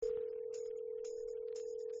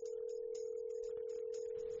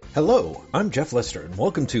Hello, I'm Jeff Lester, and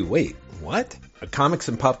welcome to Wait, What? A comics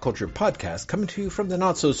and pop culture podcast coming to you from the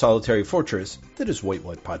not-so-solitary fortress that is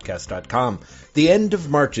WaitWhatPodcast.com. The end of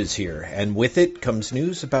March is here, and with it comes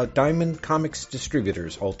news about Diamond Comics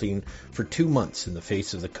distributors halting for 2 months in the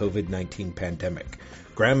face of the COVID-19 pandemic.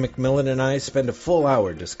 Graham McMillan and I spend a full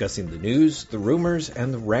hour discussing the news, the rumors,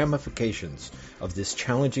 and the ramifications of this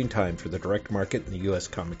challenging time for the direct market in the U.S.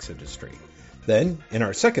 comics industry. Then, in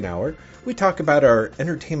our second hour, we talk about our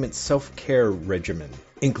entertainment self-care regimen,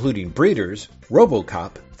 including Breeders,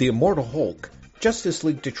 RoboCop, The Immortal Hulk, Justice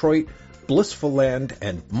League Detroit, Blissful Land,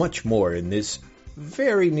 and much more in this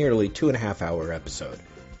very nearly 2.5-hour episode.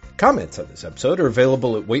 Comments on this episode are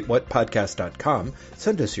available at waitwhatpodcast.com.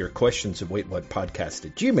 Send us your questions at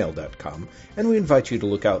waitwhatpodcast@gmail.com, and we invite you to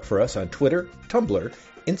look out for us on Twitter, Tumblr,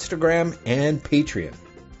 Instagram, and Patreon.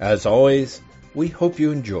 As always, we hope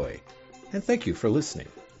you enjoy. And thank you for listening.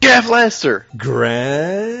 Jeff Lester.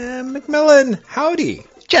 Graham McMillan. Howdy.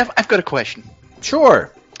 Jeff, I've got a question.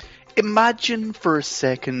 Sure. Imagine for a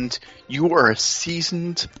second you are a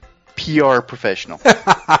seasoned PR professional.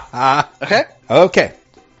 Okay? Okay.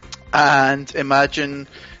 And imagine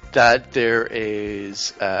that there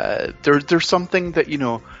is there's something that, you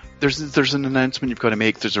know, there's an announcement you've got to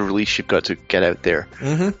make, there's a release you've got to get out there.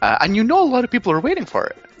 Mm-hmm. And you know a lot of people are waiting for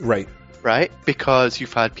it. Right. Right? Because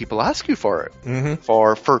you've had people ask you for it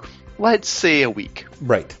for let's say a week.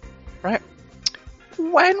 Right. Right?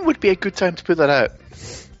 When would be a good time to put that out?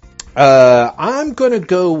 I'm going to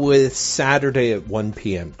go with Saturday at 1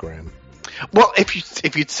 p.m., Graham. Well,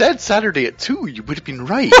 if you'd said Saturday at 2, you would have been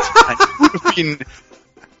right. And you would have been the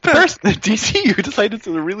person at DC who decided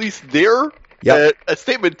to release their a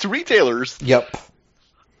statement to retailers. Yep.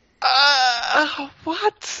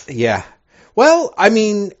 What? Yeah. Well, I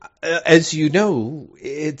mean, as you know,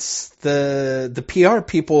 it's the PR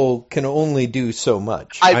people can only do so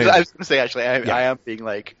much. I was going to say, actually, I am being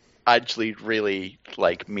actually really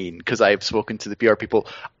mean, because I've spoken to the PR people.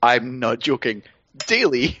 I'm not joking.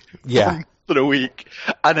 Daily. Yeah. For a week,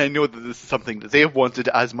 and I know that this is something that they have wanted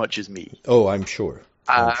as much as me. Oh, I'm sure.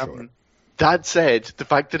 Sure. That said, the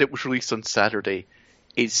fact that it was released on Saturday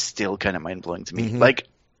is still kind of mind-blowing to me. Mm-hmm.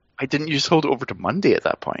 I didn't just hold it over to Monday at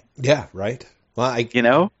that point. Yeah, right. Well,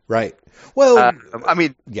 right. Well, I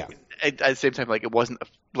mean, yeah. At the same time, it wasn't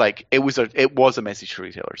it was a message to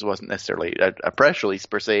retailers. It wasn't necessarily a press release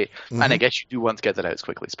per se. Mm-hmm. And I guess you do want to get that out as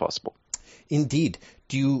quickly as possible. Indeed.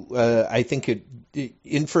 Do you? I think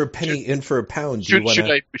in for a penny, in for a pound. Should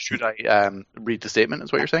I read the statement?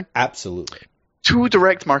 Is what you're saying? Absolutely. To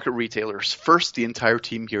direct market retailers, first, the entire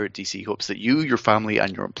team here at DC hopes that you, your family,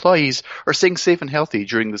 and your employees are staying safe and healthy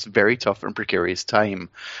during this very tough and precarious time.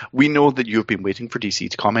 We know that you have been waiting for DC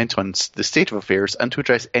to comment on the state of affairs and to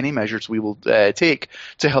address any measures we will take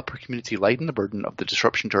to help our community lighten the burden of the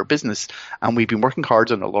disruption to our business, and we've been working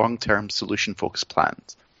hard on a long-term solution-focused plan.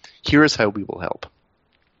 Here is how we will help.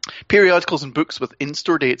 Periodicals and books with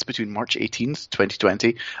in-store dates between March 18th,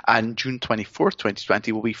 2020 and June 24th,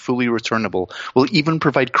 2020 will be fully returnable. We'll even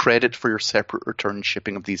provide credit for your separate return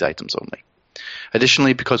shipping of these items only.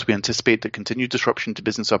 Additionally, because we anticipate that continued disruption to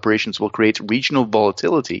business operations will create regional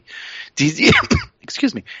volatility, DC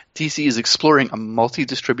is exploring a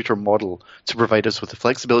multi-distributor model to provide us with the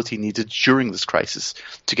flexibility needed during this crisis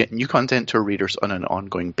to get new content to our readers on an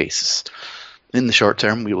ongoing basis. In the short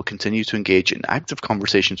term, we will continue to engage in active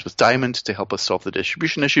conversations with Diamond to help us solve the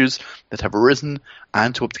distribution issues that have arisen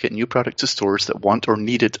and to hope to get new product to stores that want or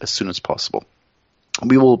need it as soon as possible.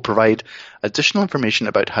 We will provide additional information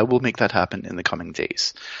about how we'll make that happen in the coming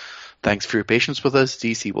days. Thanks for your patience with us.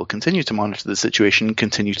 DC will continue to monitor the situation,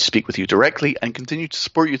 continue to speak with you directly, and continue to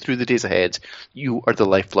support you through the days ahead. You are the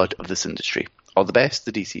lifeblood of this industry. All the best,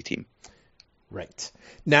 the DC team. Right.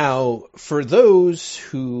 Now, for those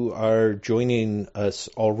who are joining us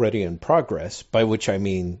already in progress, by which I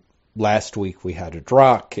mean last week we had a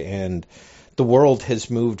Drock and the world has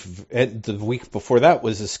moved, the week before that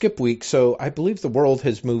was a skip week, so I believe the world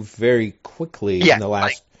has moved very quickly in the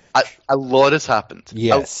last... A lot has happened.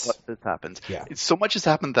 Yes. A lot has happened. Yeah. So much has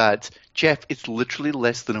happened that, Jeff, it's literally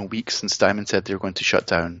less than a week since Diamond said they were going to shut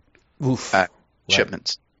down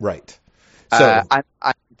shipments. Right.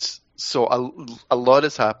 So a lot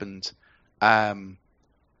has happened.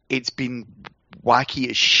 It's been wacky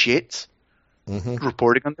as shit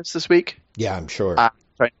reporting on this week. Yeah, I'm sure.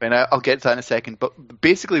 I'll get to that in a second. But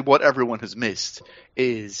basically what everyone has missed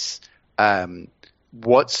is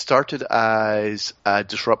what started as a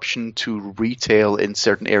disruption to retail in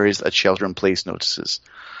certain areas at shelter-in-place notices.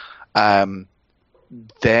 Then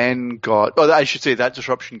that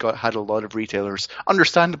disruption had a lot of retailers,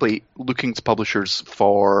 understandably, looking to publishers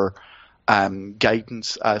for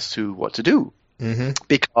guidance as to what to do Mm-hmm.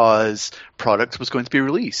 because product was going to be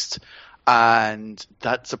released. And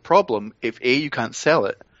that's a problem if A, you can't sell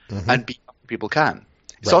it, Mm-hmm. and B, people can.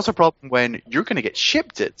 It's Right. also a problem when you're going to get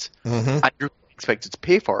shipped it Mm-hmm. and you're expected to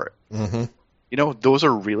pay for it. Mm-hmm. You know, those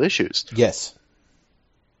are real issues. Yes.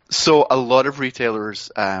 So a lot of retailers,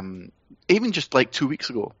 even just like 2 weeks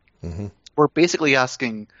ago, Mm-hmm. were basically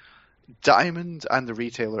asking Diamond and the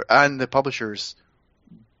retailer and the publishers,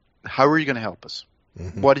 how are you going to help us?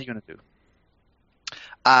 Mm-hmm. What are you going to do?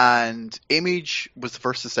 And Image was the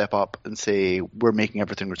first to step up and say, we're making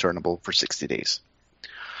everything returnable for 60 days.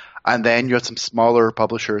 And then you had some smaller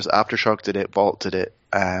publishers, Aftershock did it, Vault did it,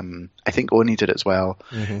 I think Oni did it as well.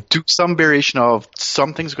 Mm-hmm. Do some variation of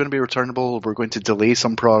some things are going to be returnable, we're going to delay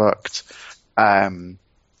some product.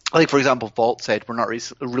 Like, for example, Vault said, we're not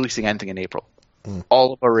releasing anything in April. Mm.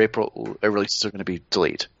 All of our April releases are going to be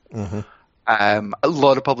delayed. Mm-hmm. A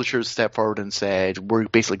lot of publishers stepped forward and said, we're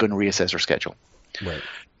basically going to reassess our schedule. Right.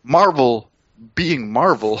 Marvel, being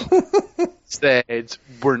Marvel, said,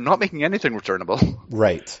 we're not making anything returnable.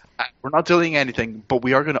 Right. We're not delaying anything, but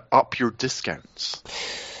we are going to up your discounts.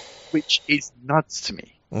 Which is nuts to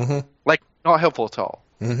me. Mm-hmm. Like, not helpful at all.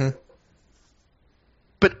 Mm-hmm.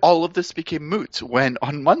 But all of this became moot when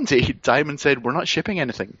on Monday, Diamond said, we're not shipping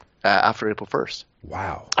anything after April 1st.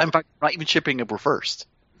 Wow. In fact, we're not even shipping April 1st.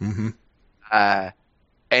 Mm-hmm.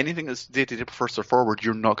 Anything that's dated April 1st or forward,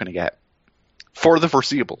 you're not going to get. For the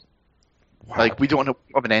foreseeable. Wow. Like, we don't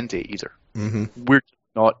have an end date either. Mm-hmm. We're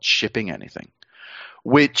not shipping anything.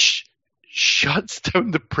 Which shuts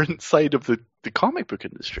down the print side of the comic book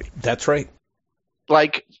industry. That's right.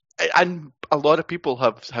 Like, and a lot of people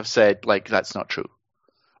have said, like, that's not true.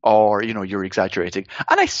 Or, you know, you're exaggerating.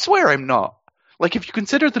 And I swear I'm not. Like, if you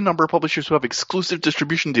consider the number of publishers who have exclusive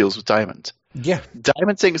distribution deals with Diamond, Yeah.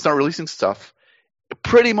 Diamond saying it's not releasing stuff, it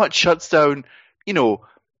pretty much shuts down, you know,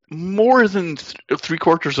 more than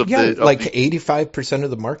three-quarters of Yeah, the... like 85% of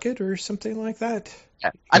the market or something like that.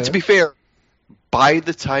 And to be fair, by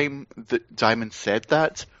the time that Diamond said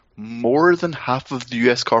that, more than half of the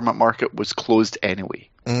US comic market was closed anyway.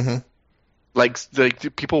 Mm-hmm. Like the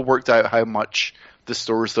people worked out how much the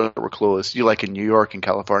stores that were closed, you like in New York and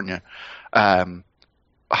California, how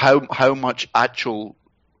much actual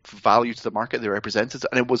value to the market they represented,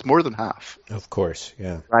 and it was more than half. Of course,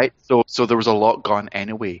 yeah. Right? So there was a lot gone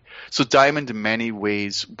anyway. So Diamond in many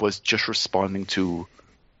ways was just responding to,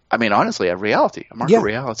 I mean, honestly, a reality, a market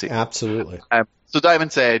reality. Absolutely. So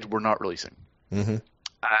Diamond said, we're not releasing. Mm-hmm.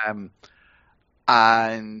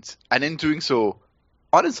 And in doing so,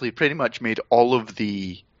 honestly, pretty much made all of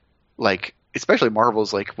the, like, especially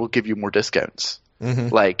Marvel's, like, we'll give you more discounts.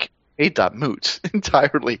 Mm-hmm. Like, made that moot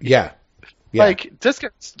entirely. Yeah. Yeah. Like,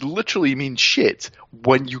 discounts literally mean shit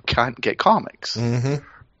when you can't get comics. Mm-hmm.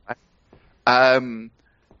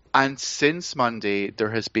 And since Monday, there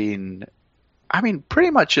has been, I mean, pretty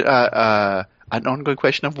much an ongoing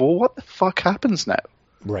question of, well, what the fuck happens now?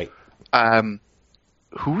 Right.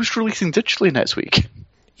 Who's releasing digitally next week?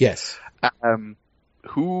 Yes.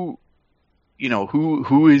 Who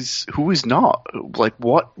is not? Like,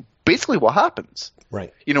 what? Basically, what happens?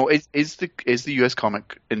 Right. You know, is the US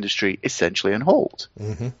comic industry essentially on hold?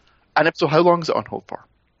 Mm-hmm. And if so, how long is it on hold for?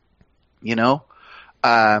 You know?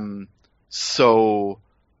 So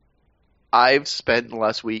I've spent the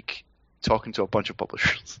last week talking to a bunch of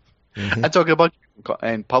publishers Mm-hmm. and talking about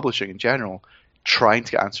and publishing in general, trying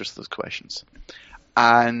to get answers to those questions.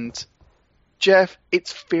 And Jeff,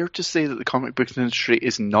 it's fair to say that the comic book industry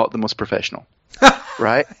is not the most professional,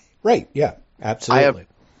 right? Right. Yeah. Absolutely. I have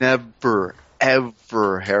never,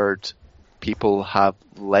 ever heard people have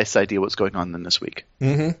less idea what's going on than this week.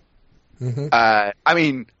 Mm-hmm. Mm-hmm. I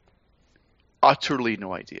mean, utterly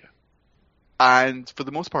no idea. And for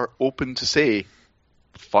the most part, open to say,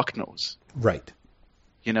 fuck knows. Right.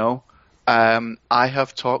 You know? I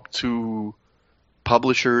have talked to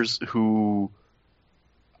publishers who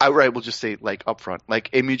outright will just say, like, upfront,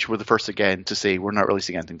 like Image were the first again to say, we're not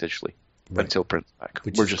releasing anything digitally until print's back.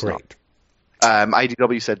 Which we're is just great. not.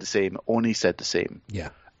 IDW said the same. Oni said the same. Yeah.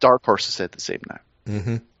 Dark Horse has said the same now.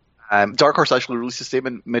 Mm-hmm. Dark Horse actually released a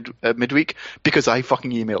statement midweek because I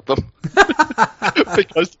fucking emailed them.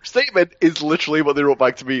 Because their statement is literally what they wrote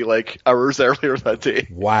back to me like hours earlier that day.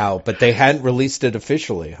 Wow, but they hadn't released it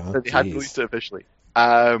officially, huh? They hadn't released it officially.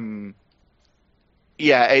 But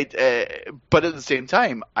at the same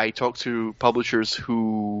time, I talked to publishers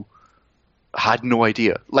who had no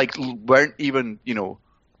idea, like weren't even, you know,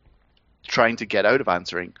 trying to get out of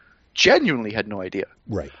answering, genuinely had no idea.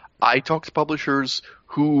 Right. I talked to publishers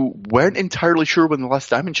who weren't entirely sure when the last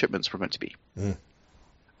Diamond shipments were going to be,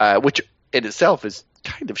 which in itself is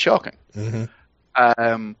kind of shocking.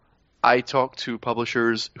 I talk to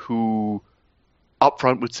publishers who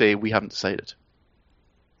upfront would say, we haven't decided.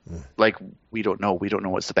 Like, we don't know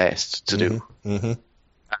what's the best to do.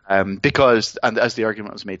 Because, and as the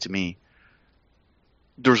argument was made to me,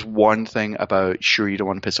 there's one thing about, sure, you don't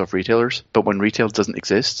want to piss off retailers, but when retail doesn't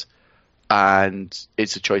exist and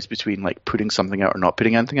it's a choice between like putting something out or not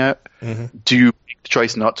putting anything out, do you make the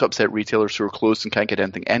choice not to upset retailers who are closed and can't get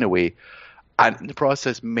anything anyway, and in the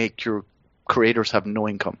process make your creators have no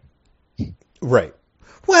income? Right.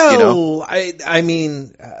 Well, I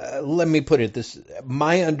mean, let me put it this.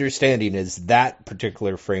 My understanding is that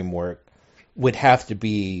particular framework would have to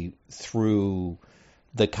be through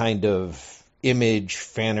the kind of image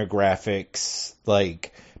fanographics,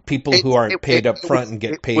 like people who aren't paid up front and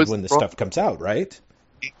get paid when the stuff comes out, right?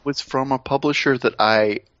 It was from a publisher that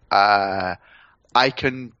I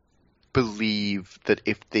can believe that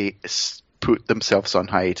if they put themselves on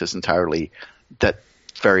hiatus entirely, that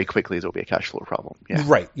very quickly there'll be a cash flow problem. Yeah.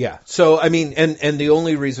 Right. Yeah. So, I mean, and the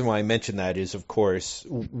only reason why I mention that is, of course,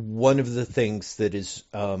 one of the things that is,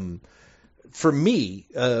 for me,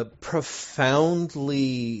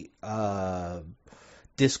 profoundly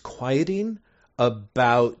disquieting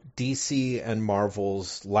about DC and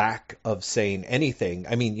Marvel's lack of saying anything.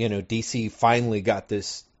 I mean, DC finally got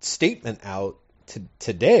this statement out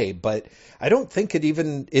today, but I don't think they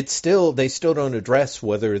still don't address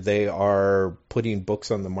whether they are putting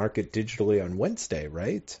books on the market digitally on Wednesday,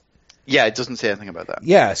 right? Yeah, it doesn't say anything about that.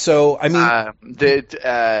 Yeah, so I mean,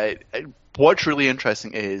 what's really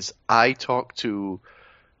interesting is I talked to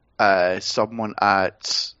someone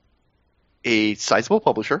at a sizable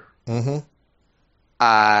publisher and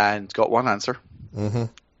got one answer.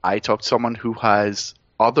 I talked to someone who has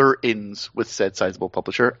other ins with said sizable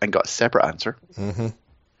publisher and got a separate answer.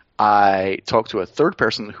 I talked to a third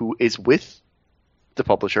person who is with the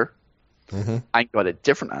publisher and got a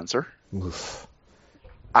different answer.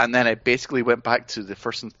 And then I basically went back to the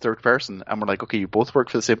first and third person and we're like, okay, you both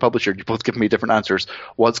work for the same publisher. You both give me different answers.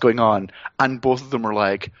 What's going on? And both of them were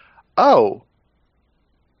like, oh,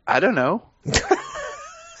 I don't know.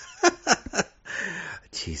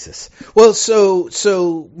 Jesus. Well,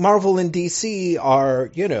 so Marvel and DC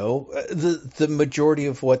are, the majority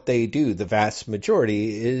of what they do, the vast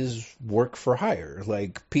majority is work for hire.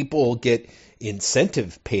 Like, people get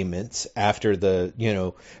incentive payments after the,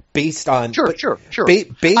 based on sure. Based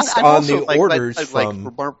and on also, the orders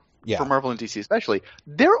from for Marvel and DC especially,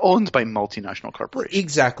 they're owned by multinational corporations.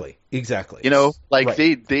 Exactly. Like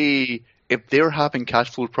right. they if they're having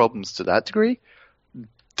cash flow problems to that degree,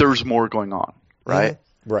 there's more going on, right?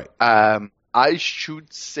 Right. I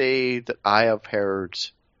should say that I have heard,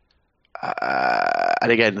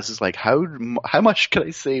 and again, this is like how much can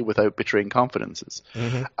I say without betraying confidences?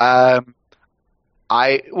 I'll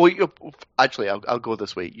go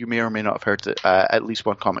this way. You may or may not have heard that at least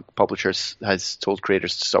one comic publisher has told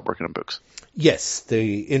creators to stop working on books. Yes,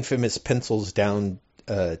 the infamous pencils down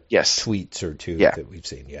tweets or two that we've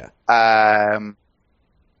seen. Yeah.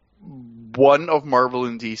 One of Marvel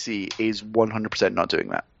and DC is 100% not doing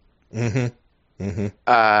that.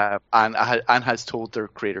 And has told their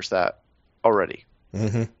creators that already.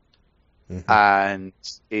 And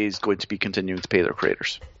is going to be continuing to pay their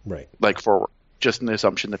creators. Right. Like forward. Just in the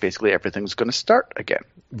assumption that basically everything's going to start again.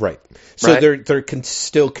 Right. So they're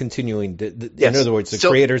still continuing. In other words, the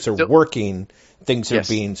creators are working. Things are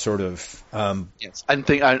being sort of... and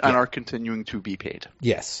are continuing to be paid.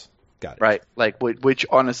 Yes. Got it. Right. Like, which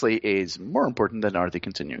honestly is more important than are they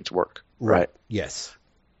continuing to work. Right. Yes.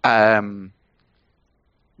 But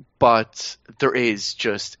there is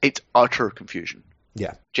it's utter confusion.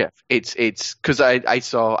 Yeah. Jeff, it's because I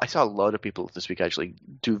saw a lot of people this week actually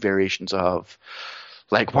do variations of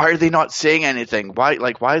like, why are they not saying anything?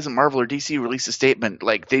 Why isn't Marvel or DC release a statement?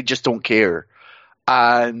 Like, they just don't care.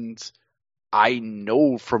 And I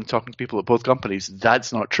know from talking to people at both companies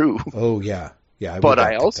that's not true. Oh yeah. Yeah. But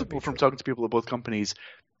I also know from talking to people at both companies,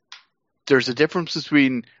 there's a difference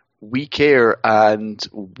between we care and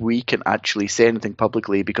we can actually say anything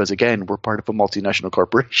publicly because, again, we're part of a multinational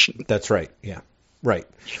corporation. That's right. Yeah. Right.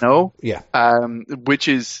 Yeah. Which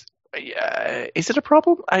is it a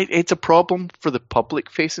problem? It's a problem for the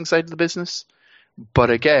public-facing side of the business. But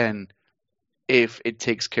again, if it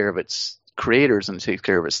takes care of its creators and it takes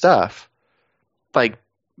care of its staff, like,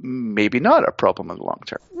 maybe not a problem in the long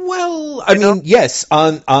term. Well, I mean, yes.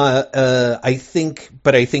 I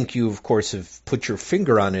think you, of course, have put your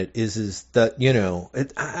finger on it. Is that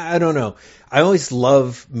I don't know. I always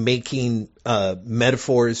love making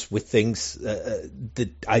metaphors with things that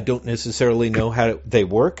I don't necessarily know how they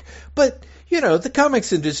work. But the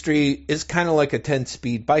comics industry is kind of like a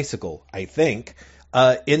 10-speed bicycle, I think,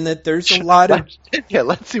 in that there's a lot of... Yeah,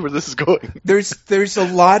 let's see where this is going. There's a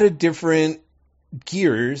lot of different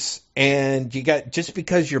gears, and you got, just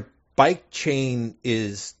because your bike chain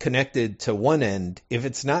is connected to one end, if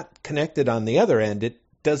it's not connected on the other end, it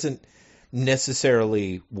doesn't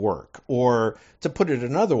necessarily work. Or to put it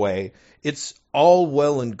another way, it's all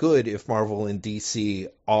well and good if Marvel and DC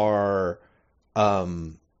are, are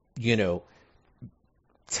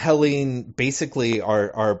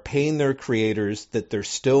paying their creators that they're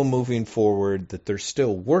still moving forward, that they're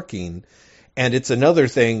still working. And it's another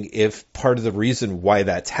thing if part of the reason why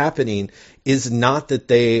that's happening is not that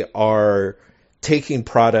they are taking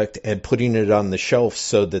product and putting it on the shelf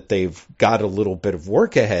so that they've got a little bit of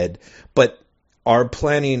work ahead, but are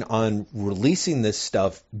planning on releasing this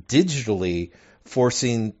stuff digitally,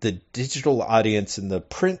 forcing the digital audience and the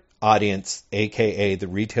print audience, aka the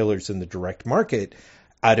retailers in the direct market,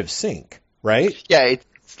 out of sync, right? Yeah,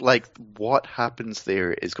 it's like what happens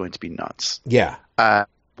there is going to be nuts. Yeah.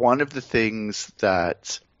 One of the things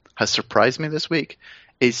that has surprised me this week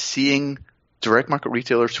is seeing direct market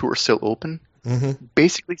retailers who are still open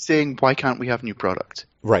basically saying, why can't we have new product?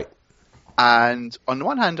 Right. And on the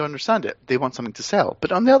one hand, I understand it. They want something to sell.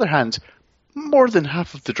 But on the other hand, more than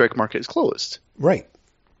half of the direct market is closed. Right.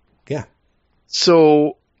 Yeah.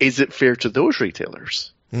 So is it fair to those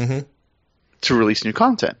retailers to release new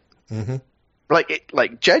content?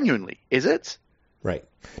 Like genuinely, is it? Right.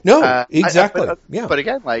 No, exactly. But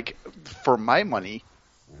again, like, for my money,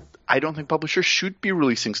 I don't think publishers should be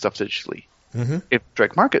releasing stuff digitally if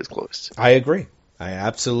direct market is closed. I agree. I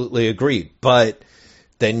absolutely agree. But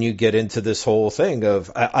then you get into this whole thing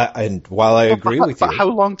of, and while I agree with you. But how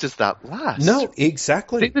long does that last? No,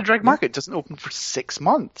 exactly. The direct market doesn't open for 6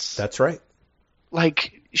 months. That's right.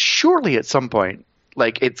 Like, surely at some point,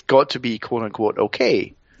 like, it's got to be quote unquote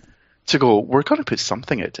okay to go, we're going to put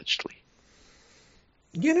something out digitally.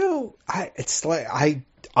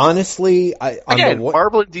 Honestly,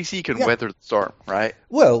 Marvel and DC can weather the storm, right?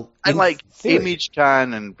 Well, and like theory. Image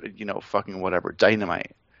can, and fucking whatever,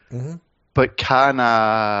 Dynamite. But can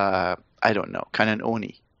I don't know, can an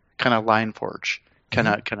Oni, can a Lionforge, can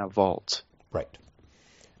a Vault, right?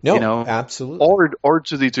 No, absolutely. Or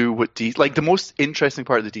do they do what DC? Like, the most interesting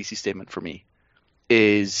part of the DC statement for me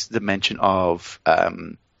is the mention of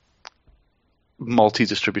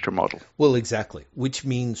multi-distributor model. Well, exactly. Which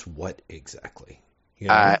means what exactly?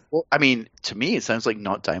 Well, I mean, to me, it sounds like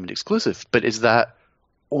not Diamond exclusive, but is that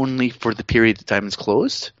only for the period that Diamond's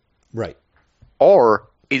closed? Right. Or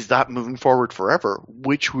is that moving forward forever,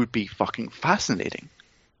 which would be fucking fascinating?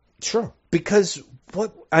 Sure. Because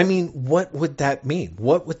what would that mean?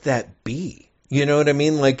 What would that be? You know what I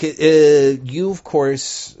mean? Like, you, of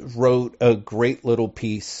course, wrote a great little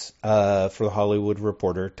piece for the Hollywood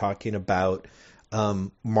Reporter talking about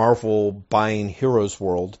Marvel buying Heroes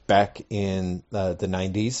World back in the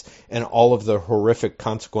 90s and all of the horrific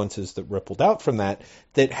consequences that rippled out from that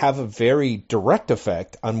have a very direct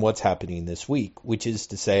effect on what's happening this week, which is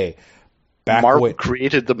to say, Marvel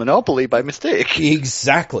created the monopoly by mistake.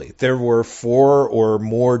 Exactly. There were 4 or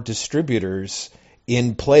more distributors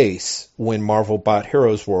in place when Marvel bought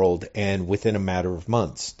Heroes World, and within a matter of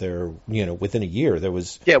months, within a year, there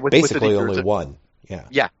was basically only one. Yeah.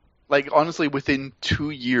 Yeah. Like, honestly, within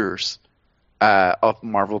 2 years of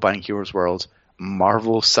Marvel buying Heroes World,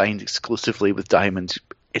 Marvel signed exclusively with Diamond,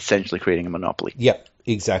 essentially creating a monopoly. Yeah,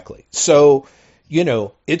 exactly. So,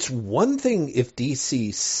 it's one thing if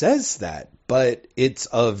DC says that, but it's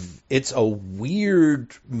a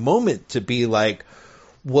weird moment to be like,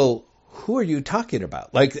 well, who are you talking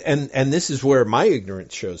about? Like, and this is where my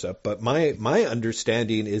ignorance shows up, but my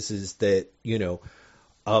understanding is that,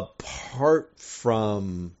 apart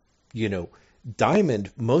from,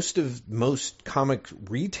 Diamond, most comic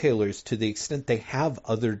retailers, to the extent they have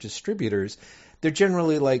other distributors, they're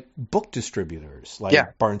generally like book distributors,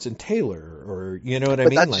 like Barnes and Taylor, or you know what I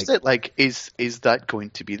mean? That's just it. Like, is that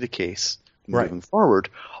going to be the case moving forward,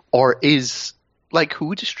 or is, like,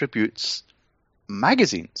 who distributes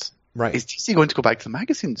magazines? Right. Is DC going to go back to the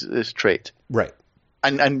magazines trade? Right.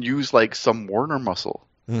 And use, like, some Warner muscle?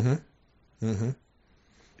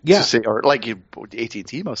 Yeah. To say, or like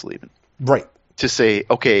AT&T muscle even. Right. To say,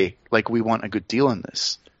 okay, like, we want a good deal on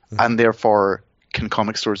this, and therefore can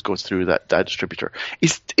comic stores go through that distributor?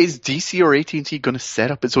 Is DC or AT&T going to set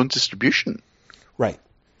up its own distribution? Right.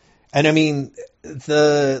 And I mean,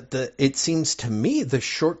 it seems to me the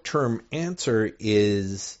short-term answer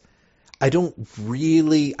is, I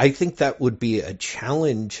think that would be a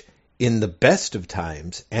challenge in the best of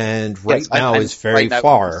times, and now is very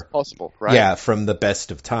far possible, right? Yeah, from the best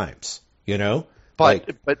of times, you know?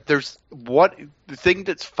 But there's the thing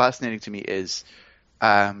that's fascinating to me is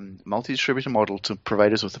multi-distributor model to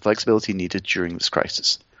provide us with the flexibility needed during this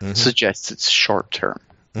crisis suggests it's short term,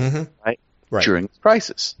 right? During this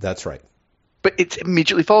crisis. That's right. But it's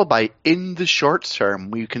immediately followed by, in the short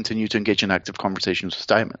term, we continue to engage in active conversations with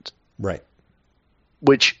Diamond. Right.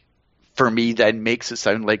 Which, for me, then makes it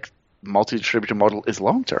sound like multi-distributor model is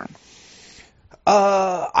long term.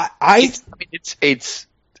 It's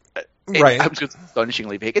right. I was just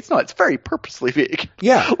astonishingly vague. It's not. It's very purposely vague.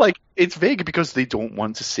 Yeah. Like, it's vague because they don't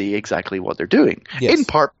want to say exactly what they're doing. Yes. In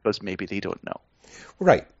part because maybe they don't know.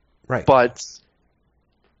 Right. Right. But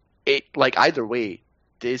either way,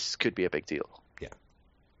 this could be a big deal. Yeah.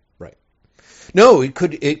 Right. No, it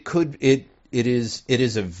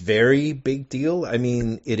is a very big deal. I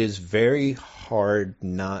mean, it is very hard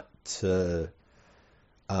not to.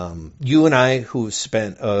 You and I, who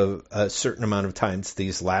spent a certain amount of times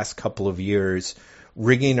these last couple of years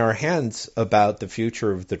wringing our hands about the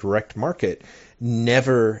future of the direct market,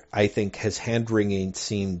 never, I think, has hand-wringing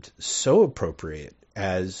seemed so appropriate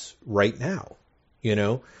as right now. You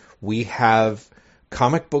know, we have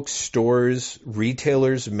comic book stores,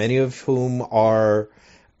 retailers, many of whom are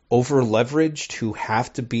over-leveraged, who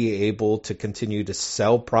have to be able to continue to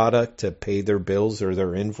sell product to pay their bills or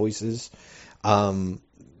their invoices.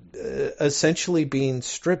 Essentially being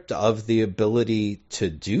stripped of the ability to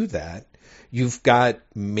do that. You've got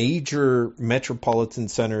major metropolitan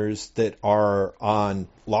centers that are on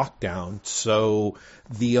lockdown, so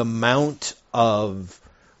the amount of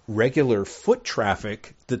regular foot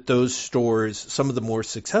traffic that those stores, some of the more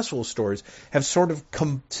successful stores, have sort of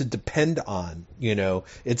come to depend on. You know,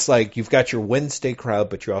 it's like you've got your Wednesday crowd,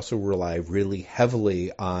 but you also rely really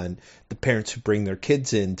heavily on the parents who bring their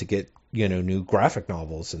kids in to get, you know, new graphic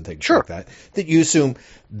novels and things like that you assume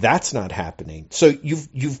that's not happening. So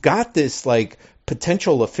you've got this like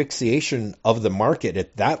potential asphyxiation of the market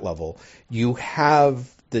at that level. You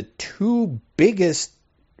have the two biggest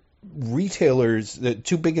retailers, the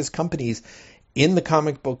two biggest companies in the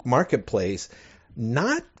comic book marketplace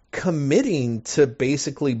not committing to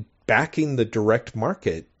basically backing the direct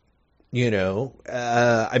market. You know,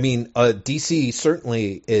 I mean, DC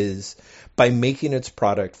certainly is, by making its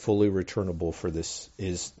product fully returnable for this,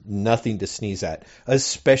 is nothing to sneeze at,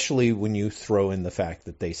 especially when you throw in the fact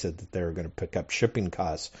that they said that they're going to pick up shipping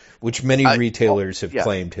costs, which many retailers have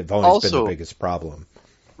claimed have always been the biggest problem.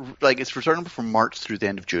 Like, it's returnable from March through the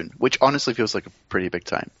end of June, which honestly feels like a pretty big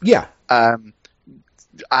time. Yeah.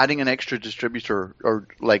 Adding an extra distributor or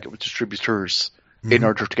like distributors in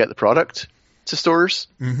order to get the product to stores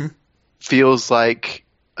feels like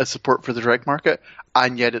a support for the direct market,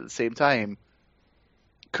 and yet at the same time,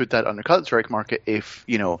 could that undercut the direct market if,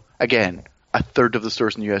 you know, again, a third of the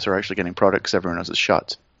stores in the US are actually getting products, everyone else is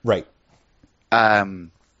shut. Right.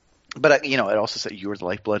 But, you know, it also said you're the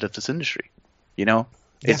lifeblood of this industry, you know,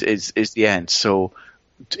 is the end. So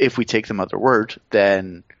if we take them at their word,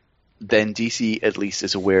 then DC at least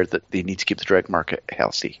is aware that they need to keep the direct market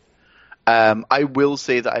healthy. I will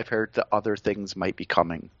say that I've heard that other things might be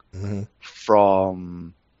coming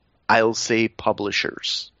from, I'll say,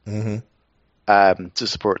 publishers to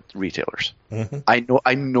support retailers.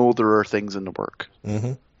 I know there are things in the work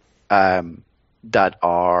that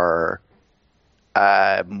are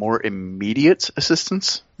more immediate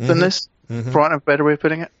assistance than this, for want of a better way of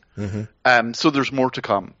putting it. So there's more to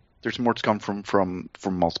come. There's more to come from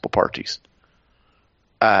multiple parties.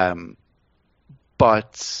 But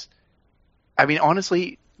I mean,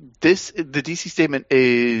 honestly, the DC statement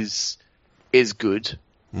is good.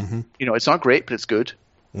 You know, it's not great, but it's good.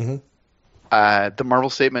 The Marvel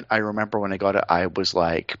statement, I remember when I got it, I was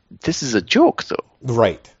like, this is a joke, though.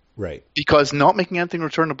 Right. Because not making anything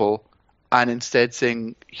returnable and instead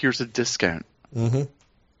saying, here's a discount,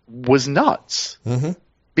 was nuts.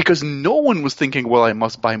 Because no one was thinking, well, I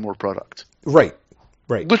must buy more product. Right.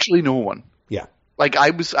 Literally no one. Yeah. Like,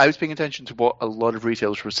 I was paying attention to what a lot of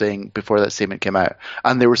retailers were saying before that statement came out.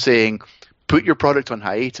 And they were saying, put your product on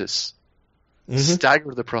hiatus,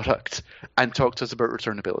 stagger the product, and talk to us about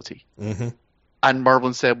returnability. And Marvel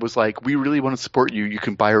instead was like, we really want to support you. You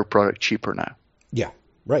can buy our product cheaper now. Yeah,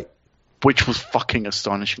 right. Which was fucking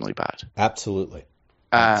astonishingly bad. Absolutely.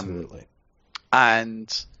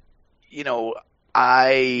 And, you know,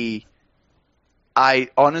 I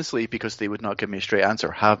honestly, because they would not give me a straight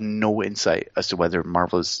answer, have no insight as to whether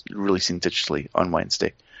Marvel is releasing digitally on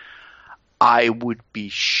Wednesday. I would be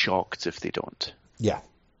shocked if they don't. Yeah.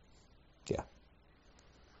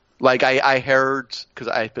 Like, I heard, because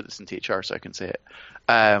I put this in THR so I can say it,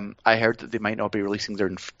 I heard that they might not be releasing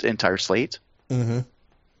their entire slate.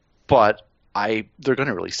 But they're going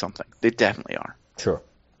to release something. They definitely are. Sure.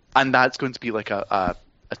 And that's going to be like a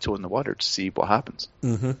toe in the water to see what happens.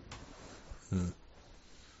 Mm-hmm.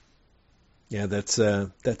 Yeah, that's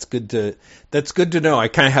good to know. I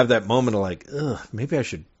kind of have that moment of like, maybe I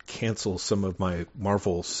should cancel some of my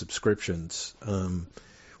Marvel subscriptions,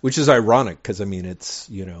 which is ironic because I mean it's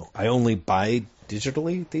I only buy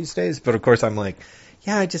digitally these days, but of course I'm like,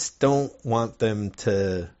 yeah, I just don't want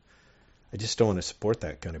to support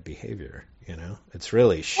that kind of behavior. It's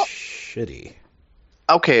really shitty.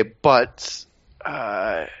 Okay, but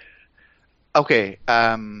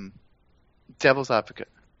devil's advocate.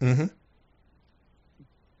 Mm-hmm.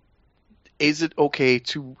 Is it okay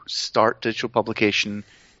to start digital publication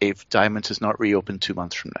if Diamond has not reopened 2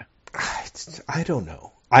 months from now? I don't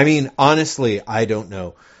know. I mean, honestly, I don't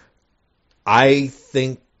know. I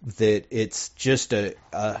think that it's just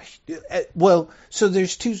so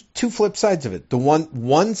there's two flip sides of it. The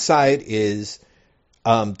one side is,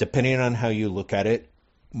 depending on how you look at it,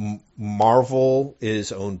 Marvel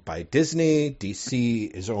is owned by Disney, DC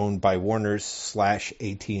is owned by Warner's /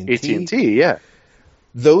 AT&T. AT&T, yeah.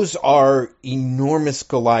 Those are enormous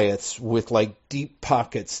Goliaths with like deep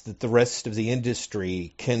pockets that the rest of the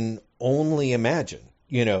industry can only imagine.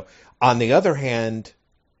 On the other hand,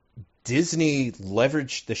 Disney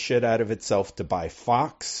leveraged the shit out of itself to buy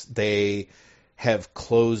Fox. They have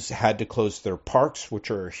had to close their parks,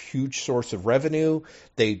 which are a huge source of revenue.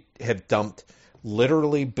 They have dumped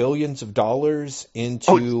literally billions of dollars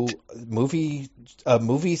into a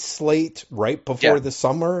movie slate right before the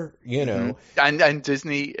summer, Mm-hmm. And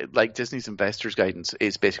Disney's investors guidance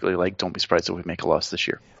is basically like, don't be surprised if we make a loss this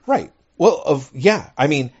year. Right. Well, I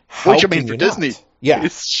mean, how which I can mean for you Disney, not? Yeah,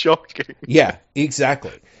 it's shocking. Yeah,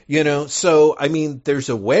 exactly. So I mean, there's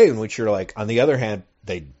a way in which you're like, on the other hand,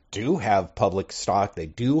 they do have public stock, they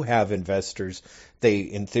do have investors, they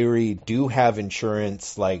in theory do have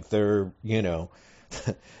insurance, like they're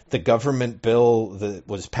the government bill that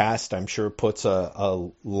was passed, I'm sure puts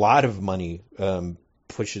a lot of money,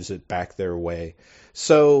 pushes it back their way.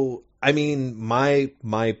 So I mean,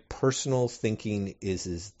 my personal thinking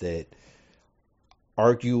is that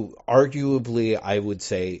arguably I would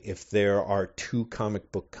say if there are two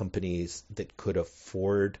comic book companies that could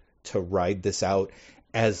afford to ride this out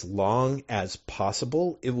as long as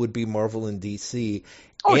possible, it would be Marvel and DC.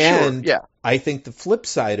 Oh, and sure, yeah. I think the flip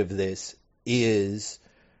side of this is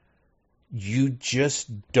you just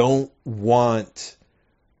don't want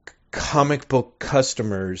comic book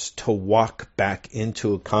customers to walk back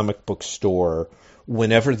into a comic book store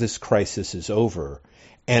whenever this crisis is over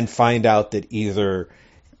and find out that either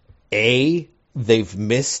A, they've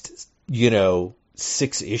missed,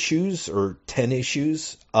 6 issues or 10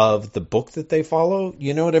 issues of the book that they follow.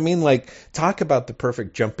 You know what I mean? Like, talk about the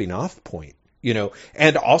perfect jumping off point,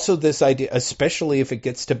 and also this idea, especially if it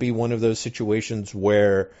gets to be one of those situations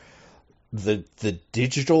where the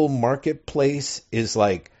digital marketplace is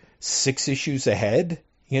like 6 issues ahead,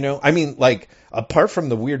 I mean, like, apart from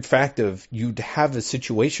the weird fact of you'd have a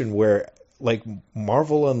situation where like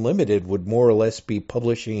Marvel Unlimited would more or less be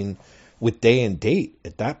publishing with day and date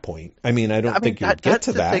at that point. I mean, I don't think you would get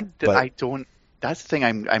to that. That's the thing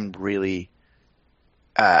I'm really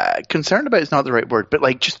concerned about is not the right word, but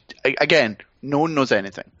like just again, no one knows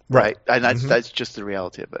anything, right? And that's just the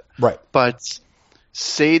reality of it, right? But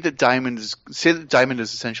say that Diamond is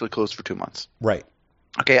essentially closed for 2 months, right?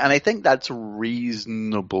 Okay, and I think that's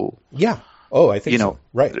reasonable. Yeah. Oh, I think so.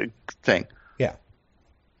 Right. Thing. Yeah.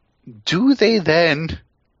 Do they then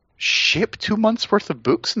ship 2 months worth of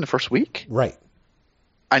books in the first week? Right.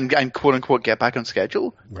 And quote unquote get back on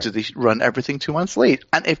schedule? Right. Do they run everything 2 months late?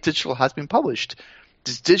 And if digital has been published,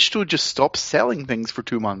 does digital just stop selling things for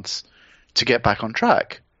 2 months to get back on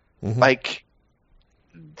track? Mm-hmm. Like,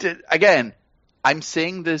 again, I'm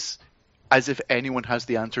saying this as if anyone has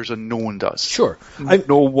the answers and no one does. Sure.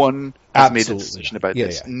 No one has made a decision about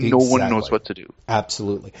this. Yeah, no one knows what to do.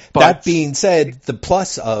 Absolutely. But that being said, the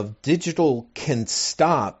plus of digital can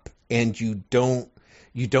stop and you don't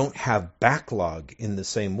have backlog in the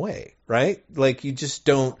same way, right? Like you just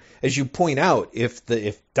don't, as you point out, if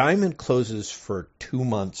Diamond closes for 2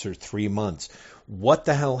 months or 3 months, what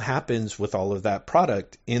the hell happens with all of that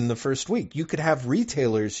product in the first week? You could have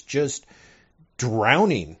retailers just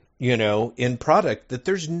drowning, in product that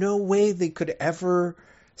there's no way they could ever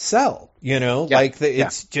sell,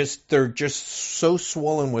 it's just, they're just so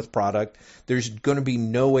swollen with product. There's going to be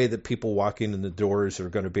no way that people walking in the doors are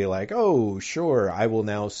going to be like, oh, sure, I will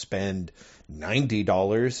now spend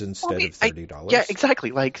 $90 instead of $30. Yeah,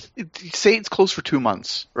 exactly. Like, say it's closed for 2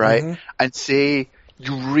 months, right? Mm-hmm. And say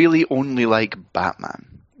you really only like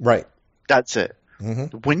Batman. Right. That's it.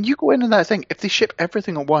 When you go in that thing, if they ship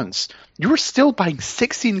everything at once, you're still buying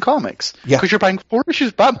 16 comics. Yeah. Because you're buying 4 issues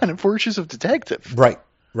of Batman and 4 issues of Detective. Right.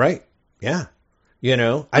 Yeah. You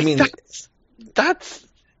know, I mean... That's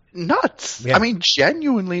nuts. Yeah. I mean,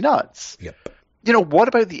 genuinely nuts. Yep. You know, what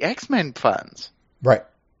about the X-Men fans? Right.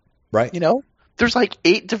 You know, there's like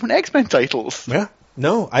 8 different X-Men titles. Yeah.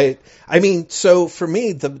 No, I mean, so for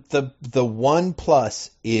me, the one plus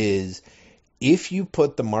is if you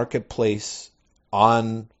put the marketplace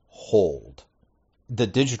on hold, the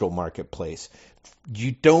digital marketplace,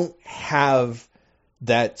 you don't have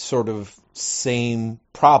that sort of same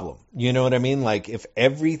problem. You know what I mean? Like if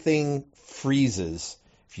everything freezes,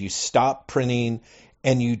 if you stop printing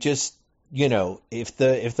and you just, you know, if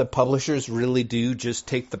the publishers really do just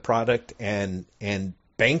take the product and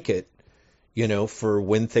bank it, you know, for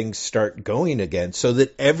when things start going again, so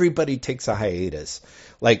that everybody takes a hiatus.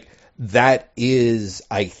 Like that is,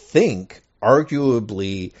 I think,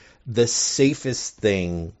 arguably the safest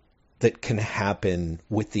thing that can happen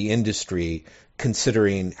with the industry,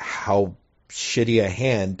 considering how shitty a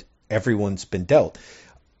hand everyone's been dealt.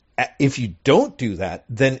 If you don't do that,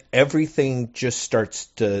 then everything just starts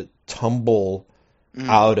to tumble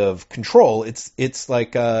out of control. It's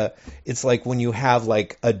like when you have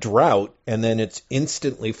like a drought and then it's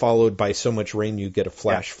instantly followed by so much rain you get a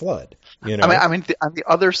flash flood. You know, I mean, on the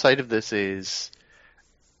other side of this is,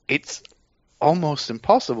 it's almost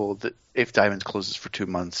impossible that if Diamond closes for 2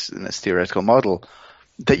 months in this theoretical model,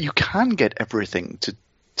 that you can get everything to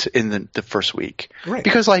in the first week, right?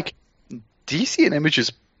 Because like DC and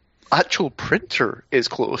Image's actual printer is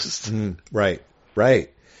closed, right.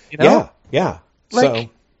 You know? Yeah. Like, so,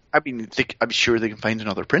 I mean, I'm sure they can find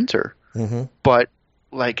another printer, but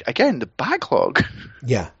like again, the backlog.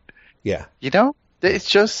 Yeah. You know, it's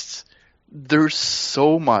just there's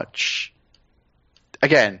so much.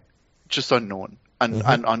 Again, just unknown and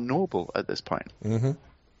unknowable at this point.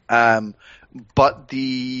 But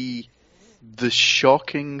the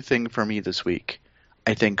shocking thing for me this week,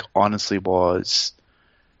 I think, honestly, was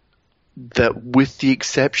that with the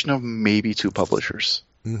exception of maybe 2 publishers,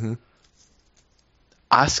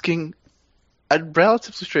 asking a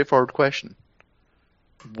relatively straightforward question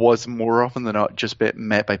was more often than not just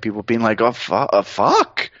met by people being like, "Oh,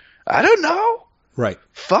 fuck, I don't know." Right.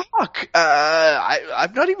 Fuck.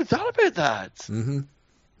 I've not even thought about that. And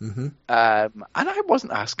I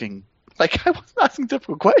wasn't asking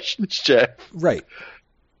difficult questions, Jeff. Right.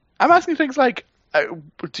 I'm asking things like,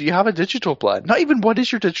 do you have a digital plan? Not even what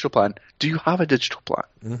is your digital plan. Do you have a digital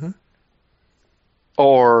plan?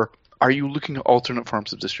 Or are you looking at alternate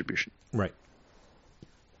forms of distribution? Right.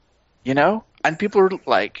 You know? And people are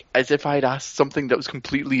like, as if I'd asked something that was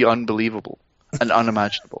completely unbelievable and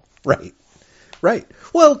unimaginable. Right.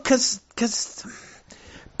 Well, because this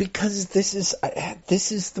is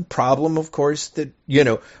the problem, of course, that, you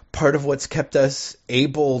know, part of what's kept us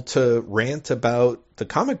able to rant about the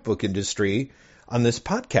comic book industry on this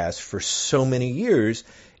podcast for so many years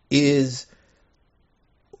is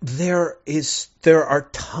there are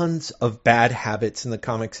tons of bad habits in the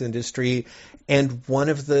comics industry, and one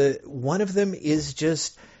of them is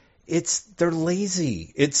just they're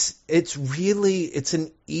lazy. It's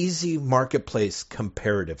an easy marketplace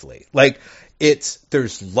comparatively. Like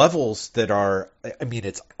there's levels that are, I mean,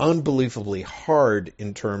 it's unbelievably hard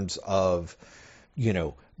in terms of, you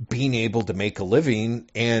know, being able to make a living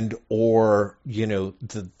or, you know,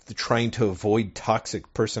 the trying to avoid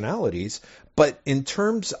toxic personalities. But in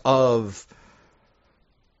terms of,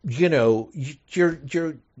 you know,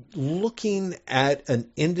 you're looking at an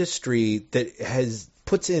industry that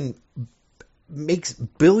makes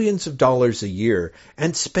billions of dollars a year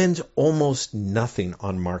and spends almost nothing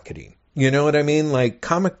on marketing. You know what I mean? Like,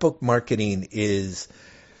 comic book marketing is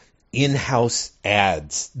in-house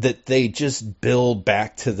ads that they just bill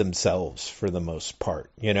back to themselves for the most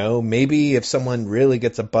part. You know, maybe if someone really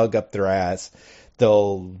gets a bug up their ass,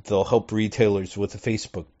 they'll help retailers with a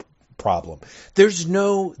Facebook problem. There's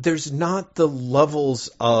not the levels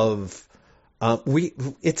of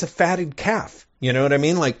it's a fatted calf. You know what I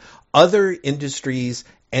mean? Like, other industries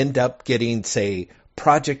end up getting, say,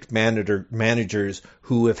 project managers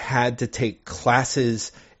who have had to take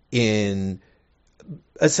classes in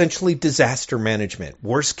essentially disaster management,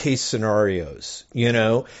 worst case scenarios, you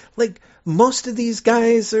know? Like, most of these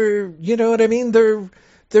guys are, you know what I mean?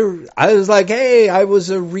 I was like, hey, I was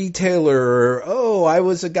a retailer, or, oh, I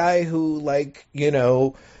was a guy who, like, you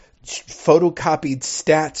know, photocopied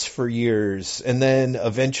stats for years and then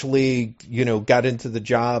eventually, you know, got into the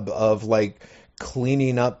job of, like,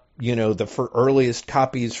 cleaning up, the earliest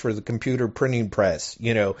copies for the computer printing press,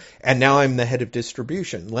 and now I'm the head of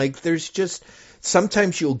distribution. Like, there's just,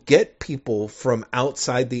 sometimes you'll get people from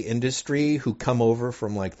outside the industry who come over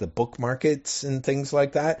from like the book markets and things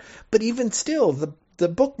like that. But even still, the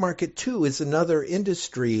book market too is another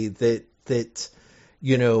industry that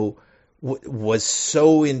was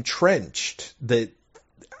so entrenched that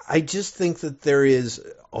I just think that there is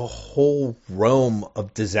a whole realm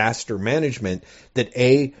of disaster management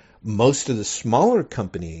that most of the smaller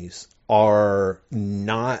companies are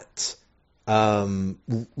not in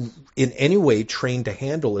any way trained to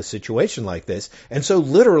handle a situation like this. And so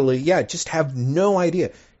literally, just have no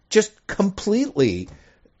idea, just completely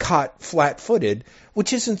caught flat-footed,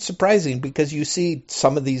 which isn't surprising because you see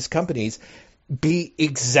some of these companies be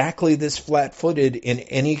exactly this flat-footed in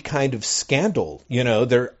any kind of scandal.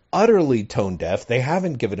 They're utterly tone deaf. They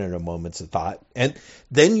haven't given it a moment's thought. And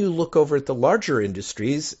then you look over at the larger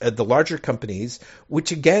industries, the larger companies,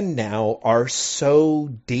 which again now are so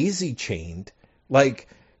daisy chained. Like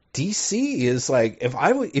DC is like,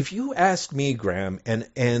 if you asked me, Graham,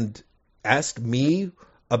 and asked me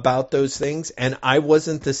about those things and I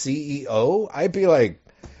wasn't the CEO, I'd be like,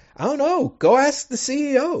 I don't know, go ask the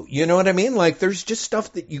CEO. You know what I mean? Like, there's just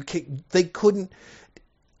stuff that they couldn't.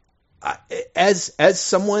 As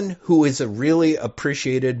someone who is really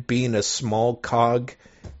appreciated being a small cog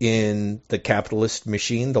in the capitalist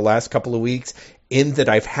machine the last couple of weeks, in that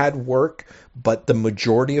I've had work, but the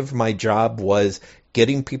majority of my job was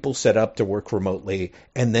getting people set up to work remotely,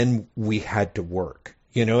 and then we had to work.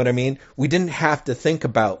 You know what I mean? We didn't have to think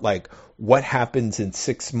about like what happens in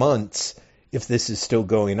 6 months if this is still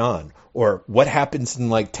going on, or what happens in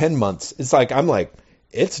like 10 months. It's like, I'm like,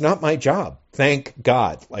 it's not my job. Thank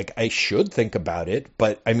God. Like, I should think about it,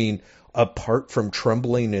 but I mean, apart from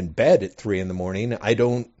trembling in bed at 3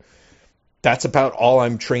 a.m, that's about all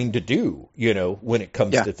I'm trained to do, when it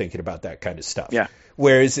comes to thinking about that kind of stuff. Yeah.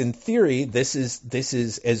 Whereas in theory, this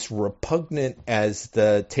is as repugnant as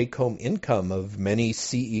the take-home income of many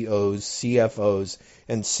CEOs, CFOs,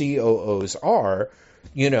 and COOs are,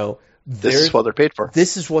 This is what they're paid for.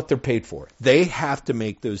 This is what they're paid for. They have to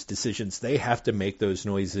make those decisions. They have to make those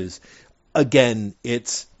noises. Again,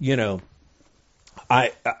 it's,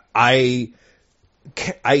 I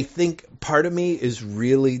think part of me is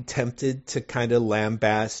really tempted to kind of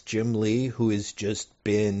lambaste Jim Lee, who has just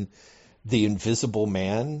been the invisible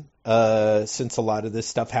man since a lot of this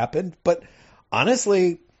stuff happened. But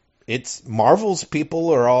honestly, it's Marvel's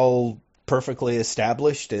people are all perfectly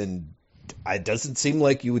established, and it doesn't seem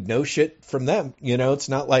like you would know shit from them. It's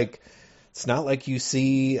not like you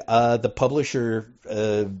see the publisher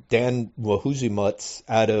Dan Wahuzimutz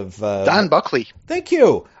out of Dan Buckley. Thank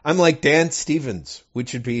you. I'm like Dan Stevens,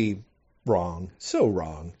 which would be wrong, so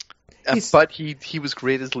wrong. But he was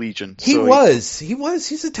great as Legion. He was.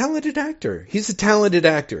 He's a talented actor.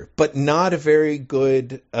 But not a very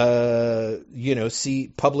good,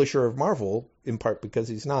 publisher of Marvel, in part because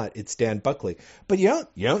he's not. It's Dan Buckley. But you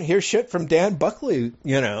don't hear shit from Dan Buckley,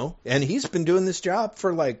 and he's been doing this job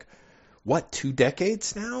for 2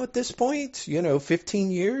 decades now at this point,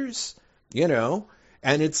 15 years,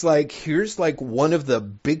 and it's like, here's one of the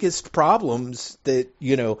biggest problems that,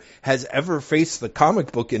 has ever faced the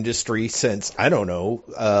comic book industry since, I don't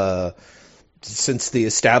know, since the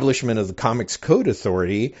establishment of the Comics Code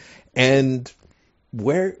Authority. And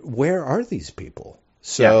where are these people?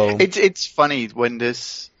 So yeah, it's funny when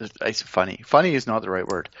this, it's funny is not the right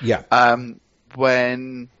word. Yeah.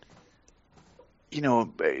 When, you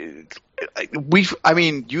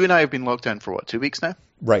and I have been locked down for 2 weeks now?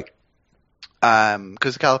 Right.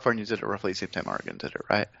 Because California did it roughly the same time Oregon did it,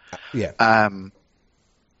 right? Yeah.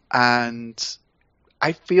 And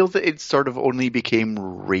I feel that it sort of only became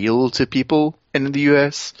real to people in the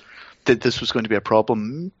US that this was going to be a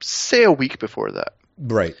problem, say a week before that.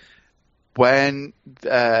 Right. When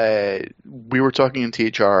we were talking in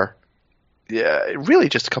THR, really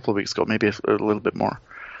just a couple of weeks ago, maybe a little bit more,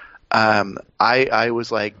 I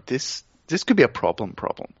was like, this could be a problem.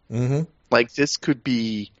 Mm-hmm. Like, this could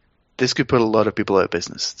put a lot of people out of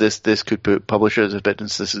business. This could put publishers out of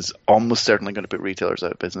business. This is almost certainly going to put retailers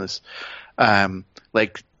out of business.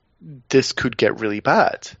 This could get really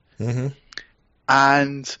bad. Mm-hmm.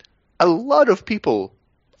 And a lot of people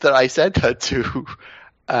that I said that to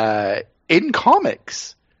in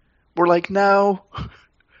comics were like, no,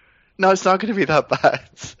 it's not going to be that bad.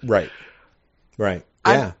 Right.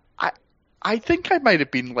 Yeah. I think I might have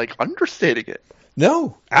been understating it.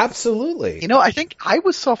 No, absolutely. I think I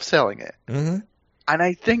was soft selling it. Mm-hmm. And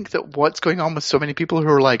I think that what's going on with so many people who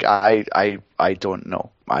are like, I don't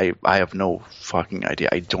know. I have no fucking idea.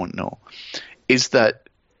 I don't know. Is that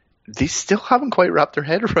they still haven't quite wrapped their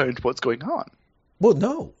head around what's going on. Well,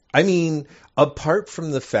 no. I mean, apart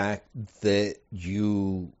from the fact that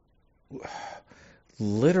you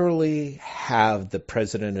literally have the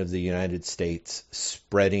President of the United States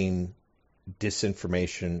spreading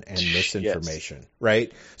disinformation and misinformation, yes.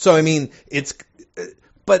 Right? So, I mean,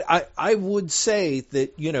 but I would say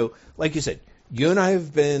that, like you said, you and I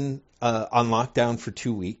have been on lockdown for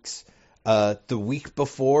 2 weeks. The week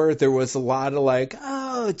before, there was a lot of like,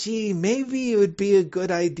 oh, gee, maybe it would be a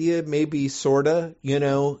good idea, maybe sorta,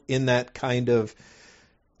 in that kind of,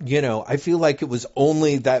 I feel like it was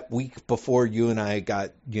only that week before you and I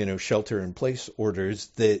got, shelter in place orders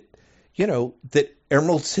that, that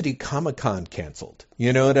Emerald City Comic-Con canceled.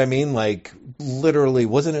 You know what I mean? Like, literally,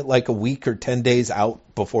 wasn't it like a week or 10 days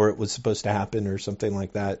out before it was supposed to happen or something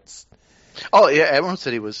like that? Oh, yeah, Emerald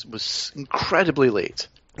City was incredibly late.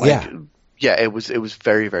 Yeah, it was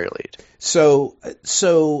very, very late. So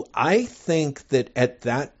I think that at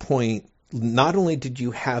that point, not only did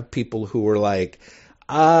you have people who were like,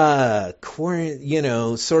 sort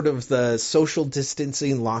of the social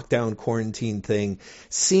distancing, lockdown, quarantine thing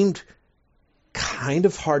seemed kind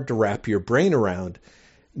of hard to wrap your brain around.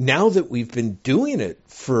 Now that we've been doing it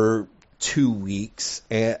for 2 weeks,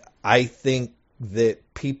 I think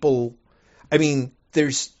that people,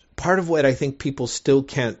 there's part of what I think people still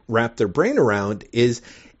can't wrap their brain around is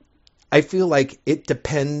I feel like it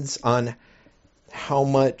depends on how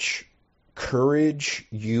much courage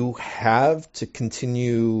you have to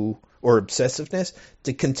continue, or obsessiveness,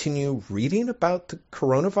 to continue reading about the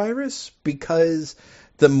coronavirus, because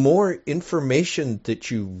the more information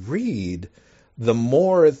that you read, the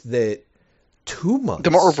more that 2 months...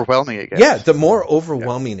 The more overwhelming it gets. Yeah, the more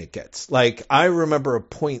overwhelming it gets. Like, I remember a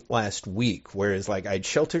point last week where it's like I'd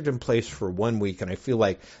sheltered in place for 1 week, and I feel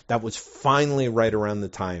like that was finally right around the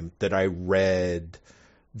time that I read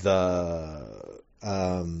the...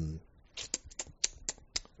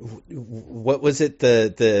 what was it?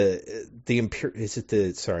 The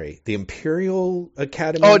Imperial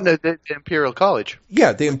Academy? Oh, no, the Imperial College.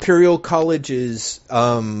 Yeah, the Imperial College's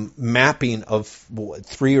mapping of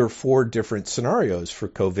 3 or 4 different scenarios for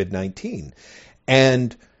COVID-19.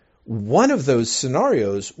 And one of those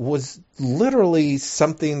scenarios was literally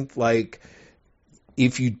something like,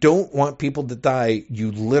 if you don't want people to die,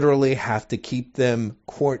 you literally have to keep them,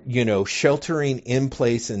 sheltering in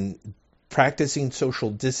place and practicing social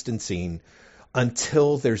distancing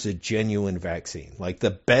until there's a genuine vaccine. Like, the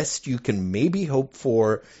best you can maybe hope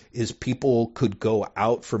for is people could go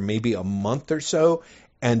out for maybe a month or so,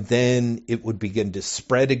 and then it would begin to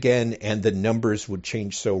spread again, and the numbers would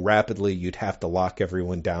change so rapidly you'd have to lock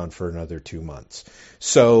everyone down for another 2 months.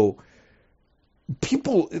 So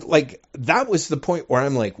people, like, that was the point where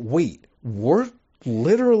I'm like, wait, we're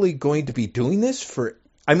literally going to be doing this for,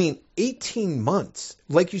 18 months.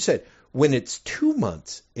 Like you said, when it's 2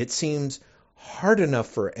 months, it seems hard enough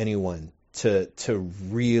for anyone to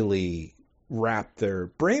really wrap their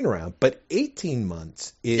brain around. But 18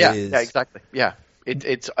 months is... Yeah, exactly. Yeah.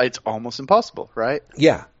 It's almost impossible, right?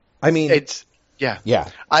 Yeah. It's... Yeah. Yeah.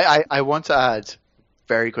 I want to add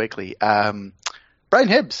very quickly, Brian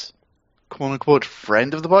Hibbs, quote unquote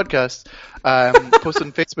friend of the podcast, posted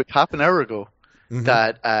on Facebook half an hour ago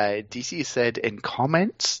that DC said in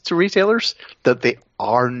comments to retailers that they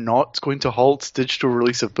are not going to halt digital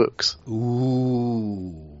release of books.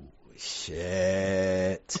 Ooh,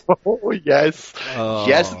 shit. Oh, yes. Oh,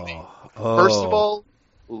 yes. First of all,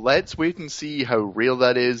 let's wait and see how real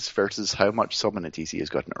that is versus how much someone at DC has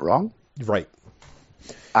gotten it wrong. Right.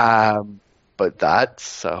 But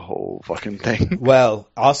that's a whole fucking thing. Well,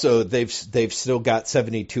 also they've still got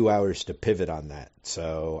 72 hours to pivot on that,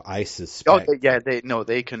 so I suspect. Oh yeah, they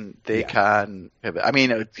can pivot.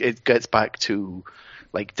 It gets back to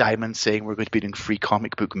like Diamond saying we're going to be doing Free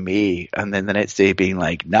Comic Book May, and then the next day being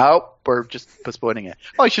like, nope, we're just postponing it.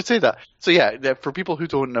 Oh, I should say that. So yeah, for people who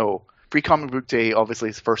don't know, Free Comic Book Day obviously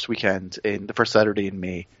is the first weekend the first Saturday in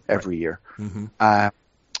May every year. Mm-hmm.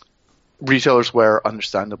 Retailers were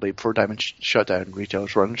understandably, before Diamond shut down,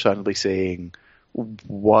 retailers were understandably saying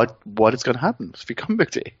what is going to happen with Free Comic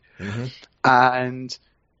Book Day. Mm-hmm. And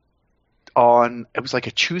it was like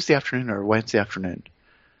a Tuesday afternoon or a Wednesday afternoon,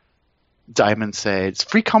 Diamond said,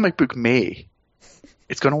 Free Comic Book May.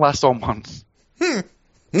 It's going to last all month.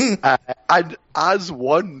 And as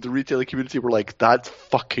one, the retailer community were like, that's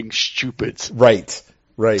fucking stupid. Right.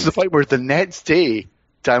 To the point where the next day,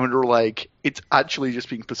 Diamond were like, it's actually just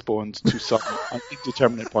being postponed to some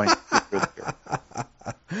indeterminate point.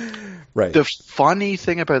 Right. The funny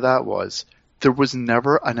thing about that was there was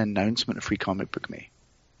never an announcement of Free Comic Book May.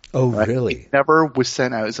 Oh, right? really? It never was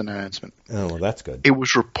sent out as an announcement. Oh, well, that's good. It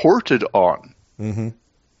was reported on, Mm-hmm.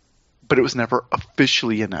 but it was never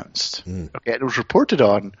officially announced. Mm. Okay, it was reported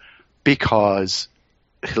on because,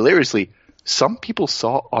 hilariously, some people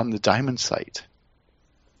saw it on the Diamond site,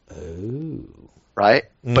 Oh. right?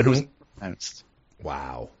 But it was Mhm. never announced.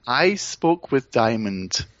 Wow. I spoke with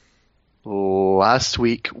Diamond last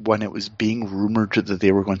week when it was being rumored that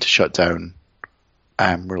they were going to shut down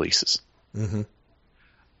releases. Mm-hmm.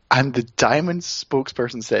 And the Diamond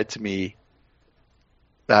spokesperson said to me,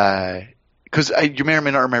 because you may or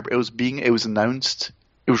may not remember, it was announced,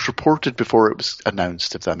 it was reported before it was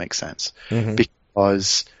announced, if that makes sense. Mm-hmm.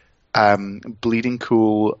 Because Bleeding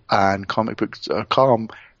Cool and comicbook.com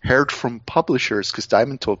heard from publishers, because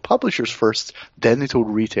Diamond told publishers first, then they told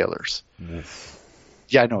retailers.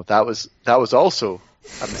 Yeah, no, that was also,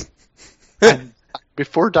 and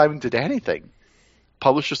before Diamond did anything,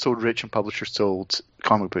 publishers told Rich and publishers told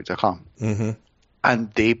comicbook.com. Mm-hmm.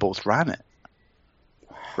 And they both ran it.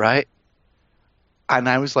 Right? And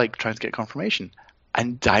I was like trying to get confirmation.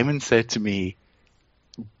 And Diamond said to me,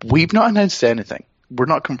 we've not announced anything. We're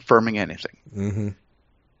not confirming anything. Mm-hmm.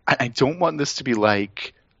 I don't want this to be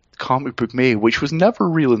like Comic Book May, which was never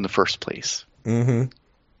real in the first place. Mm-hmm.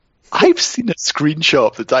 I've seen a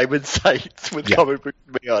screenshot of the Diamond site with Comic Book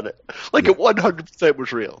May on it. Like it 100%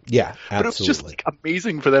 was real. Yeah, absolutely. But it was just like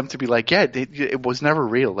amazing for them to be like, yeah, it was never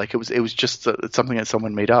real. Like it was just something that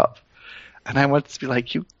someone made up. And I wanted to be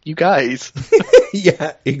like, you guys.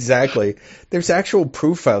 Yeah, exactly. There's actual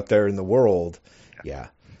proof out there in the world. Yeah.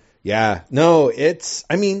 Yeah. No, it's,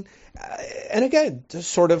 I mean, and again,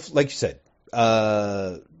 just sort of like you said,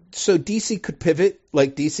 so DC could pivot,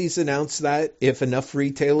 like DC's announced that if enough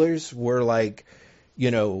retailers were like,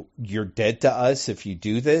 you're dead to us if you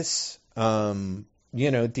do this,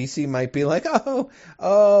 DC might be like,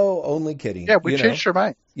 oh, only kidding. Yeah, we changed our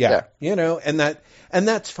mind. Yeah, and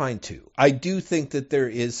that's fine too. I do think that there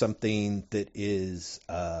is something that is,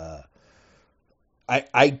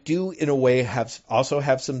 I do in a way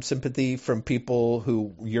have some sympathy from people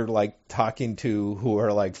who you're like talking to who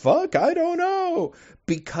are like, fuck, I don't know,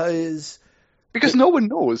 because no one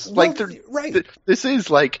knows. Well, right. This is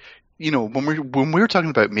like, when we were talking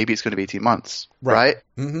about maybe it's going to be 18 months, right?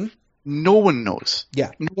 Mm-hmm. No one knows.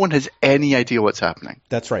 Yeah. No one has any idea what's happening.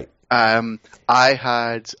 That's right.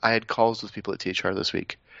 I had calls with people at THR this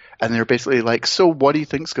week, and they were basically like, so what do you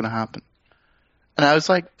think's going to happen? And I was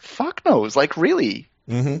like, fuck knows. Like, really?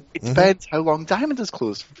 Mm-hmm. It depends how long Diamond is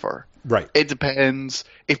closed for. Right. It depends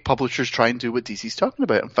if publishers try and do what DC's talking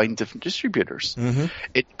about and find different distributors. Mm-hmm.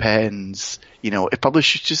 It depends, if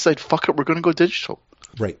publishers just said, fuck it, we're going to go digital.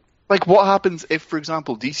 Right. Like, what happens if, for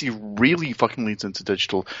example, DC really fucking leads into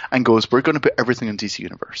digital and goes, we're going to put everything in DC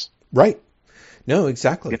Universe? Right. No,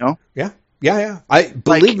 exactly. Yeah.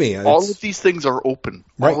 Believe like, me. All of these things are open.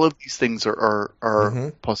 Right. All of these things are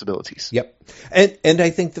possibilities. Yep. And I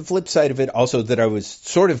think the flip side of it also that I was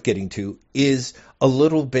sort of getting to is a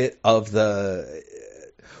little bit of the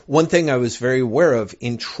one thing I was very aware of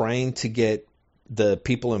in trying to get the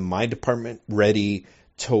people in my department ready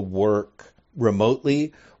to work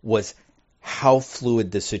remotely was how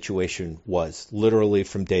fluid the situation was literally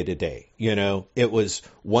from day to day. It was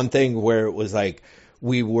one thing where it was like,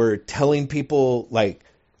 we were telling people like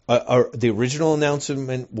the original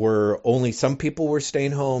announcement were only some people were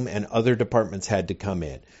staying home and other departments had to come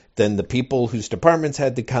in. Then the people whose departments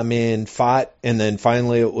had to come in fought. And then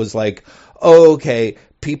finally it was like, oh, okay,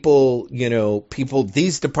 people,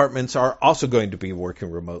 these departments are also going to be working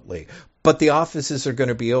remotely, but the offices are going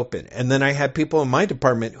to be open. And then I had people in my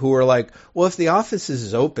department who were like, well, if the office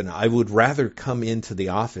is open, I would rather come into the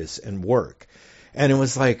office and work. And it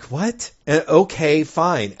was like, what? Okay,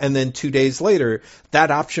 fine. And then 2 days later,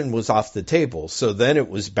 that option was off the table. So then it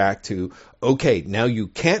was back to, okay, now you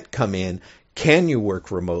can't come in. Can you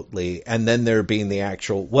work remotely? And then there being the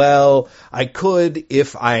actual, well, I could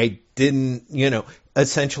if I didn't,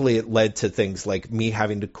 essentially it led to things like me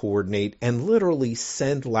having to coordinate and literally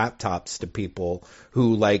send laptops to people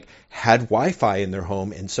who like had Wi-Fi in their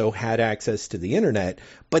home and so had access to the internet,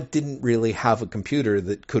 but didn't really have a computer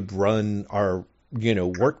that could run our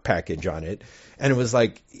work package on it. And it was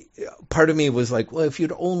like, part of me was like, well, if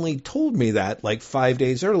you'd only told me that like 5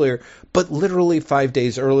 days earlier, but literally 5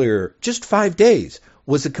 days earlier, just 5 days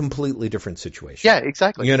was a completely different situation. Yeah,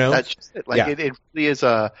 exactly. That's just it. Like, it really is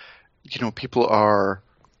people are,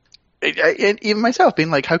 and even myself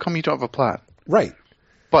being like, how come you don't have a plan? Right.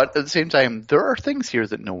 But at the same time, there are things here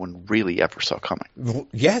that no one really ever saw coming.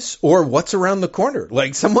 Yes, or what's around the corner.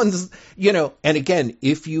 Like someone's, and again,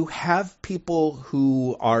 if you have people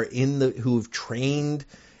who are who've trained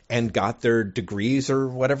and got their degrees or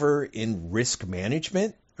whatever in risk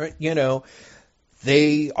management, right?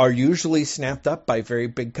 They are usually snapped up by very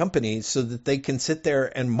big companies so that they can sit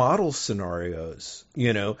there and model scenarios,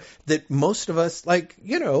 that most of us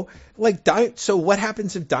so what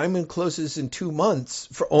happens if Diamond closes in 2 months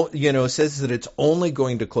says that it's only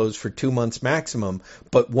going to close for 2 months maximum,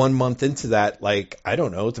 but 1 month into that, I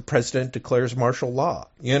don't know, the president declares martial law,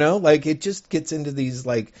 it just gets into these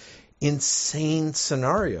insane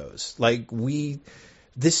scenarios.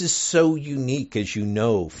 This is so unique, as you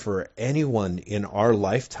know, for anyone in our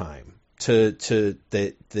lifetime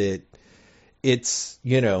that it's,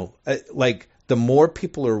 the more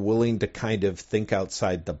people are willing to kind of think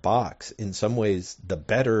outside the box, in some ways, the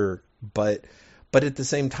better. But at the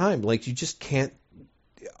same time, you just can't,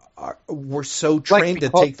 we're so trained to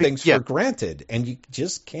take things for granted, and you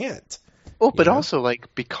just can't. Well, but also,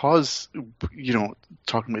 because,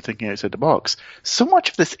 talking about thinking outside the box, so much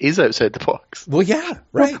of this is outside the box. Well, yeah,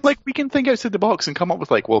 right. We can think outside the box and come up with,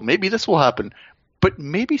 maybe this will happen, but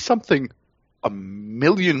maybe something a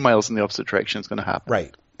million miles in the opposite direction is going to happen.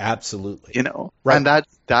 Right, absolutely. Right. And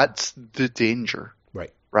that's the danger.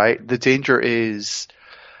 Right. Right? The danger is,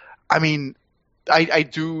 I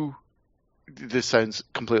do, this sounds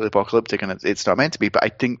completely apocalyptic, and it's not meant to be, but I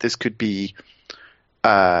think this could be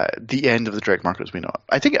the end of the direct market as we know it.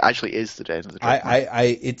 I think it actually is the end of the direct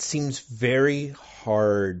market. It seems very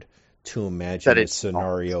hard to imagine a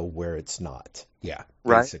scenario where it's not. Yeah,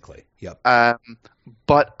 basically. Right? Yep.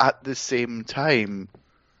 But at the same time,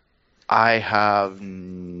 I have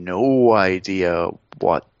no idea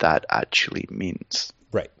what that actually means.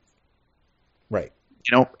 Right. Right.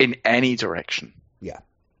 In any direction. Yeah.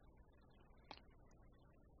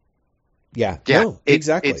 Yeah, no,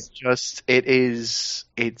 exactly. It's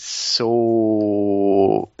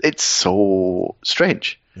so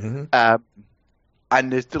strange. Mm-hmm.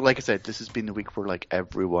 And like I said, this has been the week where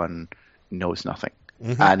everyone knows nothing,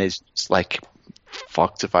 mm-hmm. and it's just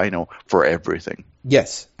fucked if I know for everything.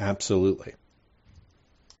 Yes, absolutely.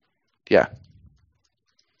 Yeah.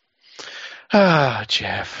 Ah,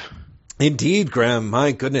 Jeff. Indeed, Graham.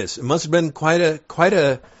 My goodness, it must have been quite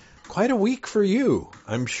a week for you,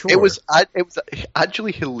 I'm sure. It was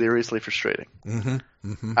actually hilariously frustrating. Mm-hmm.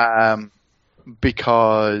 Mm-hmm.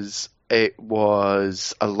 Because it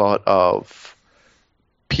was a lot of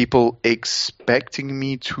people expecting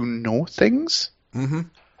me to know things, mm-hmm.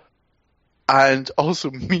 and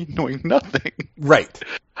also me knowing nothing. Right.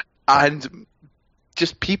 And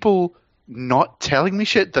just people not telling me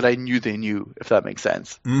shit that I knew they knew, if that makes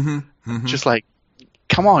sense. Mm-hmm. Mm-hmm. Just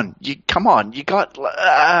come on, you got,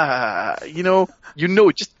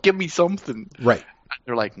 just give me something. Right. And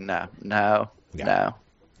they're like, no.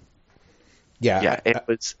 Yeah.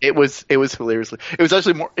 It was hilariously. It was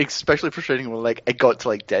actually especially frustrating when I got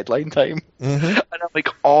to deadline time, mm-hmm. and I'm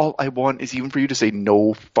all I want is even for you to say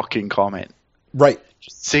no fucking comment. Right.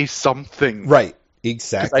 Just say something. Right.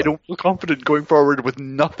 Exactly. I don't feel confident going forward with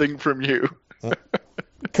nothing from you.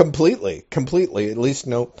 Completely. At least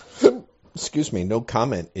no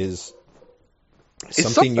comment is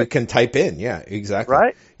something you can type in. Yeah, exactly.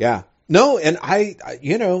 Right? Yeah. No, and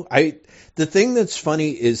the thing that's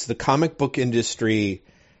funny is the comic book industry,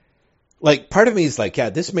 part of me is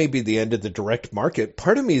this may be the end of the direct market.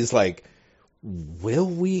 Part of me is will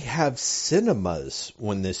we have cinemas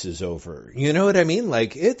when this is over? You know what I mean?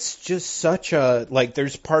 It's just such a,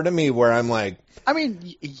 there's part of me where I'm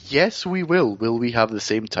yes, we will. Will we have the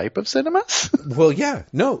same type of cinemas? Well, yeah,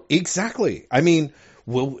 no, exactly.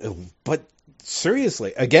 But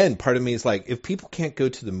seriously, again, part of me is if people can't go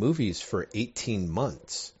to the movies for 18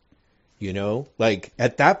 months,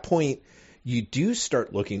 at that point, you do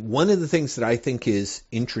start looking. One of the things that I think is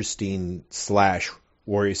interesting /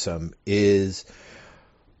 worrisome is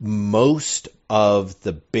most of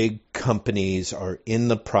the big companies are in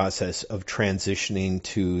the process of transitioning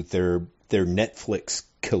to their Netflix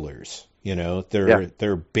killers,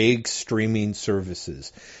 their big streaming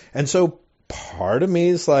services. And so part of me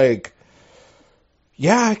is I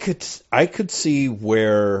could see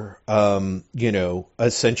where,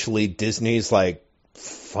 essentially Disney's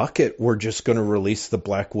fuck it, we're just going to release the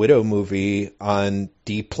Black Widow movie on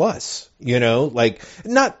D+. They're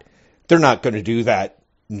not going to do that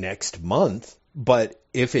next month, but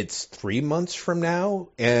if it's 3 months from now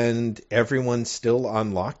and everyone's still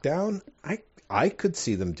on lockdown, I could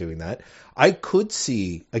see them doing that. I could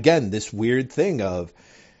see, again, this weird thing of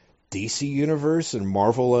DC Universe and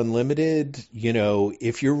Marvel Unlimited,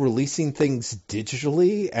 if you're releasing things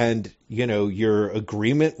digitally and, your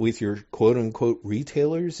agreement with your quote unquote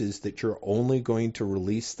retailers is that you're only going to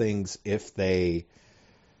release things if they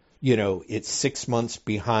it's 6 months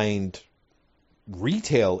behind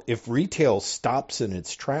retail. If retail stops in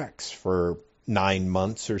its tracks for 9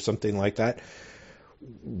 months or something like that,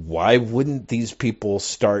 why wouldn't these people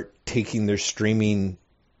start taking their streaming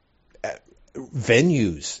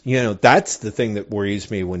venues? That's the thing that worries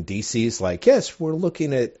me when DC is like, yes, we're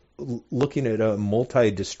looking at a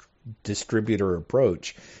multi-distributor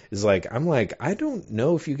approach. Is like, I'm like, I don't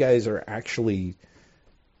know if you guys are actually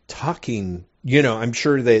talking. I'm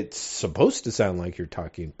sure that it's supposed to sound like you're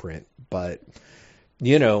talking print, but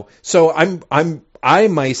so I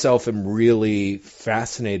myself am really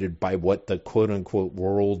fascinated by what the quote unquote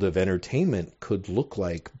world of entertainment could look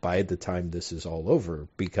like by the time this is all over.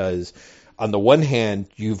 Because on the one hand,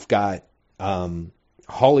 you've got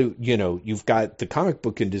Hollywood, you've got the comic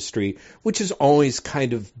book industry, which has always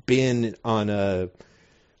kind of been on a,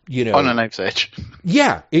 on a knife's edge.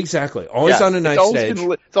 Yeah, exactly. Always on a knife's edge.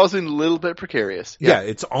 It's always been a little bit precarious. Yeah,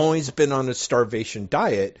 it's always been on a starvation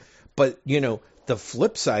diet. But, the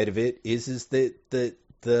flip side of it is that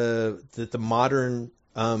the modern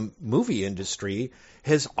movie industry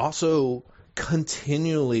has also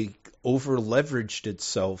continually over leveraged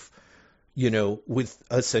itself, with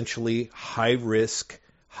essentially high risk,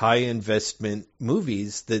 high investment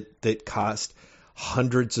movies that cost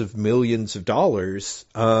hundreds of millions of dollars,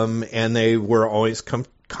 and they were always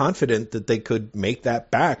confident that they could make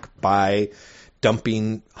that back by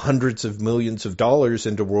dumping hundreds of millions of dollars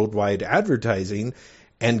into worldwide advertising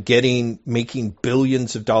and making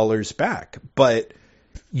billions of dollars back. But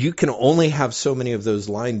you can only have so many of those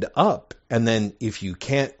lined up, and then if you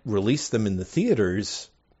can't release them in the theaters,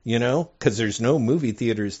 because there's no movie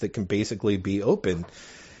theaters that can basically be open,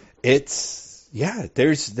 I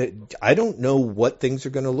don't know what things are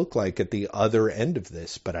going to look like at the other end of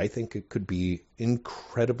this, but I think it could be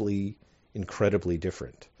incredibly, incredibly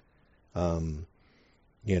different.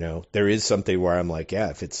 There is something where I'm like, yeah,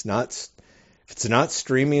 if it's not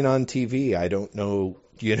streaming on TV, I don't know,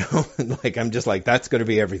 like, I'm just like, that's going to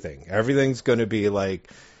be everything. Everything's going to be like,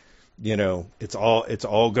 it's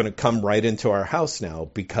all going to come right into our house now,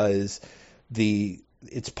 because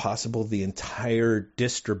it's possible the entire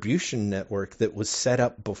distribution network that was set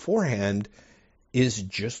up beforehand is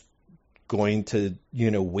just going to,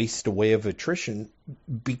 waste away of attrition,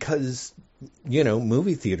 because,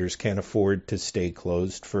 movie theaters can't afford to stay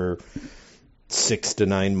closed for 6 to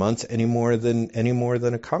 9 months any more than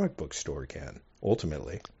a comic book store can,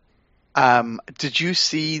 ultimately. Did you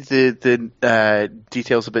see the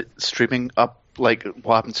details about streaming up, like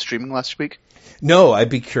what happened to streaming last week? No, I'd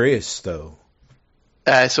be curious though.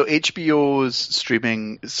 So HBO's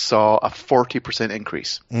streaming saw a 40%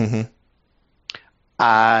 increase. Mm-hmm.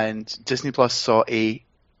 And Disney Plus saw a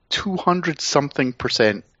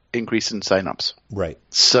 200-something% increase in signups. Right.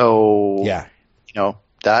 So, yeah,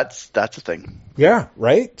 that's a thing. Yeah,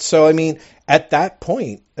 right. So, I mean, at that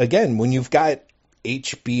point, again, when you've got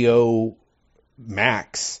HBO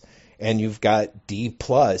Max and you've got D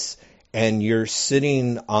Plus, and you're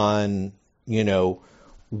sitting on,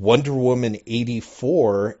 Wonder Woman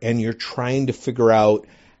 84, and you're trying to figure out,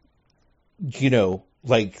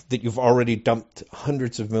 like, that you've already dumped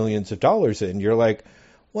hundreds of millions of dollars in, you're like,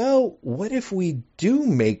 well, what if we do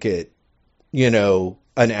make it, an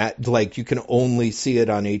ad, like you can only see it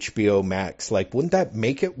on HBO Max? Like, wouldn't that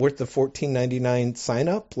make it worth the $14.99 sign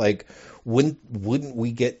up? Like, wouldn't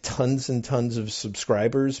we get tons and tons of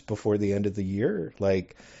subscribers before the end of the year?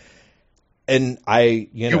 Like, and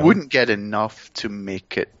you wouldn't get enough to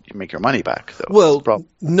make your money back, though. Well,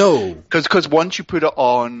 no, because once you put it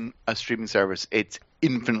on a streaming service, it's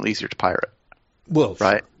infinitely easier to pirate. Well,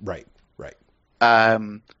 right.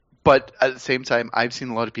 But at the same time, I've seen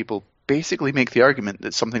a lot of people basically make the argument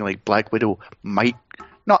that something like Black Widow might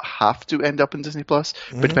not have to end up in Disney Plus,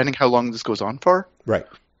 but depending how long this goes on for, right,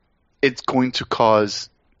 it's going to cause,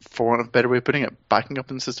 for want of a better way of putting it, backing up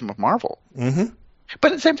in the system of Marvel. Mm-hmm.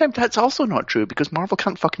 But at the same time, that's also not true, because Marvel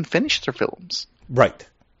can't fucking finish their films. Right.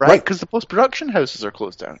 Because the post-production houses are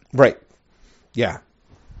closed down. Right. Yeah.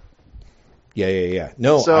 Yeah.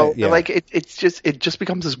 No. So it just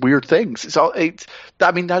becomes this weird thing.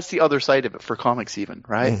 That's the other side of it for comics, even,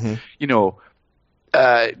 right? Mm-hmm.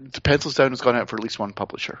 The Pencils Down has gone out for at least one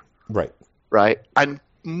publisher. Right. Right. And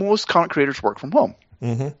most comic creators work from home.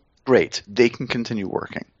 Mm-hmm. Great. They can continue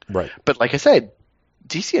working. Right. But like I said,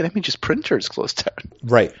 DC and Image's printer is closed down.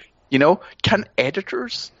 Right. Can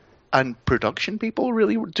editors and production people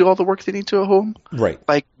really do all the work they need to at home? Right.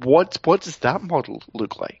 Like, what does that model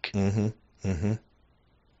look like? Mm-hmm. Mm-hmm.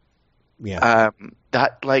 Yeah.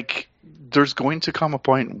 There's going to come a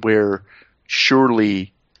point where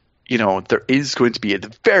surely, there is going to be, at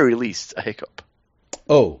the very least, a hiccup.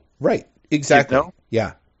 Oh, Right. Exactly. You know?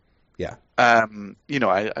 Yeah. Yeah.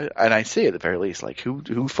 I say at the very least, like,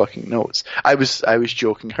 who fucking knows? I was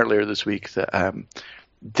joking earlier this week that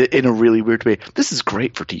in a really weird way, this is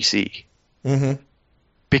great for DC. Mm-hmm.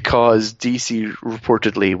 Because DC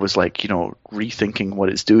reportedly was like, rethinking what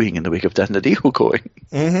it's doing in the wake of Dan DiDio going.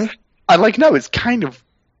 Mm-hmm. And like now it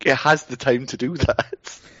has the time to do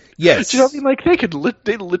that. Yes. Do you know what I mean? Like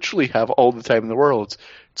they literally have all the time in the world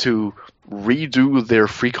to redo their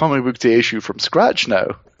Free Comic Book Day issue from scratch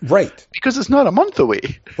now. Right. Because it's not a month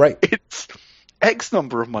away. Right. It's X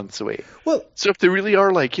number of months away. Well, so if they really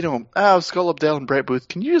are like, Scott Lobdell and Brett Booth,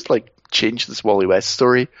 can you just like change this Wally West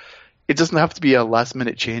story? It doesn't have to be a last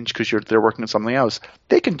minute change because they're working on something else.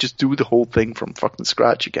 They can just do the whole thing from fucking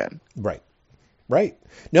scratch again. Right. Right.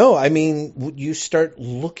 No, I mean, you start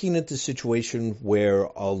looking at the situation where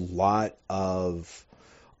a lot of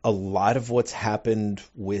what's happened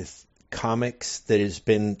with comics that has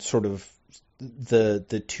been sort of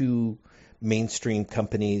the two mainstream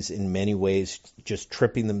companies in many ways just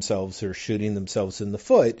tripping themselves or shooting themselves in the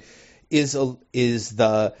foot is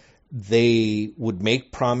they would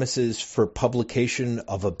make promises for publication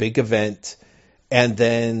of a big event, and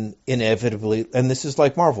then inevitably, and this is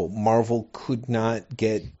like Marvel could not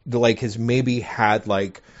get, like, has maybe had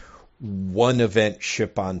like one event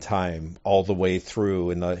ship on time all the way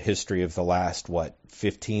through in the history of the last,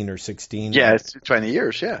 15 or 16? Yeah, it's 20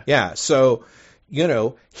 years, yeah. Yeah, so,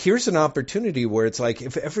 here's an opportunity where it's like,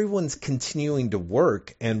 if everyone's continuing to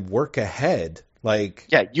work and work ahead, like...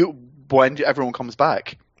 Yeah, when everyone comes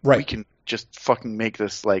back... Right. We can just fucking make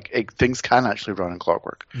this, like, things can actually run in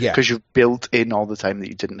clockwork. Yeah. Because you've built in all the time that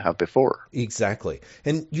you didn't have before. Exactly.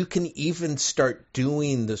 And you can even start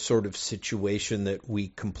doing the sort of situation that we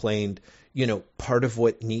complained, part of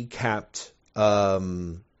what kneecapped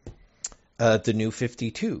the New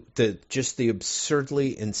 52, just the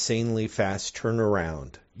absurdly, insanely fast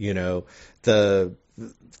turnaround, the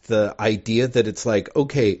idea that it's like,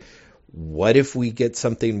 okay, what if we get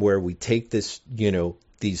something where we take this,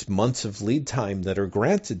 these months of lead time that are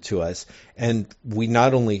granted to us, and we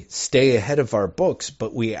not only stay ahead of our books,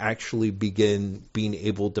 but we actually begin being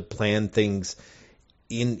able to plan things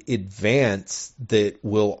in advance that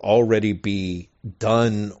will already be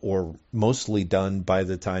done or mostly done by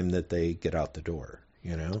the time that they get out the door,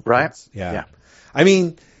 Right. Yeah. I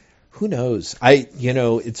mean, who knows?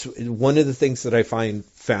 It's one of the things that I find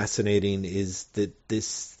fascinating is that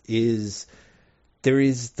there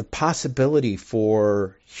is the possibility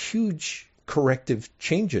for huge corrective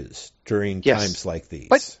changes during times like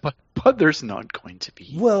these. But there's not going to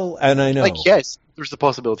be. Well, and I know. Like, yes, there's the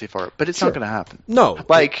possibility for it, but it's not going to happen. No.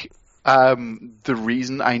 Like, the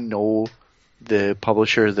reason I know the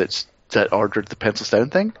publisher that ordered the Pencils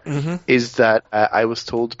Down thing is that I was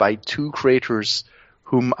told by two creators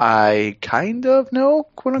whom I kind of know,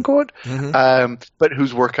 quote unquote, but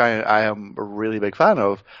whose work I am a really big fan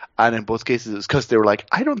of. And in both cases, it's because they were like,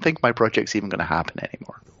 I don't think my project's even going to happen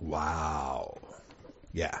anymore. Wow.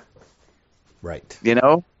 Yeah. Right.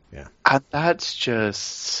 Yeah. And that's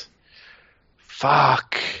just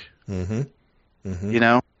fuck.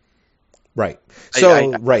 Right.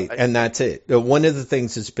 So, and that's it. One of the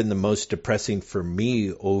things that's been the most depressing for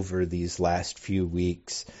me over these last few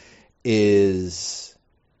weeks is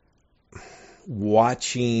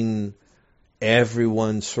watching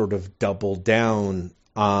everyone sort of double down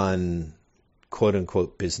on quote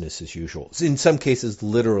unquote business as usual. In some cases,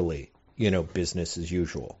 literally, business as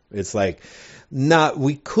usual. It's like,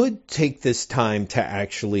 we could take this time to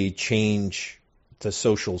actually change the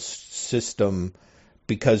social system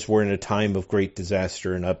because we're in a time of great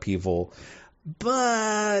disaster and upheaval.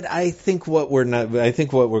 But I think what we're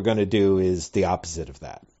going to do is the opposite of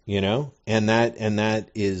that. And that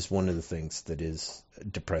is one of the things that is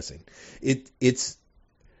depressing. It's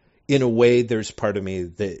in a way, there's part of me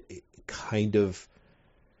that kind of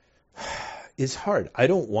is hard. I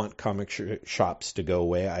don't want comic shops to go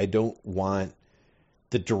away. I don't want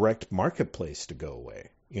the direct marketplace to go away,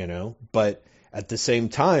 but at the same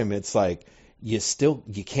time, it's like, it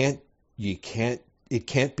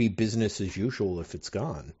can't be business as usual if it's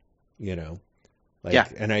gone,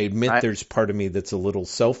 And I admit there's part of me that's a little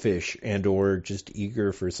selfish and or just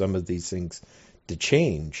eager for some of these things to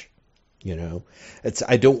change.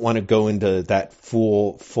 I don't want to go into that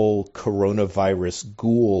full coronavirus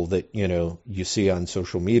ghoul that, you see on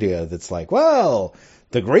social media that's like, well,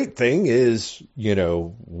 the great thing is,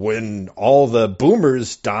 when all the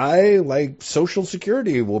boomers die, like Social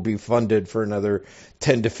Security will be funded for another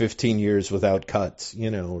 10 to 15 years without cuts,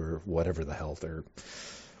 or whatever the hell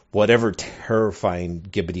whatever terrifying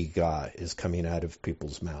gibbity-gaw is coming out of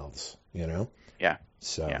people's mouths, Yeah.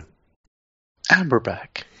 So, Yeah. And we're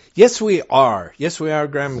back. Yes, we are. Yes, we are,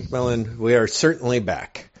 Graham McMillan. We are certainly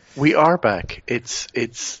back. We are back.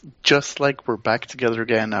 It's just like we're back together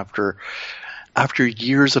again after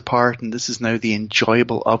years apart, and this is now the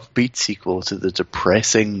enjoyable, upbeat sequel to the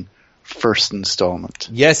depressing first installment.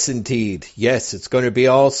 Yes, indeed. Yes, it's going to be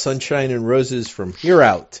all sunshine and roses from here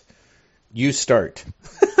out. You start.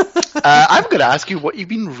 I'm going to ask you what you've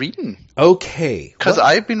been reading. Okay. Because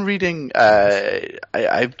I've been reading,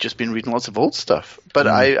 I've just been reading lots of old stuff. But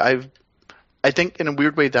I think in a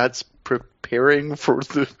weird way that's preparing for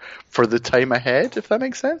the time ahead, if that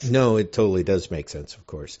makes sense. No, it totally does make sense, of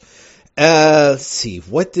course. Let's see.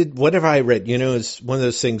 What have I read? You know, it's one of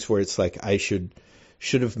those things where it's like I should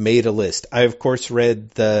have made a list. I, of course,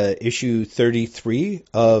 read the issue 33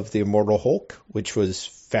 of The Immortal Hulk, which was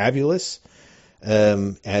fabulous.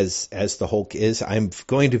 As the Hulk is, I'm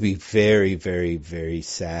going to be very, very, very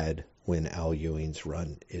sad when Al Ewing's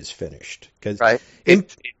run is finished. Cause right.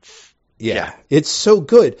 It's so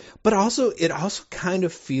good. But it also kind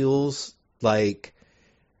of feels like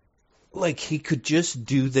he could just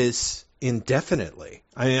do this indefinitely.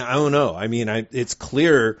 I mean, I don't know. I mean, it's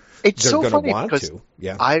clear it's they're so going to want to.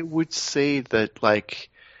 Yeah. I would say that, like,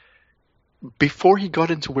 before he got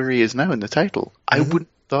into where he is now in the title, I wouldn't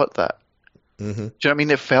have thought that. Mm-hmm. Do you know what I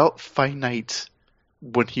mean? It felt finite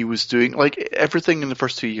when he was doing, like, everything in the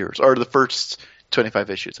first 2 years, or the first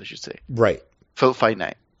 25 issues, I should say. Right. Felt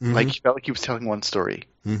finite. Mm-hmm. Like, he felt like he was telling one story.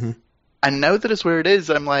 Mm-hmm. And now that it's where it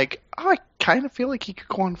is, I'm like, I kind of feel like he could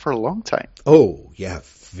go on for a long time. Oh, yeah,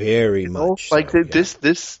 very much. Like, so,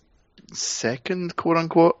 this second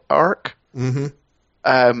quote-unquote arc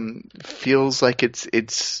feels like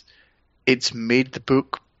it's made the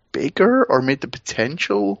book bigger, or made the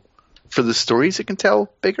potential for the stories it can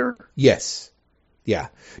tell bigger. Yes. Yeah.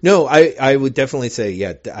 No, I would definitely say,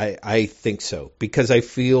 yeah, I think so. Because I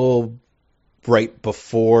feel right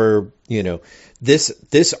before, you know,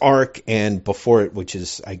 this arc and before it, which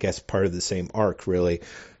is, I guess, part of the same arc, really,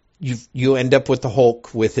 you end up with the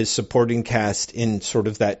Hulk with his supporting cast in sort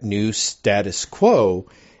of that new status quo.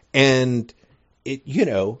 And it, you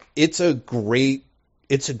know, it's a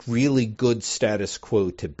really good status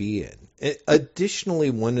quo to be in.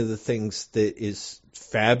 Additionally, one of the things that is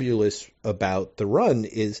fabulous about the run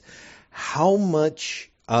is how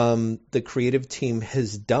much the creative team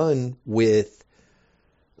has done with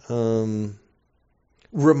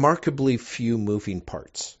remarkably few moving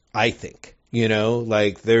parts, I think. You know,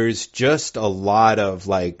 like there's just a lot of,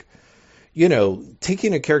 like, you know,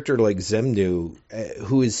 taking a character like Xemnu,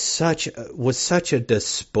 who is was such a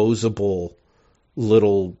disposable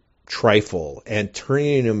little trifle, and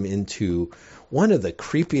turning him into one of the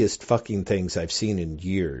creepiest fucking things I've seen in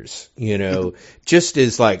years, you know, just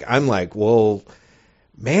is like, I'm like, well,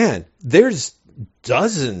 man, there's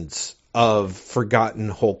dozens of forgotten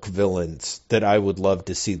Hulk villains that I would love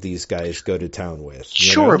to see these guys go to town with.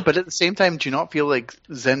 Sure, know? But at the same time, do you not feel like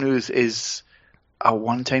Xemnu is a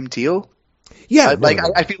one-time deal? Yeah.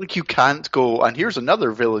 I feel like you can't go, and here's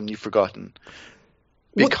another villain you've forgotten.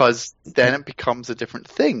 Because then it becomes a different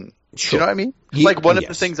thing. Sure. Do you know what I mean? Like, one of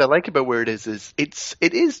the things I like about where it is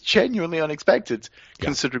it is genuinely unexpected,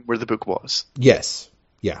 considering where the book was. Yes.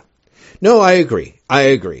 Yeah. No, I agree.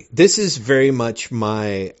 This is very much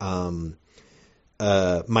my my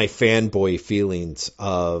fanboy feelings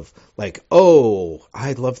of, like, oh,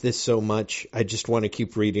 I love this so much, I just want to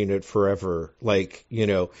keep reading it forever. Like, you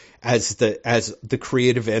know, as the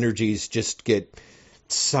creative energies just get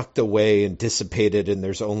sucked away and dissipated, and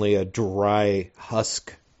there's only a dry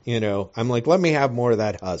husk, you know, I'm like, let me have more of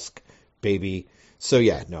that husk, baby. So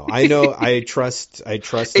yeah, no, I know, I trust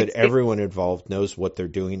that everyone involved knows what they're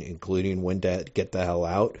doing, including when to get the hell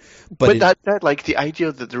out. But that like, the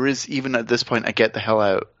idea that there is, even at this point, a get the hell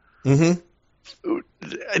out,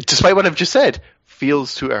 despite what I've just said,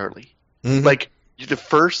 feels too early. Like, the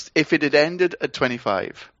first, if it had ended at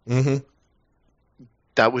 25,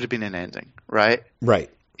 that would have been an ending, right?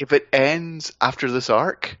 Right. If it ends after this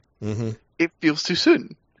arc, it feels too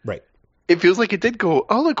soon. Right. It feels like it did go,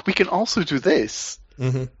 oh, look, we can also do this.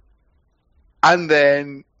 And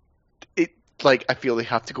then like, I feel they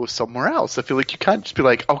have to go somewhere else. I feel like you can't just be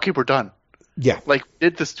like, okay, we're done. Yeah. Like, we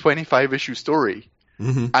did this 25 issue story,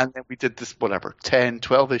 and then we did this, whatever, 10,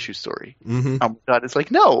 12 issue story. And that is like,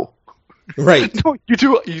 no. Right. No, you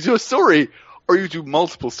do a story, or you do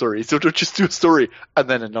multiple stories. So don't just do a story and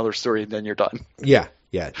then another story and then you're done. Yeah.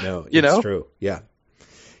 Yeah. No, it's true. Yeah.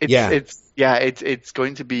 It's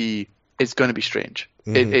going to be strange.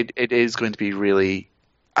 It is going to be really,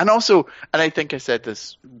 and I think I said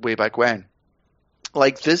this way back when,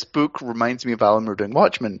 like, this book reminds me of Alan Moore doing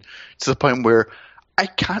Watchmen, to the point where I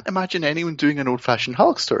can't imagine anyone doing an old-fashioned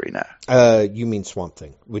Hulk story now. You mean Swamp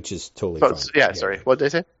Thing, which is totally fine. Yeah, sorry. What did I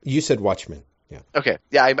say? You said Watchmen. Yeah. Okay.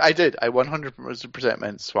 Yeah, I did. I 100%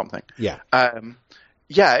 meant Swamp Thing. Yeah.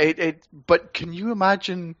 Yeah. But can you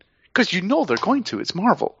imagine? Because you know they're going to. It's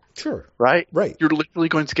Marvel. Sure. Right. Right. You're literally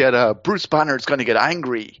going to get Bruce Banner's going to get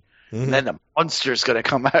angry, and then the monster's going to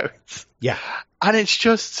come out. Yeah. And it's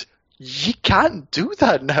just you can't do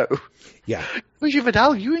that now. Yeah. Because you've had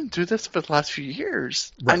Al Ewing do this for the last few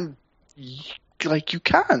years, right. and you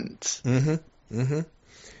can't. Mm-hmm. Mm-hmm.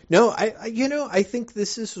 No, I think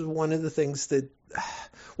this is one of the things that,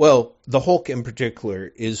 well, the Hulk in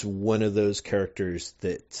particular is one of those characters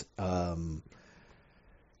that,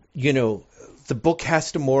 the book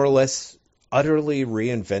has to more or less utterly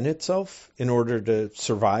reinvent itself in order to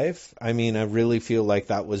survive. I mean, I really feel like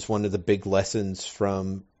that was one of the big lessons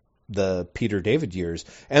from the Peter David years.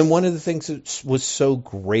 And one of the things that was so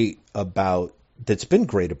great that's been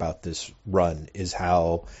great about this run is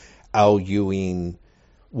how Al Ewing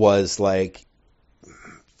was like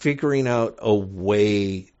figuring out a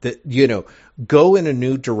way that, go in a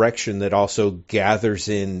new direction that also gathers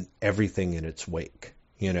in everything in its wake.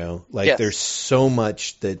 Yes. There's so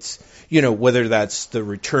much that's, whether that's the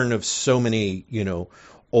return of so many,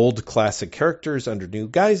 old classic characters under new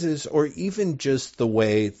guises, or even just the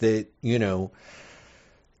way that,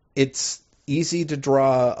 it's easy to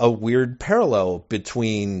draw a weird parallel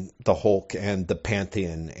between the Hulk and the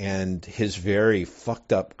Pantheon and his very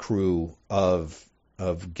fucked up crew of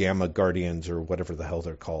Gamma Guardians or whatever the hell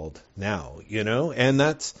they're called now, and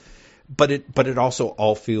that's, but it also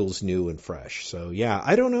all feels new and fresh. So yeah,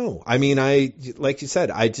 I don't know. I mean, like you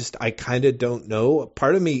said, I kind of don't know.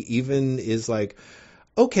 Part of me even is like,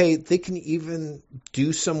 okay, they can even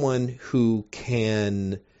do someone who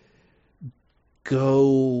can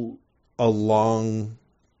go along,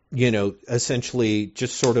 essentially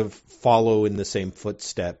just sort of follow in the same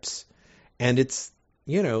footsteps. And it's,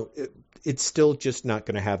 it's still just not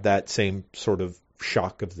going to have that same sort of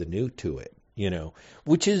shock of the new to it,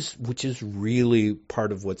 which is really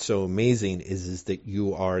part of what's so amazing is that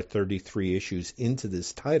you are 33 issues into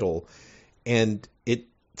this title and it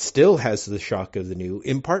still has the shock of the new,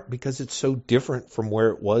 in part because it's so different from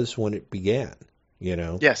where it was when it began,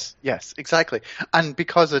 Yes, exactly. And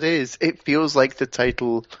because it feels like the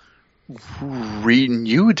title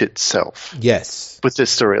renewed itself. Yes. With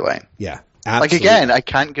this storyline. Yeah, absolutely. Like, again, I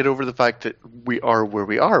can't get over the fact that we are where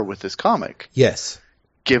we are with this comic. Yes.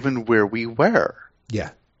 Given where we were.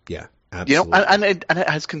 Yeah, absolutely. And it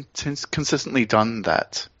has consistently done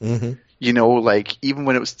that. Mm-hmm. Even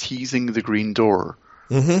when it was teasing the Green Door,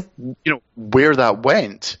 mm-hmm. Where that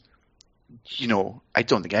went, I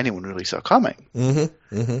don't think anyone really saw coming.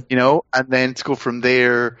 Mm-hmm. Mm-hmm. And then to go from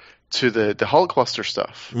there to the Hulkbuster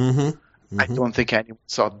stuff, mm-hmm. Mm-hmm. I don't think anyone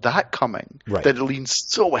saw that coming. Right. That it leans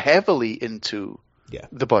so heavily into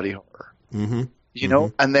the body horror. Mm-hmm.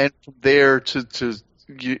 And then from there to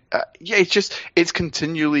it's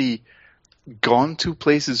continually gone to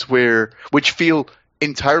places which feel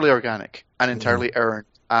entirely organic and entirely earned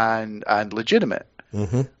and legitimate,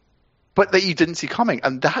 but that you didn't see coming,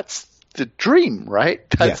 and that's the dream, right?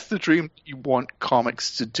 That's the dream you want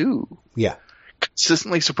comics to do. Yeah,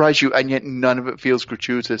 consistently surprise you, and yet none of it feels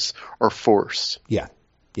gratuitous or forced. Yeah,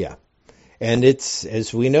 and it's,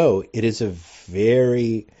 as we know, it's a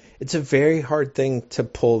very hard thing to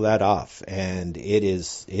pull that off, and it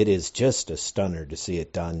is just a stunner to see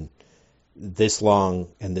it done this long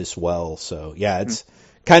and this well. So yeah, it's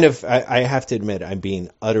kind of, I have to admit, I'm being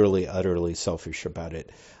utterly selfish about it.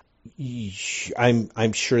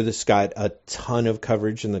 I'm sure this got a ton of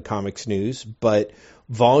coverage in the comics news, but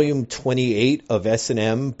volume 28 of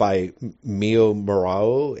S&M by Mio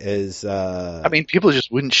Morao is people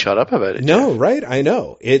just wouldn't shut up about it. No, Jeff. Right? I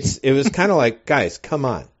know. It was kind of like, guys, come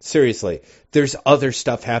on. Seriously. There's other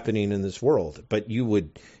stuff happening in this world, but you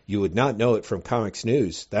would not know it from comics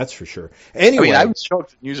news, that's for sure. Anyway, I was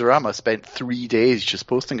shocked that Newsarama spent 3 days just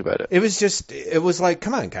posting about it. It was like,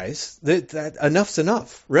 come on, guys, that enough's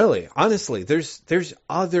enough, really. Honestly, there's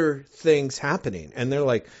other things happening, and they're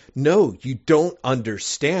like, no, you don't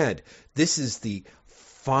understand. This is the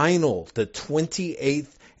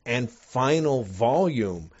 28th and final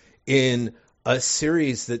volume in a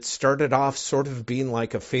series that started off sort of being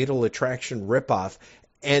like a Fatal Attraction ripoff,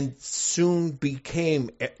 and soon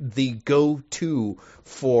became the go-to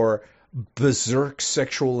for berserk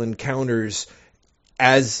sexual encounters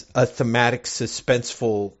as a thematic,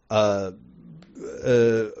 suspenseful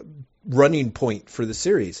running point for the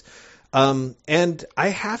series. And I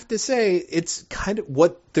have to say, it's kind of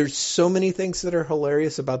there's so many things that are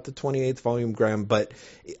hilarious about the 28th volume, Graham, but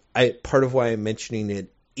part of why I'm mentioning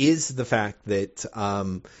it is the fact that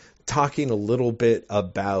talking a little bit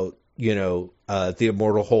about, the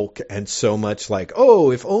Immortal Hulk and so much like,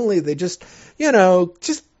 oh, if only they just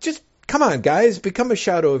come on, guys, become a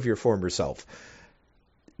shadow of your former self.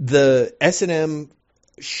 The S&M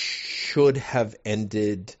should have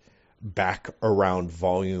ended back around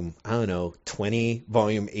volume, 20,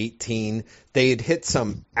 volume 18. They had hit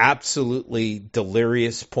some absolutely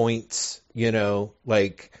delirious points,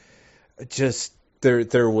 just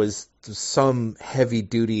there was some heavy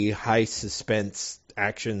duty, high suspense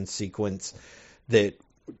action sequence that,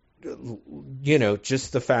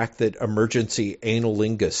 just the fact that emergency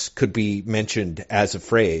analingus could be mentioned as a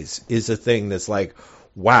phrase is a thing that's like,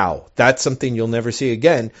 wow, that's something you'll never see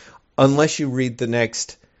again unless you read the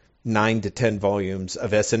next 9 to 10 volumes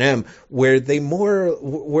of S&M, where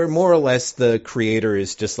more or less the creator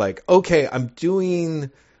is just like, okay, I'm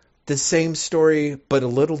doing the same story but a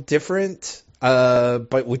little different,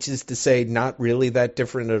 but which is to say not really that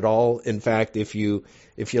different at all. In fact, if you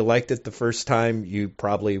liked it the first time, you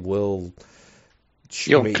probably will.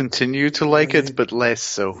 You'll continue to like it, but less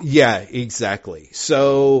so. Yeah, exactly.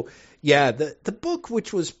 So yeah, the book,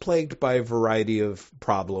 which was plagued by a variety of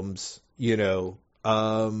problems,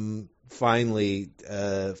 finally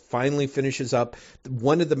finishes up.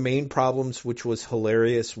 One of the main problems, which was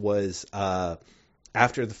hilarious, was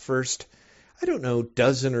after the first,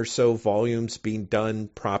 dozen or so volumes being done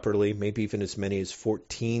properly, maybe even as many as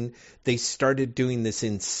 14, they started doing this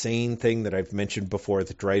insane thing that I've mentioned before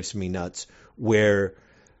that drives me nuts, where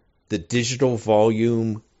the digital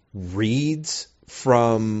volume reads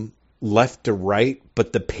from left to right,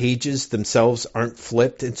 but the pages themselves aren't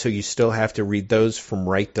flipped, and so you still have to read those from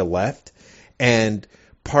right to left. And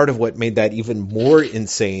part of what made that even more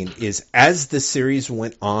insane is as the series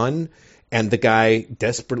went on and the guy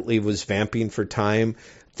desperately was vamping for time,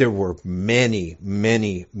 there were many,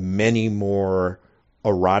 many, many more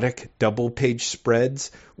erotic double-page spreads,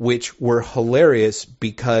 which were hilarious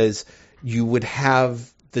because you would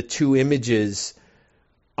have the two images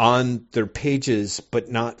on their pages but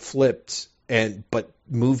not flipped but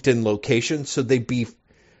moved in location, so they'd be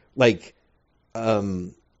like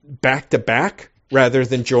back to back rather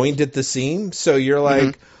than joined at the seam. So you're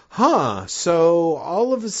like, so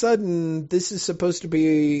all of a sudden this is supposed to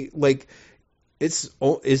be like, is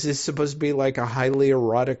this supposed to be like a highly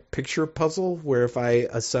erotic picture puzzle where if I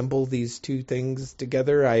assemble these two things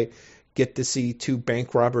together I get to see two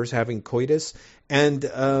bank robbers having coitus? And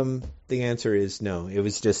the answer is no. It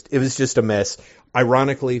was just a mess.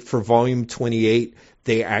 Ironically, for volume 28,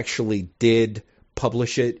 they actually did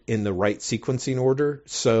publish it in the right sequencing order.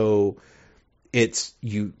 So it's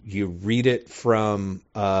you read it from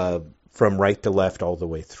right to left all the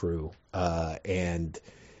way through, but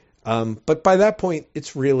by that point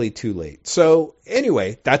it's really too late. So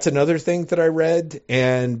anyway, that's another thing that I read,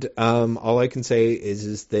 and all I can say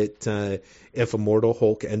is that if Immortal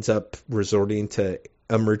Hulk ends up resorting to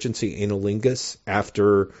emergency analingus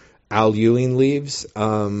after Al Ewing leaves,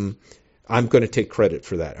 I'm going to take credit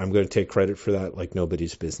for that. I'm going to take credit for that like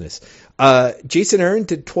nobody's business. Jason Aaron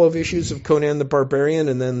did 12 issues of Conan the Barbarian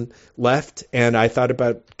and then left, and I thought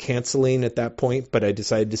about canceling at that point, but I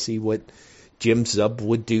decided to see what Jim Zub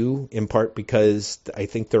would do, in part because I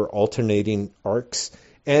think they're alternating arcs.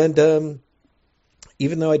 And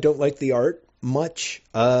even though I don't like the art much,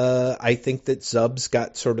 I think that Zub's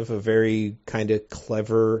got sort of a very kind of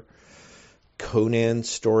clever Conan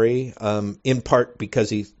story, in part because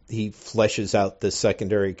he fleshes out the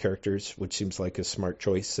secondary characters, which seems like a smart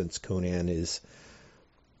choice since Conan is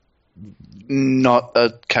not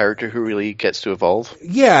a character who really gets to evolve.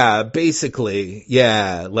 Yeah, basically.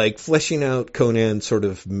 Yeah, like fleshing out Conan sort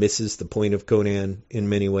of misses the point of Conan in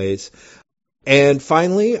many ways. And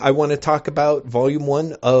finally, I want to talk about Volume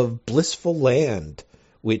 1 of Blissful Land,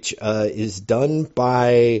 which is done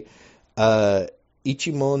by Ichimon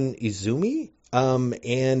Izumi,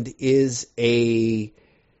 and is a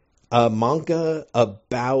manga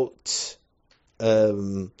about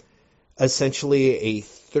essentially a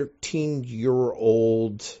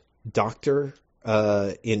 13-year-old doctor,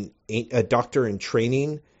 a doctor in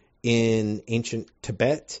training in ancient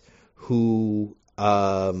Tibet, who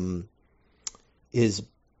is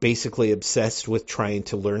basically obsessed with trying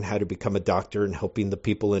to learn how to become a doctor and helping the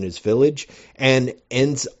people in his village, and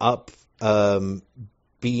ends up having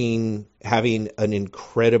an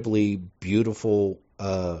incredibly beautiful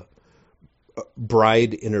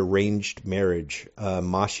bride in arranged marriage.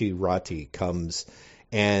 Mashi Rati comes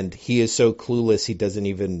And he is so clueless, he doesn't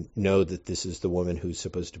even know that this is the woman who's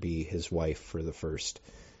supposed to be his wife for the first,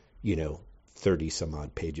 30 some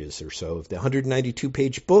odd pages or so of the 192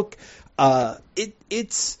 page book. It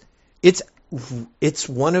is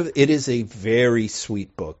a very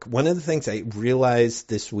sweet book. One of the things I realized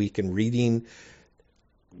this week in reading,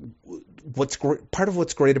 part of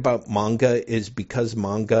what's great about manga is because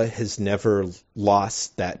manga has never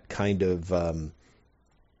lost that kind of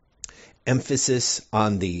emphasis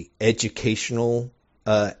on the educational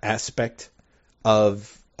aspect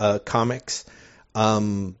of comics.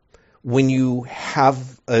 When you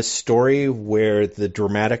have a story where the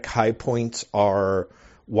dramatic high points are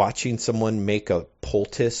watching someone make a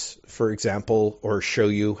poultice, for example, or show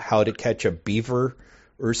you how to catch a beaver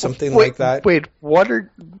or something like that. Wait,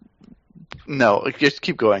 No, just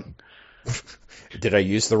keep going. Did I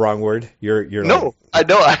use the wrong word? You're no, I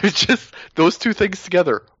know. I was just those two things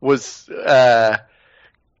together was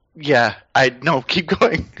keep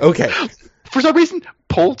going. Okay. For some reason,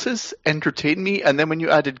 poultice entertained me, and then when you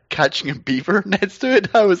added catching a beaver next to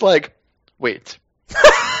it, I was like, wait.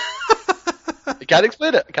 I can't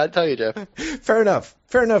explain it. I can't tell you, Jeff. Fair enough,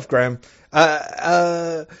 Graham.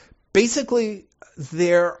 Basically,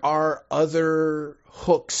 there are other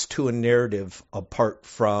hooks to a narrative apart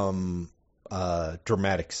from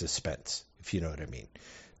dramatic suspense, if you know what I mean.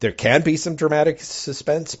 There can be some dramatic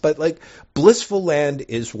suspense, but like Blissful Land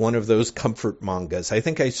is one of those comfort mangas. I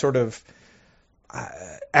think I sort of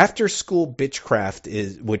After School Bitchcraft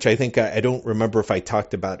is, which I think I don't remember if I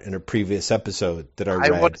talked about in a previous episode that I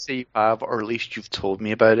read. I want to say you have, or at least you've told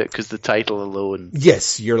me about it, because the title alone.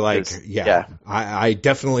 Yes, you're like, yeah. I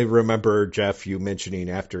definitely remember, Jeff, you mentioning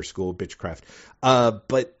After School Bitchcraft.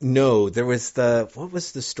 But no, there was what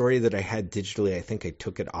was the story that I had digitally? I think I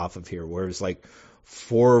took it off of here, where it was like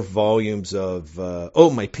 4 volumes of,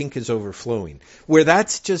 My Pink is Overflowing, where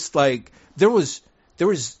that's just like, there was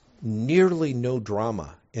nearly no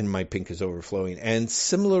drama in My Pink is Overflowing. And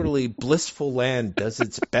similarly, Blissful Land does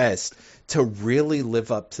its best to really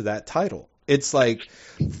live up to that title. It's like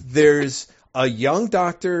there's a young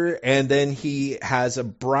doctor and then he has a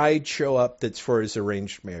bride show up that's for his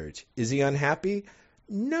arranged marriage. Is he unhappy?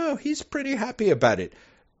 No, he's pretty happy about it.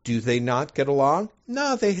 Do they not get along?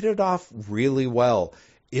 No, they hit it off really well.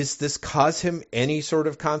 Is this cause him any sort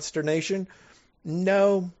of consternation?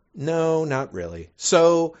 No, not really.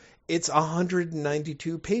 So it's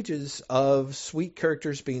 192 pages of sweet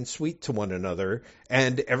characters being sweet to one another,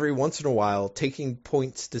 and every once in a while taking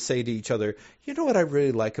points to say to each other, you know what I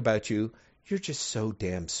really like about you? You're just so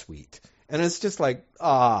damn sweet. And it's just like,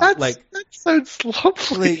 that sounds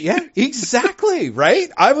lovely. Yeah, exactly, right?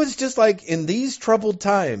 I was just like, in these troubled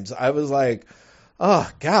times, I was like, oh,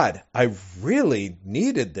 God, I really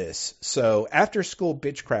needed this. So After School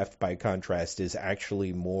Bitchcraft, by contrast, is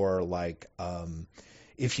actually more like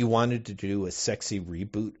if you wanted to do a sexy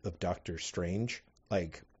reboot of Doctor Strange,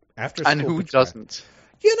 like After School And who Bitchcraft, doesn't?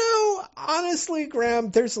 Honestly,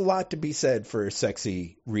 Graham, there's a lot to be said for a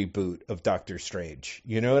sexy reboot of Doctor Strange.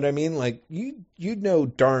 You know what I mean? Like, you know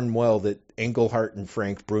darn well that Englehart and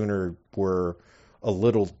Frank Brunner were a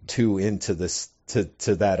little too into this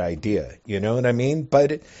to that idea. You know what I mean?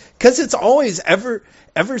 But because it's always ever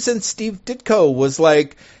since Steve Ditko was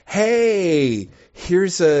like, hey,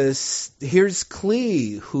 here's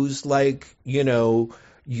Klee, who's like,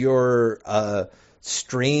 your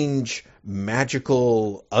strange,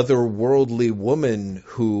 magical, otherworldly woman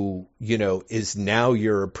who, is now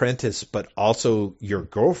your apprentice, but also your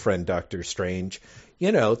girlfriend, Doctor Strange.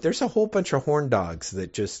 There's a whole bunch of horn dogs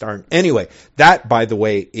that just aren't. Anyway, that, by the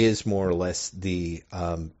way, is more or less the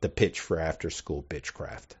pitch for After School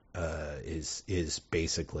Bitchcraft. Is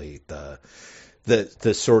basically the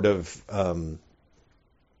sort of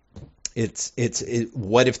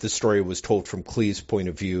what if the story was told from Klee's point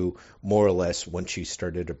of view, more or less, when she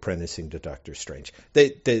started apprenticing to Doctor Strange.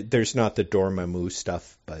 There's not the Dormammu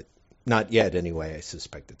stuff, but not yet anyway. I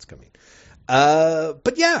suspect it's coming.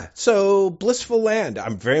 But yeah, so Blissful Land.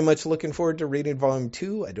 I'm very much looking forward to reading Volume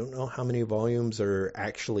 2. I don't know how many volumes are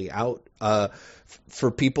actually out.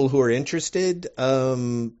 For people who are interested,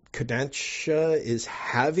 Kodansha is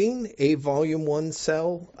having a Volume 1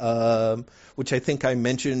 sale, which I think I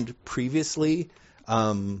mentioned previously,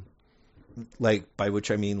 by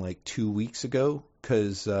which I mean like 2 weeks ago,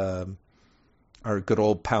 because our good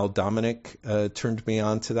old pal Dominic turned me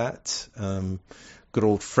on to that. Good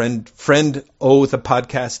old friend the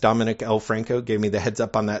podcast, Dominic L. Franco, gave me the heads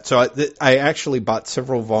up on that. So I actually bought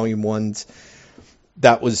several Volume 1s.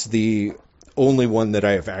 That was the only one that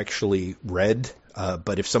I have actually read.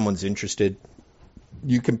 But if someone's interested,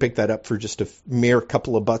 you can pick that up for just a mere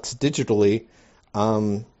couple of bucks digitally.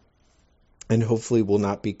 And hopefully will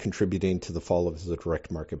not be contributing to the fall of the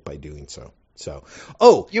direct market by doing so. So,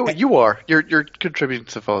 you are. You're contributing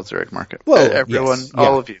to the fall of the direct market. Well, everyone, yes,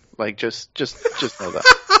 all of you, like just know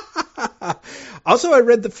that. Also, I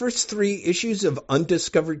read the first 3 issues of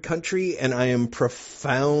Undiscovered Country, and I am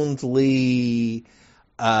profoundly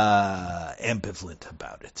ambivalent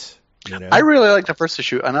about it. You know? I really like the first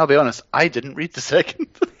issue, and I'll be honest, I didn't read the second.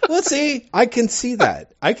 Let's see. I can see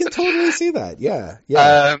that. I can totally see that. Yeah.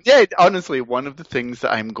 Honestly, one of the things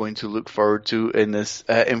that I'm going to look forward to in this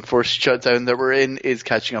enforced shutdown that we're in is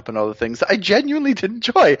catching up on all the things that I genuinely did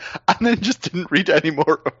enjoy, and then just didn't read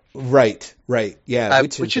anymore. Right. Yeah,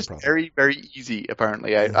 which is very, very easy.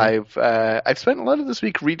 Apparently, I've spent a lot of this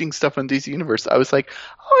week reading stuff on DC Universe. I was like,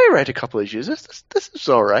 I read a couple of issues. This is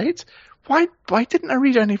all right. Why didn't I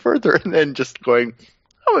read any further? And then just going,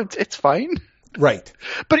 it's fine. Right.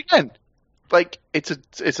 But again, like it's a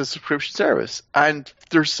subscription service, and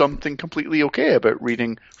there's something completely okay about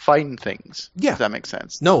reading fine things. Yeah. If that makes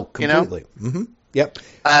sense. No, completely. You know? Mm-hmm. Yep.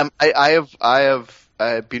 I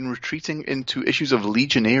have been retreating into issues of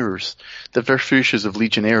Legionnaires, the first few issues of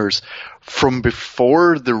Legionnaires from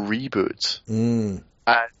before the reboot.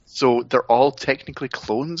 So they're all technically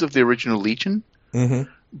clones of the original Legion. Mm-hmm.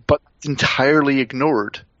 But entirely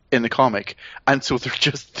ignored in the comic, and so they're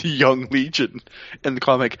just the young Legion in the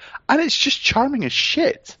comic, and it's just charming as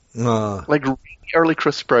shit. Like really early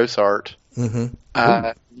Chris Sprouse art.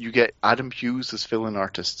 Mm-hmm. You get Adam Hughes as fill-in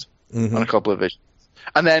artist on a couple of issues,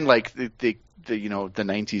 and then like the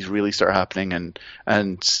 90s really start happening,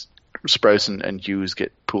 and Sprouse and Hughes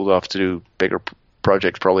get pulled off to do bigger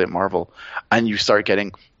projects, probably at Marvel, and you start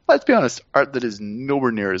getting, let's be honest, art that is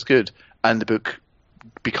nowhere near as good, and the book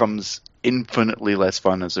becomes infinitely less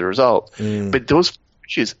fun as a result. But those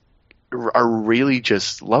issues are really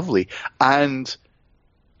just lovely. And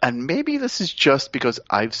maybe this is just because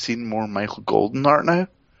I've seen more Michael Golden art now.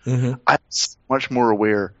 I'm so much more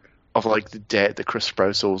aware of like the debt that Chris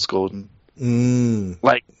Sprouse owes Golden.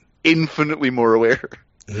 Like infinitely more aware.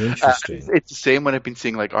 Interesting. It's the same when I've been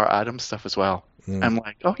seeing like Art Adams stuff as well. I'm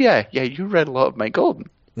like, oh yeah, you read a lot of Mike Golden.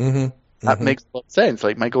 That makes a lot of sense.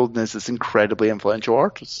 Like, Mike Golden is this incredibly influential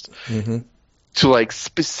artist. To, like,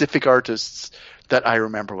 specific artists that I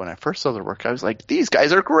remember when I first saw their work, I was like, these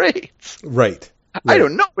guys are great. Right. I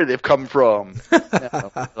don't know where they've come from.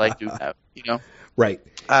 I do now, you know? Right.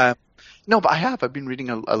 No, but I've been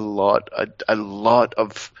reading a lot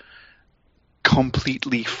of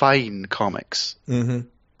completely fine comics on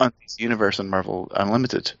DC Universe and Marvel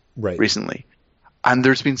Unlimited recently. And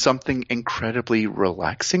there's been something incredibly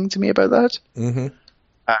relaxing to me about that.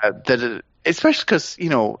 Especially because,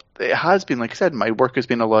 it has been, like I said, my work has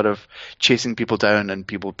been a lot of chasing people down and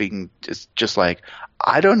people being just like,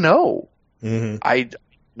 I don't know. I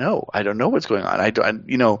don't know what's going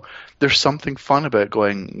on. There's something fun about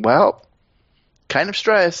going, well, kind of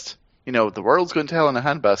stressed. The world's going to hell in a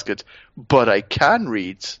handbasket, but I can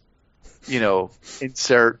read,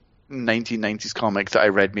 insert 1990s comic that I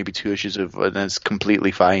read maybe 2 issues of and it's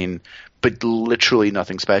completely fine, but literally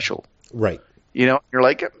nothing special. Right. You're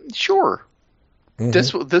like, sure.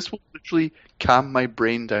 This will literally calm my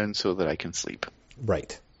brain down so that I can sleep.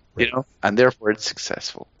 Right. And therefore it's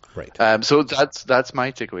successful. Right. So that's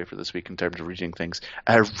my takeaway for this week in terms of reading things.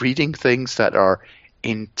 Reading things that are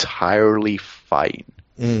entirely fine.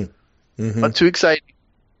 Not too exciting,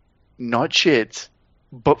 not shit,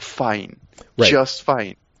 but fine. Right. Just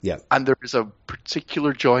fine. Yeah. And there is a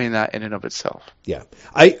particular joy in that in and of itself. Yeah.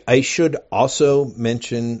 I should also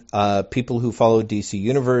mention people who follow DC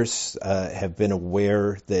Universe have been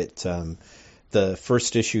aware that the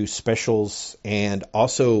first issue specials and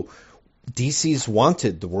also DC's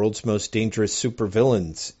Wanted, the world's most dangerous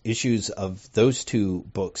supervillains, issues of those 2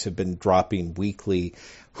 books have been dropping weekly.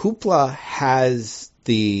 Hoopla has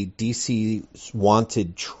the DC's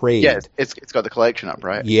Wanted trade. Yes, it's got the collection up,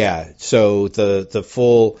 right? Yeah, so the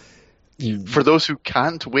full... For those who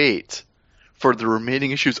can't wait for the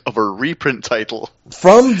remaining issues of a reprint title.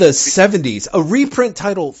 From the 70s. A reprint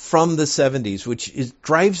title from the 70s, which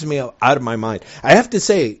drives me out of my mind. I have to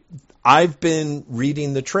say, I've been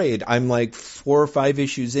reading the trade. I'm like 4 or 5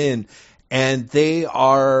 issues in, and they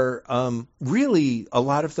are really, a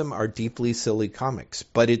lot of them are deeply silly comics.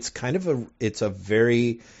 But it's kind of the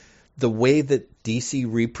way that DC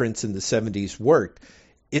reprints in the 70s worked,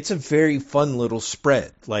 it's a very fun little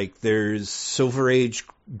spread. Like there's Silver Age,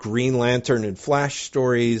 Green Lantern, and Flash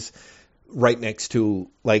stories right next to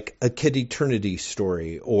like a Kid Eternity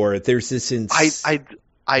story, or there's this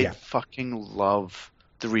I fucking love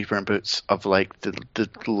the reprint books of like the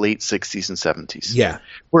late 60s and 70s. Yeah.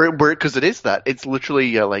 Where because it is that. It's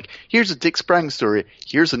literally like, here's a Dick Sprang story,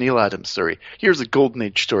 here's a Neil Adams story, here's a Golden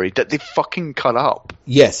Age story that they fucking cut up.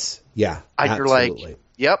 Yes. Yeah. And absolutely. you're like,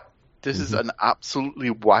 yep, this is an absolutely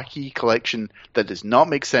wacky collection that does not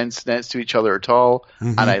make sense next to each other at all,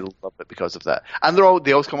 and I love it because of that. And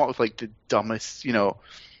they always come up with like the dumbest,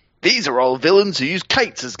 these are all villains who use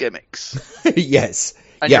kites as gimmicks. Yes.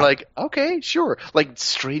 And you're like, okay, sure. Like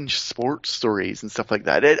strange sports stories and stuff like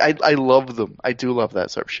that. I love them. I do love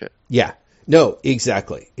that sort of shit. Yeah. No,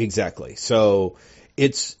 exactly. So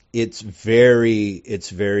it's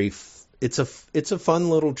a fun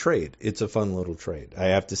little trade. It's a fun little trade. I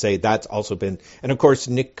have to say that's also been, and of course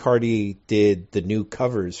Nick Cardy did the new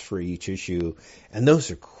covers for each issue, and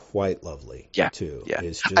those are quite lovely too. Yeah.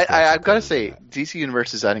 I've got to say, DC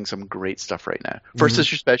Universe is adding some great stuff right now. First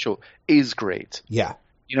issue special is great. Yeah.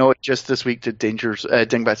 Just this week did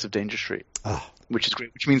Dingbats of Danger Street, which is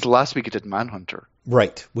great. Which means last week it did Manhunter.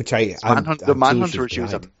 Right. Which the Manhunter issue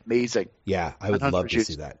is amazing. Yeah, I would love to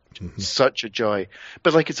see that. Such a joy.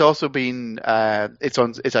 But like, it's also been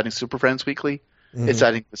it's adding Super Friends weekly. It's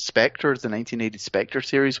adding the Spectre, the 1980 Spectre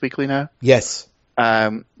series weekly now. Yes.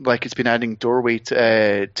 Like it's been adding Doorway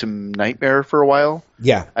to Nightmare for a while.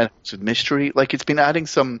 Yeah. And it's Mystery. Like it's been adding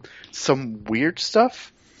some weird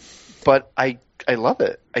stuff, but I love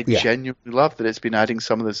it. I genuinely love that it's been adding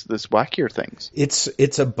some of this wackier things.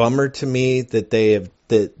 It's a bummer to me that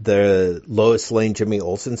the Lois Lane, Jimmy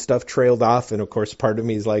Olsen stuff trailed off, and of course part of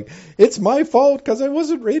me is like, it's my fault because I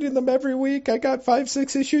wasn't reading them every week. I got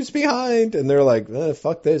 5-6 issues behind, and they're like,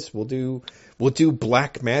 fuck this. We'll do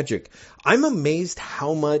Black Magic. I'm amazed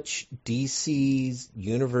how much DC's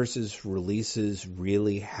Universe's releases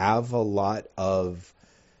really have a lot of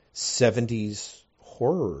 70s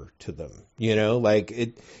horror to them, like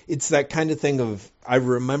it's that kind of thing of, I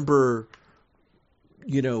remember,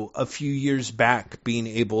 a few years back being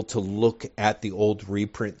able to look at the old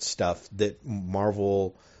reprint stuff that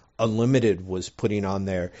Marvel Unlimited was putting on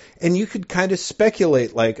there, and you could kind of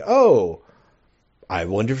speculate like, oh, I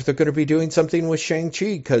wonder if they're going to be doing something with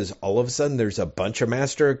Shang-Chi, because all of a sudden there's a bunch of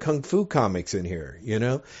Master of Kung Fu comics in here,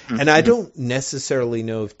 And I don't necessarily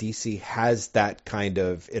know if DC has that kind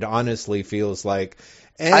of, it honestly feels like,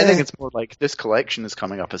 I think it's more like this collection is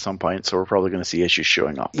coming up at some point, so we're probably going to see issues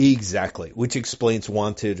showing up. Exactly, which explains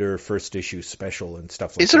Wanted or first issue special and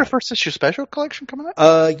stuff like that. Is there a first issue special collection coming up?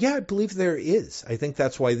 Yeah, I believe there is. I think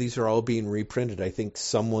that's why these are all being reprinted. I think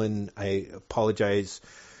I apologize,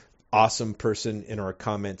 awesome person in our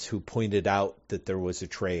comments who pointed out that there was a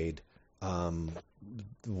trade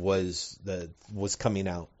was coming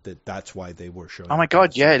out, that's why they were showing. Oh my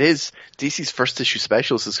god, yeah, it is. DC's first issue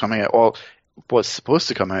specials is coming out. Well, was supposed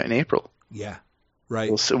to come out in April. Yeah, right.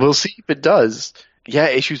 We'll see if it does. Yeah,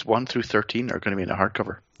 issues 1 through 13 are going to be in a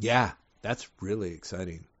hardcover. Yeah, that's really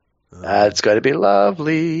exciting. That's got to be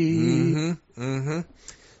lovely.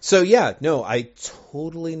 So yeah, no, I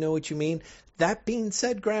totally know what you mean. That being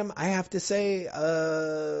said, Graham, I have to say,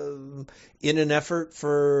 in an effort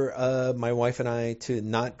for my wife and I to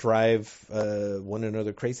not drive one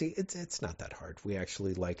another crazy, it's not that hard. We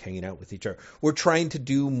actually like hanging out with each other. We're trying to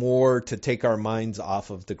do more to take our minds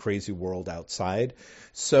off of the crazy world outside.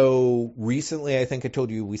 So recently, I think I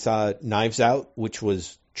told you, we saw Knives Out, which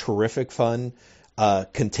was terrific fun.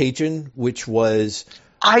 Contagion, which was...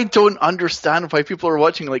 I don't understand why people are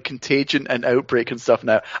watching like Contagion and Outbreak and stuff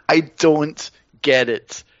now. I don't get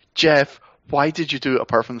it. Jeff, why did you do it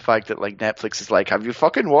apart from the fact that like Netflix is like, have you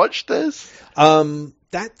fucking watched this?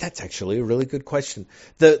 That's actually a really good question.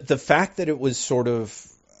 The fact that it was sort of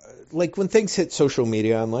like when things hit social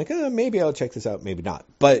media, I'm like, maybe I'll check this out, maybe not.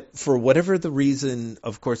 But for whatever the reason,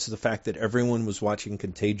 of course, the fact that everyone was watching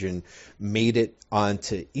Contagion made it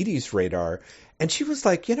onto Edie's radar. And she was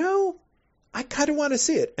like, I kind of want to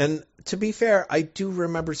see it. And to be fair, I do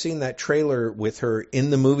remember seeing that trailer with her in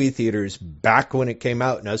the movie theaters back when it came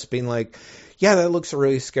out, and us being like, yeah, that looks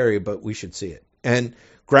really scary, but we should see it. And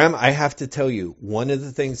Graham, I have to tell you, one of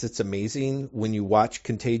the things that's amazing when you watch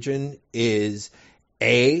Contagion is,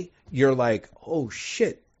 you're like, oh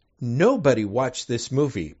shit, nobody watched this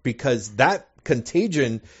movie, because that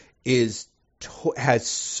Contagion has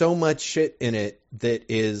so much shit in it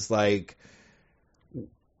that is like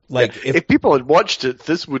if people had watched it,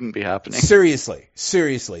 this wouldn't be happening. Seriously.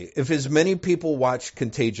 If as many people watched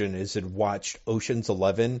Contagion as had watched Ocean's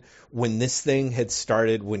 11, when this thing had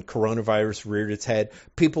started, when coronavirus reared its head,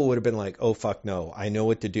 people would have been like, oh, fuck no, I know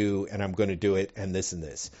what to do, and I'm going to do it, and this and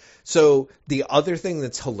this. So the other thing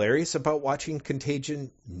that's hilarious about watching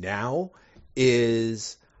Contagion now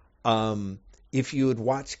is if you had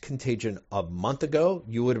watched Contagion a month ago,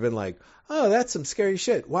 you would have been like, oh, that's some scary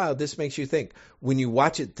shit. Wow, this makes you think. When you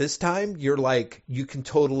watch it this time, you're like, you can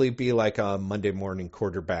totally be like a Monday morning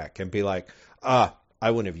quarterback and be like, I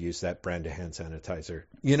wouldn't have used that brand of hand sanitizer.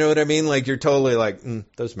 You know what I mean? Like, you're totally like,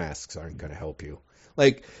 those masks aren't going to help you.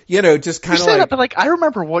 Like, you know, just kind of like... that, but like, I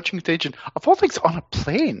remember watching Contagion, of all things, on a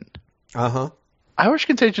plane. Uh-huh. I watched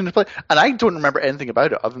Contagion on a plane, and I don't remember anything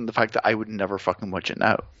about it other than the fact that I would never fucking watch it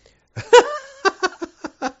now.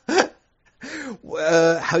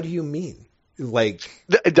 How do you mean? Like...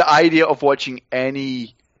 The idea of watching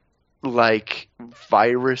any, like,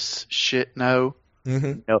 virus shit now. Mm-hmm.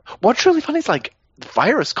 You know, what's really funny is, like,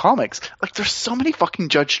 virus comics. Like, there's so many fucking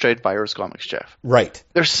Judge Dredd virus comics, Jeff. Right.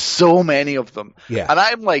 There's so many of them. Yeah. And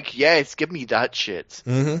I'm like, yes, give me that shit.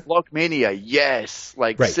 Mm-hmm. Lockmania, yes.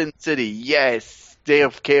 Like, right. Sin City, yes. Day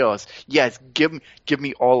of Chaos, yes. Give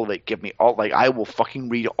me all of it. Give me all. Like, I will fucking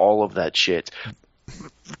read all of that shit.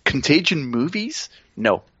 Contagion movies?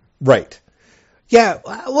 No. Right. Yeah.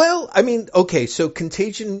 Well, I mean, okay. So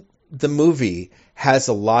Contagion, the movie, has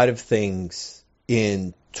a lot of things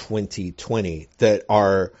in 2020 that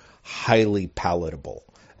are highly palatable.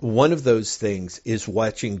 One of those things is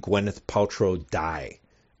watching Gwyneth Paltrow die.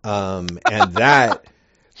 And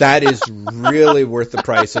that is really worth the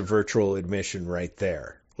price of virtual admission right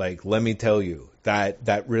there. Like, let me tell you,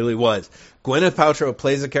 that really was. Gwyneth Paltrow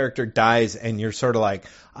plays a character, dies, and you're sort of like,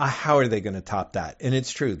 how are they going to top that? And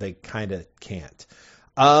it's true, they kind of can't.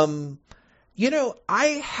 You know, I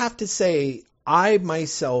have to say, I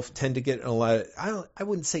myself tend to get in a lot of, I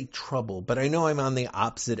wouldn't say trouble, but I know I'm on the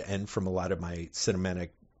opposite end from a lot of my cinematic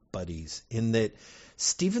buddies in that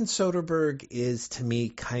Steven Soderbergh is, to me,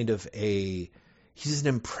 kind of he's an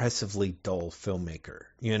impressively dull filmmaker,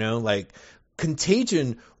 you know, like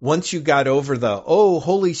Contagion, once you got over the, oh,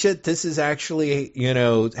 holy shit, this is actually, you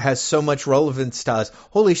know, has so much relevance to us.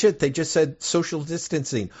 Holy shit, they just said social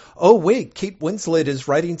distancing. Oh, wait, Kate Winslet is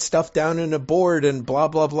writing stuff down in a board and blah,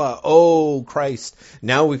 blah, blah. Oh, Christ.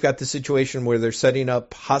 Now we've got the situation where they're setting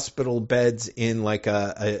up hospital beds in like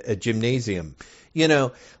a gymnasium. You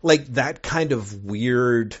know, like that kind of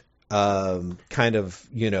weird kind of,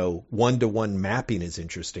 you know, one-to-one mapping is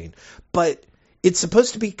interesting. But it's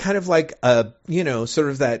supposed to be kind of like a, you know, sort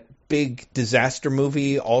of that big disaster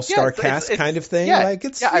movie, all-star cast kind of thing. Yeah, like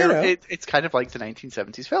it's, yeah, you know, it's kind of like the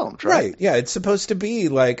 1970s films, right? Right, yeah. It's supposed to be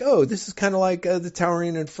like, oh, this is kind of like the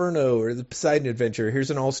Towering Inferno or the Poseidon Adventure. Here's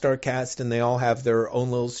an all-star cast and they all have their own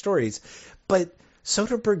little stories. But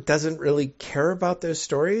Soderbergh doesn't really care about those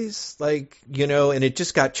stories, like, you know, and it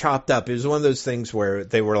just got chopped up. It was one of those things where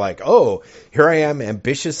they were like, oh, here I am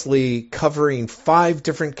ambitiously covering 5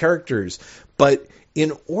 different characters. But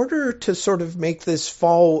in order to sort of make this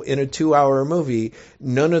fall in a 2-hour movie,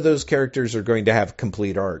 none of those characters are going to have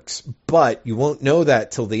complete arcs. But you won't know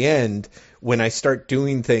that till the end when I start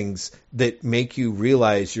doing things that make you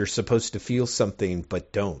realize you're supposed to feel something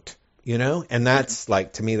but don't, you know? And that's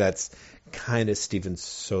like, to me, that's kind of Steven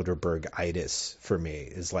Soderbergh-itis for me,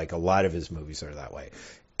 is like a lot of his movies are that way.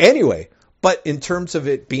 Anyway, but in terms of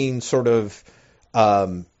it being sort of,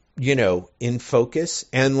 you know, in focus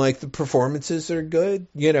and like the performances are good,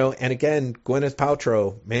 you know, and again, Gwyneth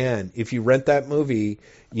Paltrow, man, if you rent that movie,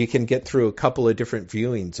 you can get through a couple of different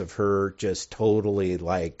viewings of her just totally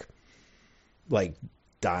like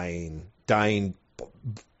dying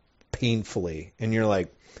painfully. And you're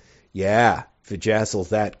like, yeah, vajazzle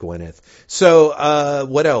that, Gwyneth. So,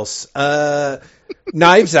 what else?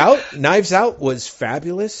 Knives Out was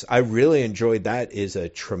fabulous. I really enjoyed that. Is a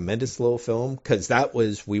tremendous little film because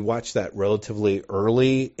we watched that relatively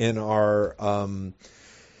early in our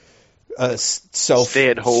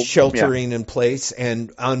stay-at-home sheltering in place,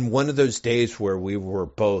 and on one of those days where we were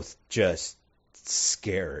both just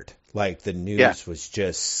scared, like the news was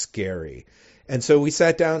just scary, and so we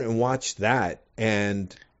sat down and watched that,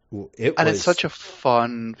 and it's such a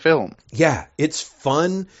fun film. Yeah, it's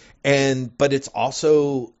fun, but it's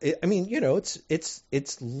also, I mean, you know,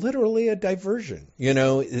 it's literally a diversion. You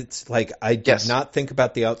know, it's like I did not think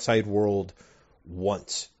about the outside world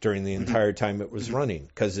once during the entire time it was running,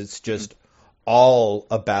 because it's just all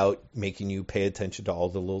about making you pay attention to all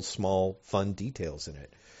the little small fun details in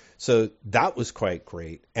it. So that was quite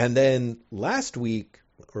great. And then this week,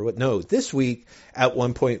 at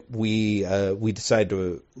one point, we decided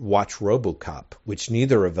to watch RoboCop, which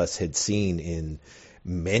neither of us had seen in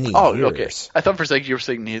many years. Okay. I thought for a second you were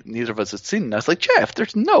saying neither of us had seen it. And I was like, Jeff,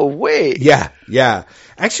 there's no way. Yeah.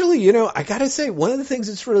 Actually, you know, I gotta say, one of the things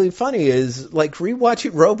that's really funny is, like,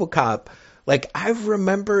 rewatching RoboCop, like, I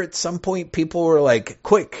remember at some point people were like,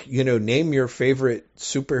 quick, you know, name your favorite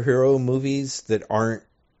superhero movies that aren't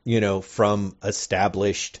from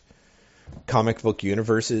established comic book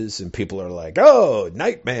universes, and people are like, oh,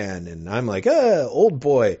 Nightman, and I'm like, old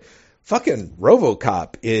boy. Fucking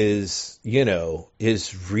RoboCop is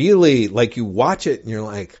really, like, you watch it and you're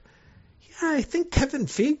like, yeah, I think Kevin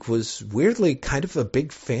Feige was weirdly kind of a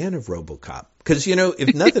big fan of RoboCop. Because,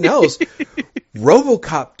 if nothing else,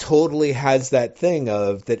 RoboCop totally has that thing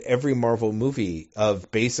of that every Marvel movie of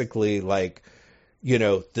basically like,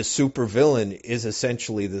 the supervillain is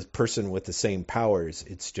essentially the person with the same powers.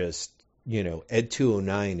 It's just, Ed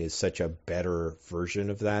 209 is such a better version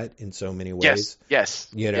of that in so many ways. Yes.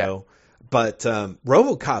 But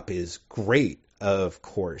RoboCop is great, of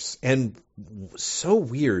course, and so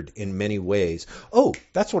weird in many ways. Oh,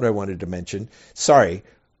 that's what I wanted to mention. Sorry,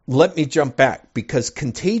 let me jump back, because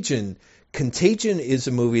Contagion is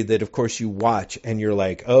a movie that, of course, you watch and you're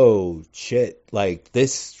like, oh, shit, like,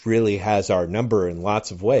 this really has our number in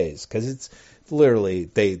lots of ways, because it's literally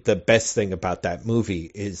the best thing about that movie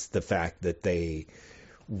is the fact that they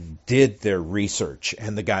did their research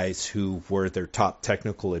and the guys who were their top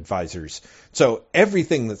technical advisors. So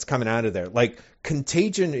everything that's coming out of there, like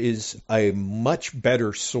Contagion is a much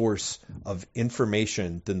better source of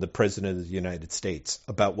information than the President of the United States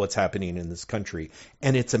about what's happening in this country.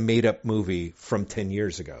 And it's a made up movie from 10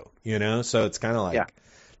 years ago, So it's kind of like,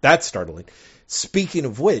 that's startling. Speaking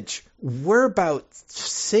of which, we're about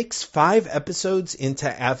 5 episodes into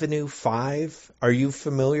Avenue 5. Are you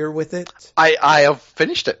familiar with it? I have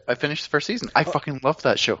finished it. I finished the first season. I fucking love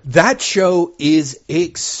that show. That show is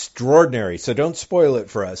extraordinary. So don't spoil it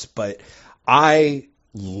for us, but I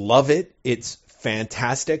love it. It's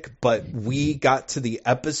fantastic. But we got to the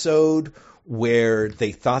episode where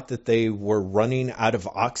they thought that they were running out of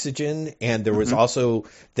oxygen, and there was also,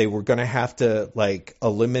 they were going to have to like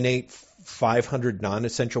eliminate 500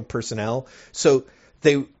 non-essential personnel. So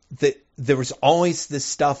there was always this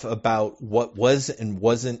stuff about what was and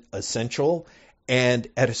wasn't essential. And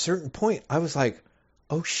at a certain point, I was like,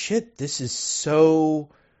 oh shit, this is so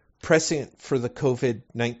prescient for the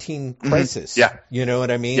COVID-19 crisis. Yeah. You know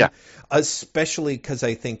what I mean? Yeah. Especially because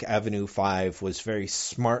I think Avenue 5 was very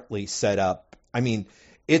smartly set up. I mean,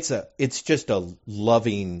 it's just a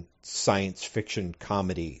loving science fiction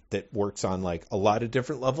comedy that works on like a lot of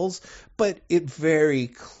different levels, but it very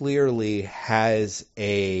clearly has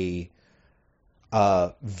a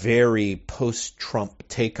very post-Trump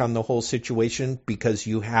take on the whole situation, because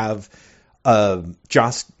you have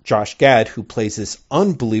Josh Gad, who plays this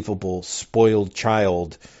unbelievable spoiled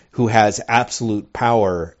child who has absolute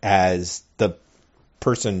power as the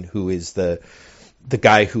person who is the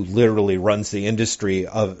guy who literally runs the industry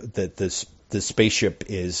of that the spaceship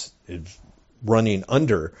is running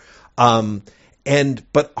under,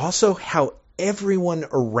 but also how everyone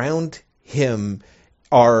around him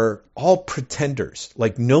are all pretenders.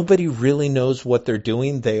 Like, nobody really knows what they're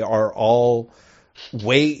doing. They are all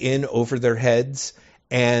way in over their heads.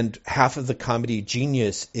 And half of the comedy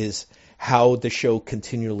genius is how the show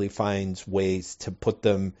continually finds ways to put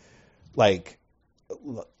them like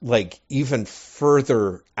even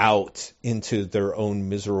further out into their own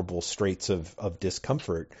miserable straits of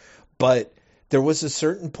discomfort. But there was a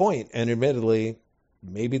certain point, and admittedly,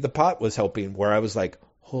 maybe the pot was helping, where I was like,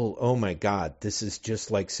 oh my God, this is just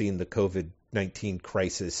like seeing the COVID-19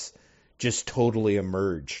 crisis just totally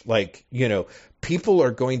emerge. Like, people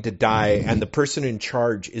are going to die, and the person in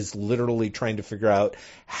charge is literally trying to figure out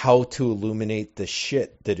how to illuminate the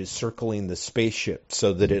shit that is circling the spaceship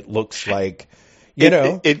so that it looks like,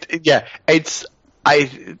 It's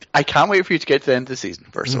I can't wait for you to get to the end of the season,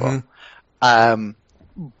 first of all.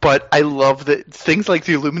 But I love that things like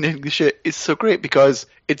the illuminating the shit is so great, because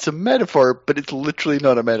it's a metaphor, but it's literally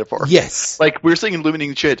not a metaphor. Yes. Like, we're saying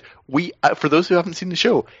illuminating shit. For those who haven't seen the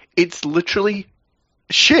show, it's literally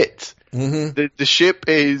shit. The ship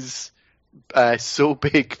is so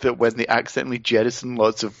big that when they accidentally jettison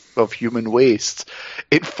lots of human waste,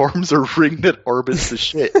 it forms a ring that orbits the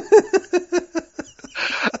shit.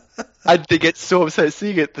 And they get so upset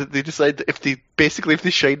seeing it that they decide that if they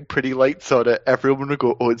shine pretty lights on it, everyone will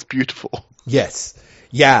go, oh, it's beautiful. Yes.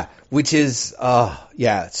 Yeah. Which is,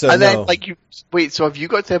 yeah. So and then, so have you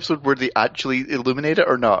got to the episode where they actually illuminate it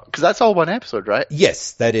or not? Because that's all one episode, right?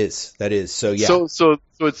 Yes, that is. So, yeah. So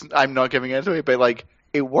it's, I'm not giving it away, but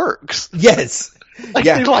it works. Yes.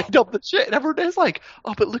 They lined up the shit, and everyone is like,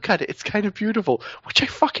 oh, but look at it, it's kind of beautiful, which I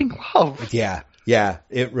fucking love. Yeah. Yeah,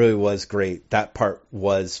 it really was great. That part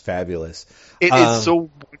was fabulous. It is so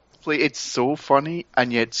wonderfully, it's so funny,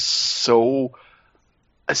 and yet so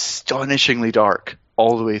astonishingly dark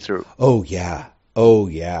all the way through. Oh, yeah. Oh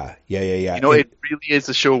yeah. Yeah. You know, it really is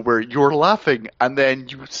a show where you're laughing and then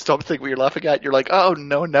you stop thinking what you're laughing at. You're like, oh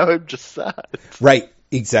no, now I'm just sad. Right.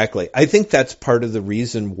 Exactly. I think that's part of the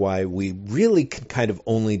reason why we really can kind of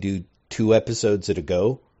only do 2 episodes at a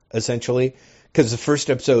go, essentially. Because the first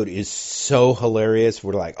episode is so hilarious.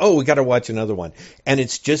 We're like, oh, we got to watch another one. And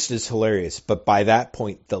it's just as hilarious. But by that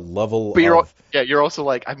point, the level But of... you're also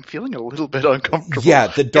like, I'm feeling a little bit uncomfortable. Yeah,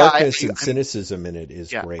 the darkness and cynicism in it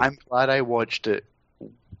is great. I'm glad I watched it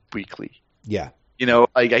weekly. Yeah. You know,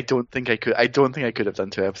 I don't think I could have done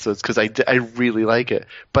 2 episodes because I really like it.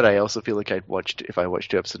 But I also feel like if I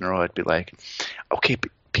watched 2 episodes in a row, I'd be like, okay,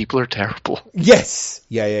 people are terrible. Yes.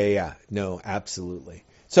 Yeah. No, absolutely.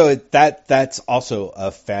 So that's also a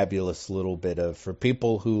fabulous little bit of, for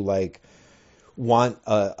people who like want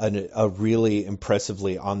a really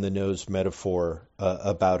impressively on the nose metaphor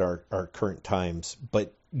about our current times,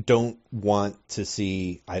 but don't want to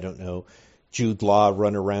see, I don't know, Jude Law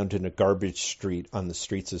run around in a garbage street on the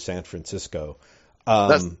streets of San Francisco.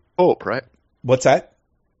 That's Pope, right? What's that?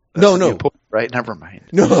 That's No. Pope, right? Never mind.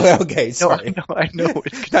 No, okay, sorry. No, I know.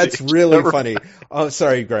 That's really funny. Oh,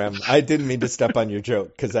 sorry, Graham. I didn't mean to step on your joke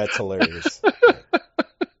because that's hilarious.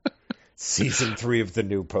 Season 3 of The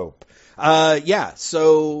New Pope. Yeah,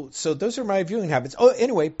 so those are my viewing habits. Oh,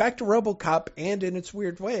 anyway, back to RoboCop, and in its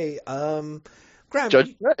weird way, Graham,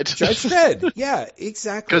 Judge Dredd. Judge Dredd. Yeah,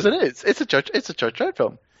 exactly. Because it is. It's a Judge Dredd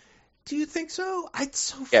film. Do you think so? It's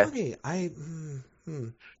so funny. I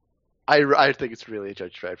think it's really a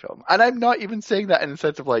Judge Dredd film, and I'm not even saying that in the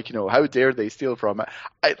sense of like, you know, how dare they steal from it.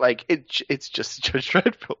 It's just a Judge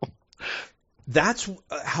Dredd film. That's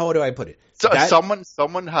how do I put it? So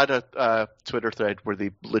someone had a Twitter thread where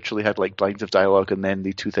they literally had like lines of dialogue, and then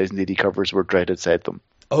the 2000 AD covers where Dredd had said them.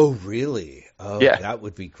 Oh, really? Oh, yeah. That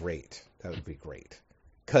would be great. That would be great.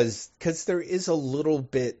 Because there is a little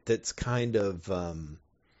bit that's kind of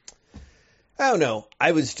I don't know.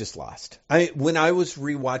 I was just lost. When I was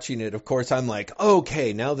rewatching it, of course, I'm like,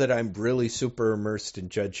 okay, now that I'm really super immersed in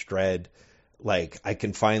Judge Dredd, like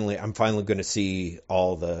I'm finally going to see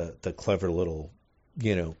all the clever little,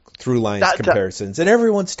 you know, through lines comparisons, and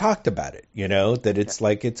everyone's talked about it, you know, that it's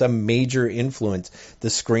like it's a major influence. The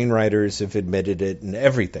screenwriters have admitted it and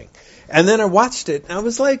everything. And then I watched it and I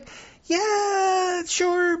was like, yeah,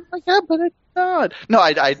 sure. Yeah, but it's not. No,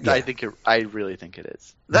 I really think it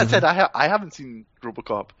is. That said, I haven't seen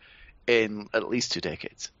RoboCop in at least 2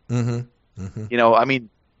 decades. Mm-hmm. Mm-hmm. You know, I mean,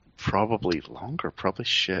 probably longer, probably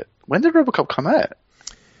shit. When did RoboCop come out?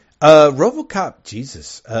 RoboCop,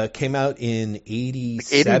 Jesus, came out in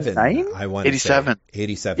 87. 89? I want to 87. say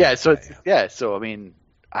 87. Yeah. So I mean,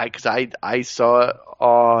 I saw it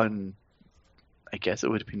on. I guess it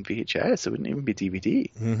would have been VHS. It wouldn't even be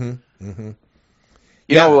DVD. Mm-hmm. Mm-hmm.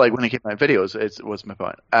 You know, like when it came out videos, it was my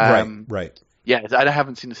point. Right. Yeah, I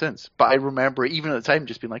haven't seen it since, but I remember even at the time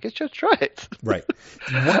just being like, "It's just try it." Right.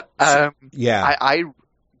 Yeah. I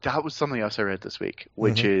that was something else I read this week,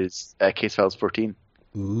 which is Case Files 14.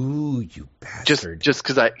 Ooh, you bastard! Just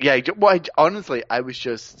because honestly, I was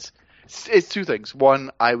just. It's 2 things.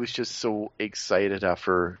 One, I was just so excited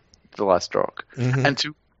after The Last Rock, and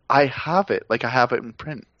 2, I have it. Like I have it in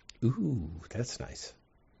print. Ooh, that's nice.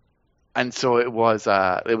 And so it was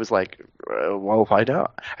like, well, why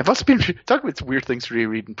not? I've also been talking about weird things to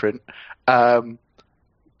reread in print.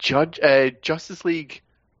 Justice League,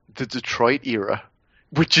 the Detroit era,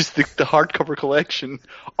 which is the hardcover collection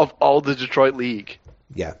of all the Detroit League.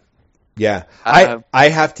 Yeah. I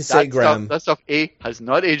have to say, Graham, that stuff A has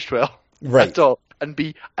not aged well, right? At all, and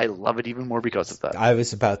B, I love it even more because of that. I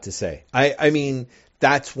was about to say, I mean,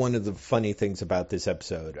 that's one of the funny things about this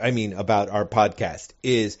episode. I mean, about our podcast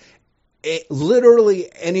is.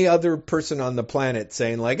 Literally any other person on the planet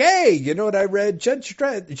saying like, hey, you know what I read?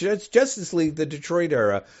 Justice League, the Detroit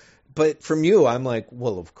era. But from you, I'm like,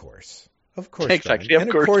 well, of course. Exactly.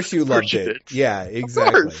 And of course you loved it. Yeah,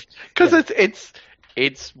 exactly. Because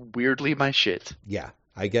it's weirdly my shit. Yeah,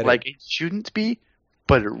 I get it. Like it shouldn't be,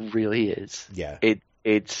 but it really is. Yeah.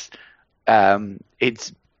 It's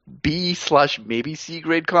B/maybe C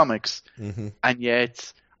grade comics, and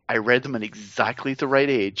yet I read them at exactly the right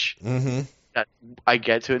age. I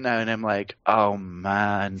get to it now and I'm like, oh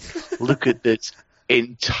man, look at this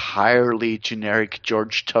entirely generic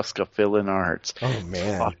George Tuska fill-in art. Oh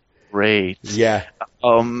man. Fuck, great. Yeah.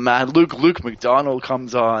 Oh man, Luke McDonald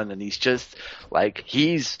comes on and he's just like,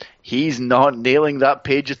 he's not nailing that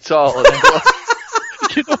page at all. And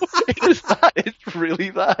you know, it's really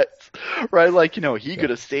that, right? Like, you know, he could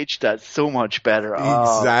have staged that so much better.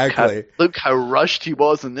 Exactly. Look how rushed he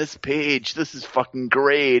was on this page. This is fucking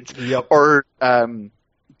great. Yep. Or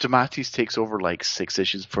DeMatteis takes over like 6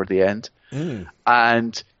 issues before the end,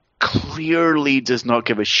 and clearly does not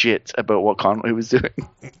give a shit about what Conway was doing.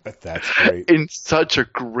 That's great. In such a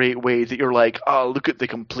great way that you're like, oh, look at the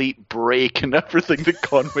complete break and everything that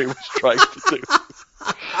Conway was trying to do.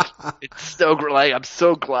 It's so great. Like, I'm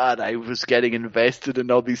so glad I was getting invested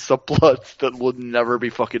in all these subplots that will never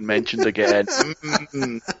be fucking mentioned again.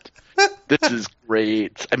 This is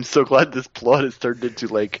great. I'm so glad this plot has turned into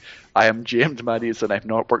like, I am James DeMatteis and I've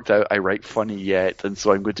not worked out I write funny yet, and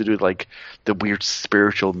so I'm going to do like the weird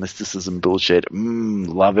spiritual mysticism bullshit.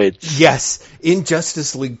 Love it. Yes, in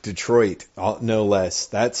Justice League Detroit, no less.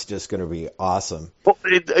 That's just going to be awesome. Well,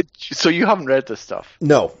 so you haven't read this stuff?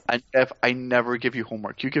 No. And Jeff, I never give you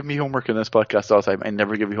homework. You give me homework in this podcast all the time. I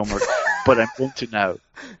never give you homework, but I'm going to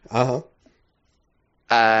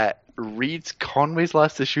now. Reads Conway's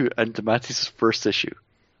last issue and DeMatteis' first issue.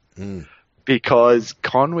 Because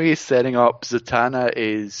Conway is setting up, Zatanna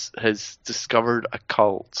has discovered a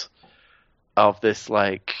cult of this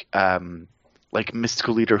like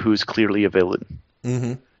mystical leader who's clearly a villain.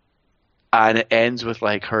 And it ends with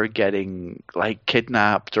like her getting like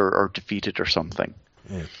kidnapped or defeated or something.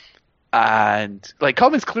 And like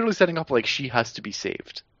Conway's clearly setting up like she has to be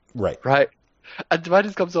saved. Right? And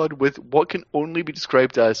DeMatteis comes on with what can only be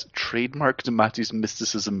described as trademark DeMatteis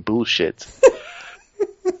mysticism bullshit.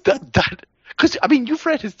 Because I mean, you've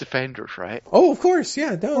read his Defenders, right? Oh, of course,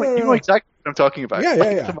 yeah. No. You know exactly what I'm talking about.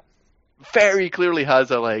 Yeah. Very clearly has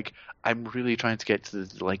a like, I'm really trying to get to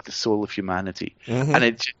the soul of humanity, and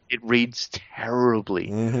it reads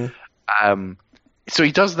terribly. So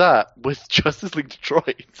he does that with Justice League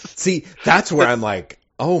Detroit. See, that's where I'm like,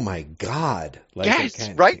 oh my god! Like, yes,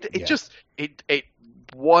 right. It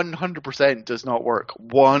 100% does not work.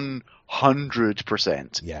 100%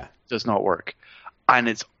 does not work, and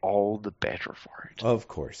it's all the better for it. Of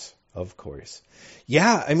course.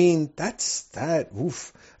 Yeah, I mean that's that.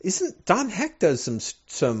 Oof! Isn't Don Heck does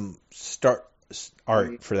some start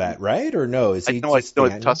art for that, right? Or no? Is he? No, it's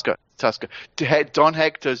Tuska. Don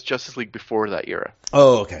Heck does Justice League before that era.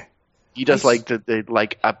 Oh, okay. He does like the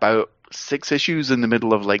like about 6 issues in the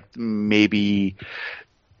middle of like maybe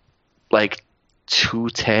like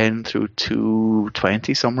 210 through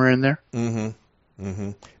 220, somewhere in there.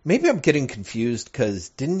 Maybe I'm getting confused because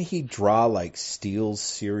didn't he draw like Steel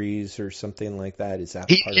series or something like that? Is that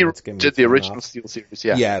part of what's getting me did the original off? Steel series?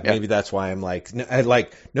 Yeah. Maybe that's why I'm like,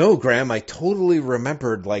 no, Graham. I totally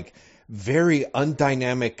remembered like very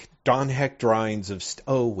undynamic Don Heck drawings of.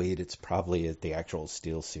 Oh wait, it's probably the actual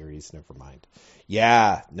Steel series. Never mind.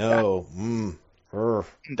 Yeah, no.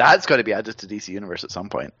 That's got to be added to DC Universe at some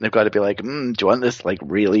point. They've got to be like, do you want this like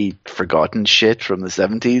really forgotten shit from the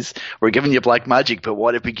 70s? We're giving you black magic, but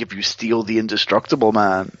what if we give you Steel the Indestructible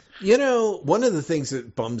Man? You know, one of the things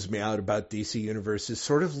that bums me out about DC Universe is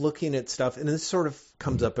sort of looking at stuff, and this sort of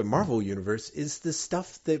comes up in Marvel Universe, is the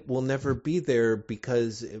stuff that will never be there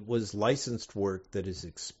because it was licensed work that is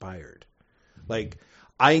expired. Like,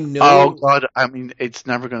 I know. Oh God! I mean, it's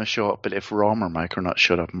never going to show up. But if Rom or Mike are not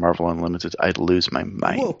showed up in Marvel Unlimited, I'd lose my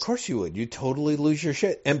mind. Well, of course you would. You'd totally lose your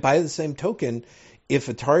shit. And by the same token, if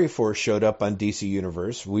Atari Force showed up on DC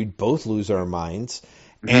Universe, we'd both lose our minds.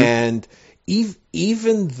 And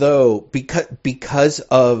even though because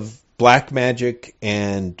of Black Magic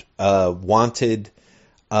and Wanted,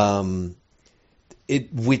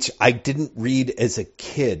 which I didn't read as a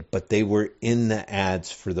kid, but they were in the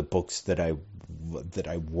ads for the books that I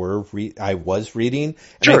was reading. And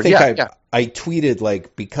sure, I tweeted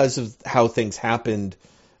like, because of how things happened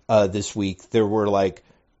this week, there were like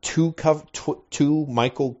two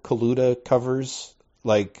Michael Kaluta covers,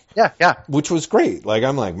 like which was great. Like,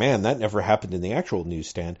 I'm like, man, that never happened in the actual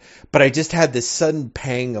newsstand. But I just had this sudden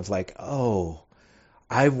pang of like, oh,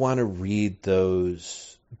 I want to read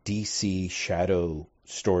those DC Shadow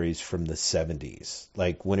stories from the 70s,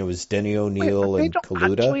 like when it was Denny O'Neil and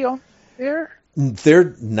Kaluta. Actually on there?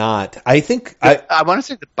 They're not. I think I want to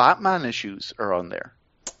say the Batman issues are on there.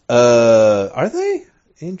 Are they?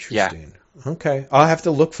 Interesting. Yeah. Okay, I'll have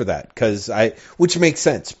to look for that which makes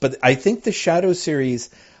sense. But I think the Shadow series,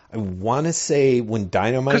 I want to say when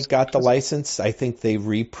Dynamite got the license, I think they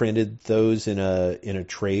reprinted those in a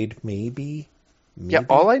trade, maybe. Yeah.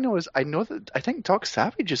 All I know is I think Doc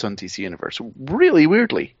Savage is on DC Universe. Really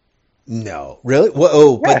weirdly. No, really.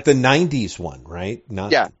 Well, but the '90s one, right?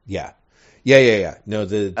 Not. Yeah. No,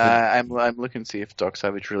 I'm looking to see if Doc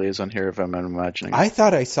Savage really is on here. If I'm imagining, I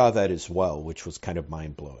thought I saw that as well, which was kind of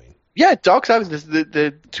mind blowing. Yeah, Doc Savage.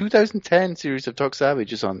 The 2010 series of Doc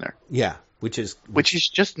Savage is on there. Yeah, which is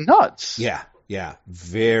just nuts. Yeah. Yeah,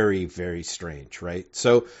 very, very strange, right?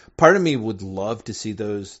 So part of me would love to see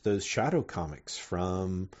those Shadow comics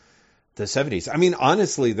from the 70s. I mean,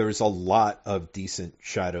 honestly, there's a lot of decent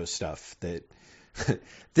Shadow stuff that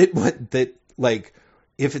that like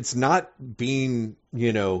if it's not being,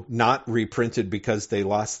 not reprinted because they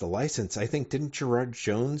lost the license, I think didn't Gerard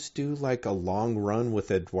Jones do like a long run with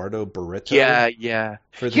Eduardo Barreto? Yeah.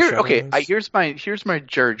 For the Shadows? Okay, here's my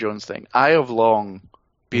Gerard Jones thing. I have long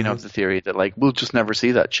been of the theory that like we'll just never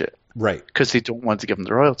see that shit. Right. Because they don't want to give him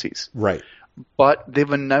the royalties. Right. But they've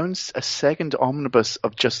announced a second omnibus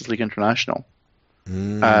of Justice League International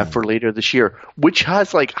for later this year, which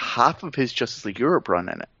has like half of his Justice League Europe run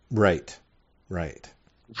in it. Right.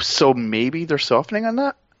 So maybe they're softening on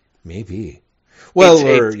that? Maybe. Well,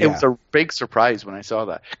 it was a big surprise when I saw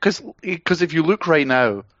that. Because if you look right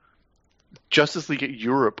now, Justice League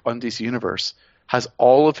Europe on DC Universe has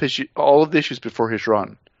all of the issues before his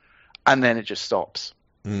run, and then it just stops.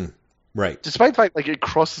 Right. Despite the fact like it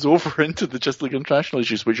crosses over into the Justice League International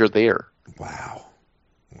issues, which are there. Wow.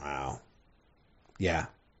 Yeah.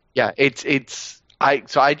 Yeah,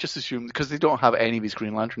 so I just assumed because they don't have any of his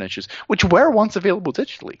Green Lantern issues, which were once available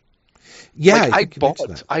digitally. Yeah, like,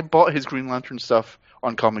 I bought his Green Lantern stuff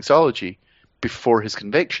on Comixology before his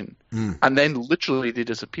conviction, and then literally they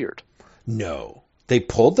disappeared. No, they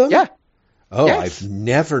pulled them. Yeah. Oh, yes. I've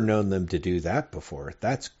never known them to do that before.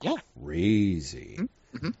 That's crazy.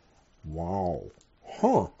 Mm-hmm. Wow.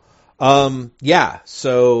 Huh. Yeah.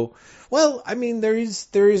 So, well, I mean, there is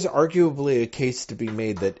arguably a case to be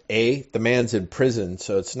made that the man's in prison,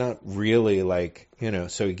 so it's not really like,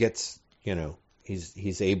 so he gets,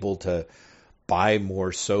 he's able to buy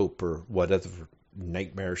more soap or whatever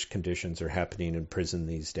nightmarish conditions are happening in prison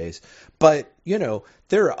these days. But,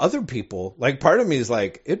 there are other people, like part of me is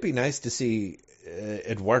like, it'd be nice to see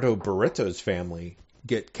Eduardo Barreto's family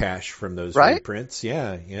get cash from those reprints.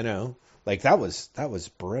 Yeah, like that was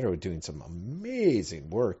Barreto doing some amazing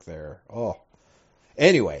work there. Oh,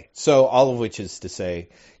 anyway, so all of which is to say,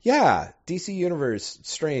 yeah, DC Universe,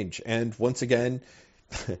 strange. And once again,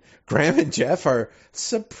 Graham and Jeff are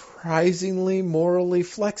surprisingly morally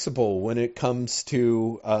flexible when it comes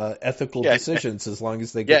to ethical decisions, as long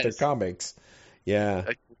as they get their comics. Yeah.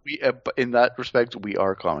 In that respect, we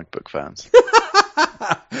are comic book fans.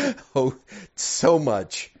 Oh, so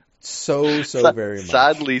much. So very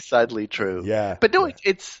much. Sadly true. Yeah. But no,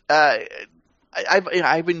 it's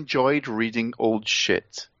I've enjoyed reading old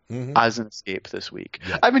shit as an escape this week.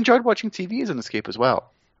 Yeah. I've enjoyed watching TV as an escape as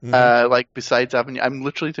well. Like besides Avenue, I'm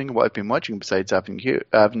literally thinking what I've been watching besides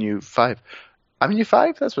Avenue 5. Avenue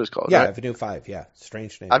 5, that's what it's called. Yeah, right? Avenue 5. Yeah,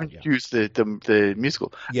 strange name. Avenue Q's the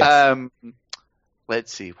musical. Yes.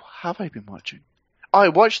 Let's see, what have I been watching? Oh, I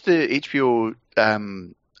watched the HBO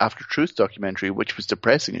After Truth documentary, which was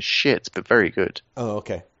depressing as shit, but very good. Oh,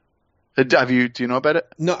 okay. Do you know about it?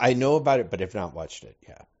 No, I know about it, but I've not watched it.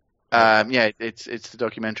 Yeah. It's the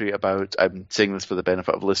documentary about. I'm saying this for the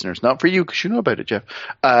benefit of listeners, not for you, because you know about it, Jeff.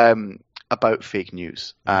 About fake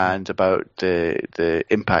news and about the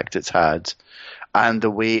impact it's had and the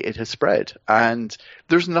way it has spread. And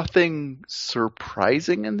there's nothing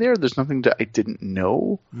surprising in there. There's nothing that I didn't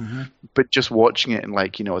know. But just watching it in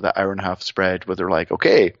like, that hour and a half spread where they're like,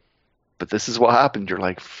 okay, but this is what happened. You're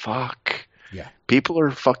like, fuck. Yeah. People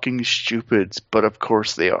are fucking stupid, but of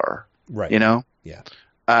course they are. Right. Yeah.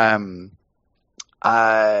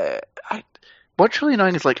 What's really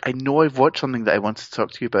annoying is like I know I've watched something that I wanted to talk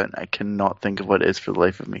to you about, and I cannot think of what it is for the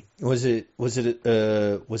life of me. Was it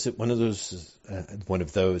one of those?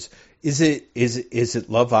 Is it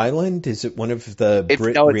Love Island? Is it one of the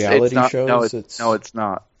reality shows? No, it's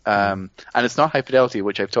not. And it's not High Fidelity,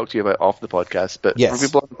 which I've talked to you about off the podcast. But yes. For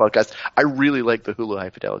people on the podcast, I really like the Hulu High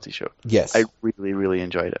Fidelity show. Yes, I really, really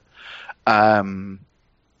enjoyed it.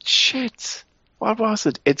 Shit. What was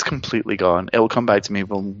it? It's completely gone. It'll come back to me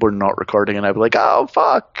when we're not recording, and I'll be like, oh,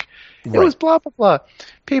 fuck. It was blah, blah, blah.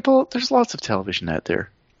 People, there's lots of television out there.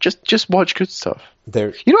 Just watch good stuff.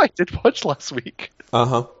 There. I did watch last week.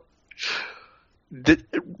 The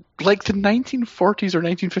 1940s or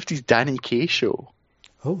 1950s Danny Kaye show.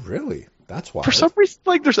 Oh, really? That's wild. For some reason,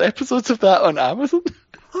 there's episodes of that on Amazon.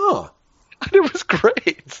 Huh. And it was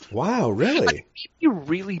great. Wow, really? You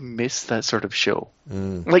really miss that sort of show.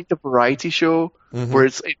 Like the variety show, where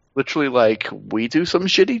it's literally like, we do some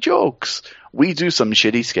shitty jokes. We do some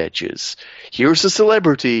shitty sketches. Here's a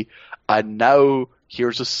celebrity, and now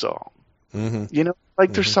here's a song.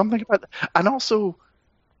 There's something about that. And also,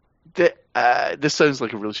 this sounds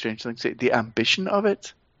like a really strange thing to say, the ambition of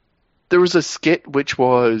it. There was a skit which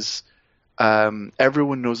was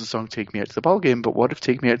everyone knows the song "Take Me Out to the Ball Game," but what if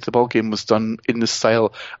 "Take Me Out to the Ball Game" was done in the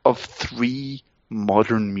style of 3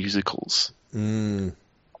 modern musicals? Mm.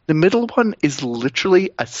 The middle one is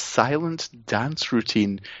literally a silent dance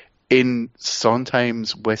routine in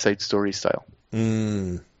Sondheim's West Side Story style.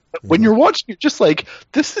 Mm. When you're watching, you're just like,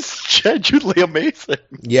 this is genuinely amazing.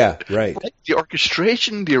 Yeah, right. Like the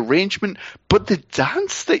orchestration, the arrangement, but the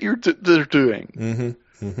dance that they're doing,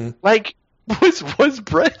 like, was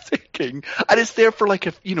breathtaking. And it's there for like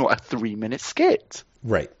a 3-minute skit.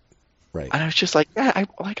 Right. Right. And I was just like, yeah,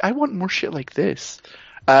 I want more shit like this.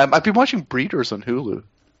 I've been watching Breeders on Hulu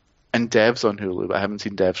and Devs on Hulu, but I haven't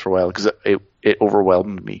seen Devs for a while because it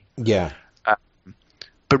overwhelmed me. Yeah.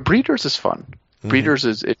 But Breeders is fun. Breeders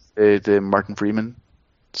is the Martin Freeman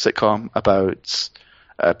sitcom about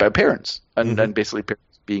parents and basically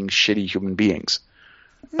parents being shitty human beings,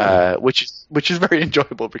 which is very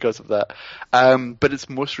enjoyable because of that. But its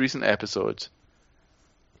most recent episode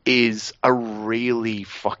is a really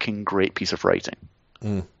fucking great piece of writing,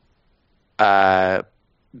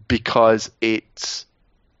 because it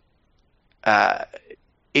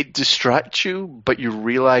distracts you, but you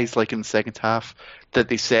realize, like in the second half, that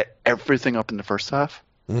they set everything up in the first half.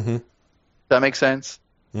 That makes sense.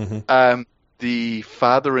 The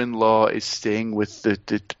father-in-law is staying with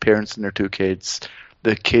the parents and their 2 kids.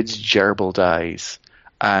 The kid's gerbil dies,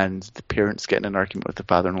 and the parents get in an argument with the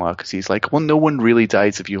father-in-law because he's like, well, no one really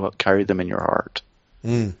dies if you carry them in your heart.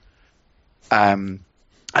 And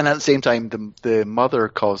at the same time, the mother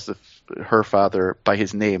calls her father by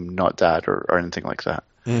his name, not dad or anything like that.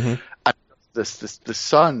 And the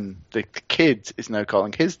son, the kid, is now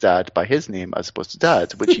calling his dad by his name as opposed to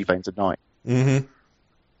dad, which he finds annoying.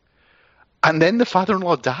 And then the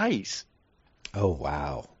father-in-law dies. Oh,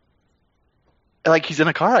 wow. Like, he's in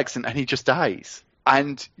a car accident and he just dies.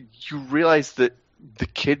 And you realize that the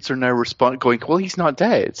kids are now going, well, he's not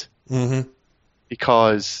dead.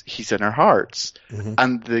 Because he's in our hearts.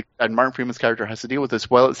 And Martin Freeman's character has to deal with this,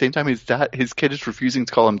 while at the same time his kid is refusing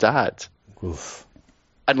to call him dad. Oof.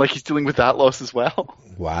 And like, he's dealing with that loss as well.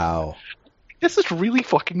 Wow. This is really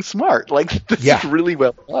fucking smart. Like, this is really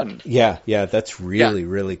well done. Yeah, that's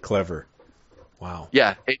really clever. Wow.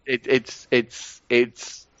 Yeah, it's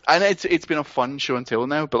been a fun show until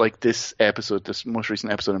now, but like this most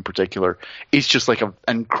recent episode in particular, is just like an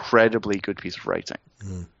incredibly good piece of writing.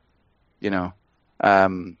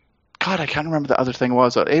 God, I can't remember the other thing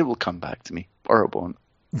was. It will come back to me, or it won't.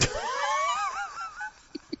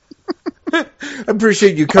 I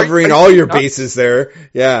appreciate you covering all your bases there.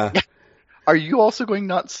 Yeah. Are you also going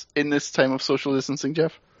nuts in this time of social distancing,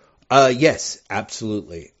 Jeff? Yes,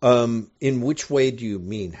 absolutely. In which way do you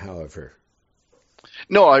mean, however?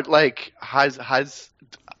 No,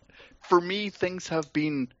 for me, things have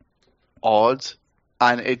been odd,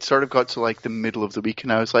 and it sort of got to like the middle of the week,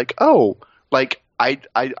 and I was like, oh, like I've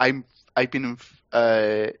been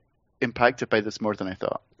impacted by this more than I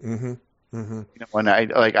thought. And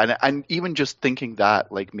and even just thinking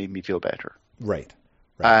that like made me feel better. Right.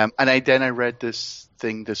 And I read this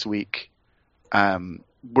thing this week,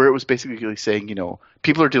 where it was basically saying,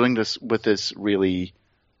 people are dealing with this really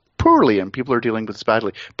poorly, and people are dealing with this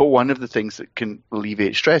badly. But one of the things that can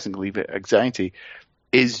alleviate stress and alleviate anxiety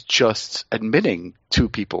is just admitting to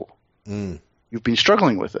people you've been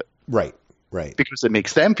struggling with it. Right. Because it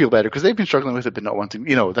makes them feel better because they've been struggling with it but not wanting,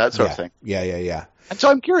 that sort of thing. Yeah. And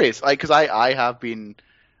so I'm curious, like, because I have been,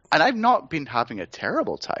 and I've not been having a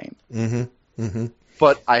terrible time,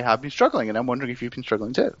 but I have been struggling, and I'm wondering if you've been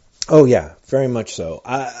struggling too. Oh yeah, very much so.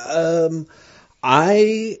 I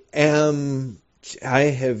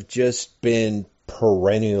have just been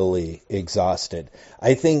perennially exhausted.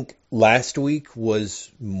 I think last week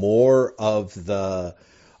was more of the,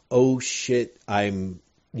 oh shit, I'm,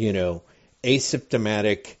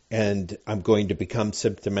 asymptomatic and I'm going to become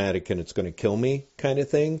symptomatic and it's going to kill me kind of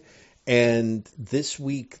thing. And this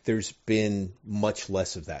week there's been much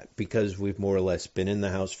less of that because we've more or less been in the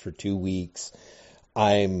house for 2 weeks.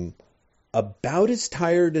 I'm about as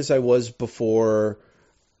tired as I was before.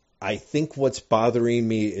 I think what's bothering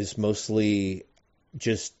me is mostly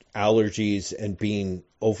just allergies and being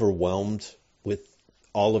overwhelmed with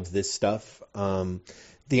all of this stuff. The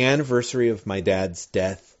anniversary of my dad's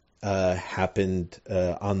death happened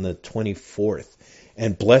on the 24th.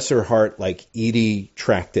 And bless her heart, like Edie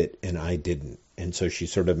tracked it and I didn't. And so she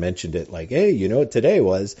sort of mentioned it like, hey, you know what today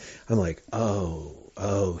was? I'm like,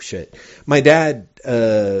 oh, shit. My dad,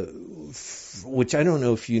 which I don't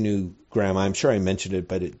know if you knew, Graham, I'm sure I mentioned it,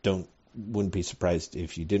 but don't wouldn't be surprised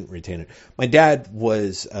if you didn't retain it. My dad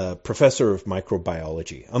was a professor of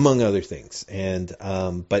microbiology, among other things, and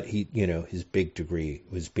but he, his big degree,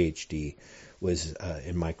 his PhD, was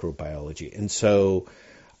in microbiology, and so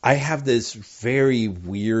I have this very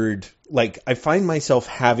weird, like, I find myself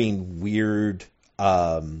having weird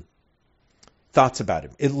thoughts about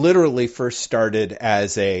him. It literally first started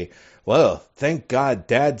as well, thank God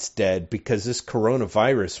Dad's dead because this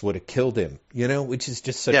coronavirus would have killed him, which is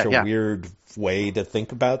just such a weird way to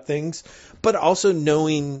think about things. But also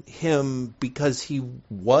knowing him because he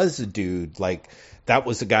was a dude, like, that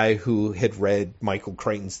was a guy who had read Michael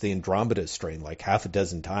Crichton's The Andromeda Strain like half a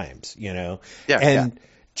dozen times,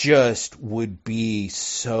 just would be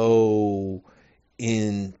so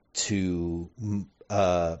into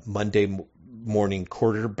Monday morning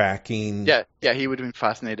quarterbacking. Yeah, he would have been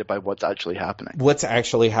fascinated by what's actually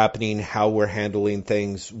happening, how we're handling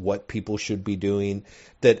things, what people should be doing.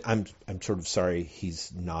 That I'm sort of sorry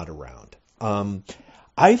he's not around.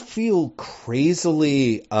 I feel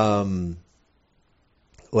crazily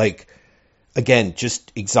like, again,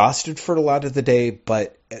 just exhausted for a lot of the day,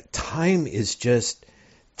 but time is just,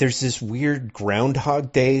 there's this weird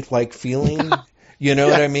Groundhog Day like feeling. You know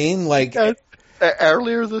what I mean? Like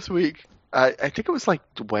earlier this week, I think it was like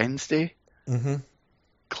Wednesday. Mm-hmm.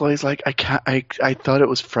 Chloe's like, I thought it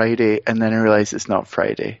was Friday, and then I realized it's not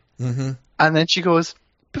Friday. Mm-hmm. And then she goes,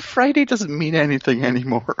 but Friday doesn't mean anything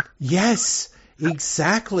anymore. Yes,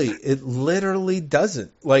 exactly. It literally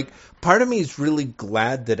doesn't. Like, part of me is really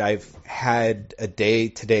glad that I've had a day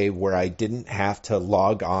today where I didn't have to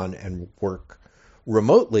log on and work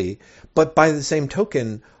remotely. But by the same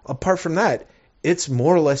token, apart from that, it's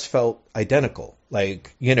more or less felt identical.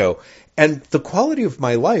 Like, and the quality of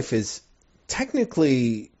my life is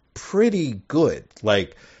technically pretty good.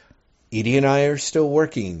 Like, Edie and I are still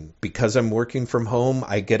working. Because I'm working from home,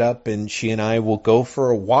 I get up and she and I will go for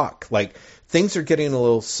a walk. Like, things are getting a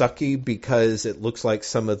little sucky because it looks like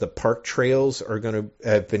some of the park trails are going to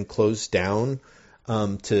have been closed down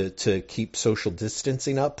to keep social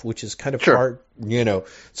distancing up, which is kind of hard,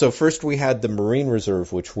 So first we had the Marine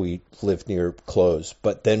Reserve, which we live near, closed,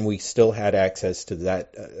 but then we still had access to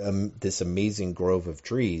that this amazing grove of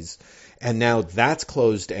trees, and now that's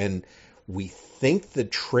closed, and we think the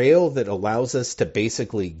trail that allows us to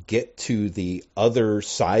basically get to the other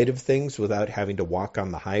side of things without having to walk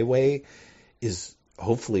on the highway is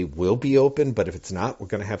hopefully will be open, but if it's not, we're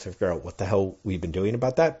going to have to figure out what the hell we've been doing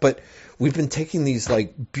about that. But we've been taking these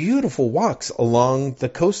like beautiful walks along the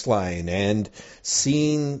coastline and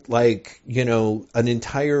seeing like, an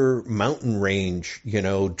entire mountain range,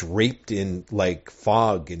 draped in like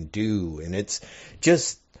fog and dew. And it's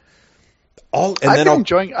just all, and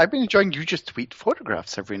I've been enjoying you just tweet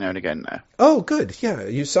photographs every now and again now. Oh, good. Yeah,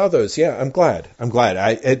 you saw those. Yeah, I'm glad.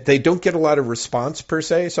 They don't get a lot of response per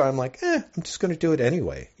se, so I'm like, I'm just going to do it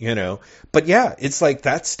anyway, But yeah, it's like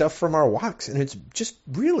that stuff from our walks, and it's just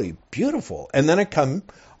really beautiful. And then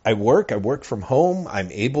I work from home.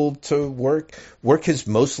 I'm able to work. Work has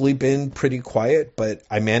mostly been pretty quiet, but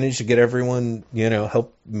I managed to get everyone,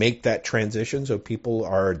 help make that transition so people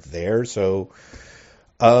are there. So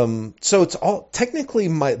it's all technically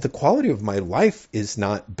the quality of my life is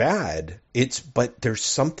not bad. But there's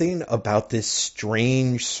something about this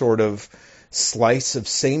strange sort of slice of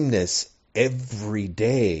sameness every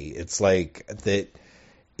day. It's like that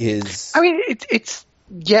is. I mean, it's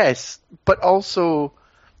yes, but also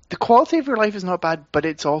the quality of your life is not bad, but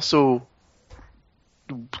it's also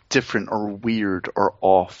different or weird or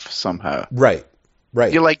off somehow. Right.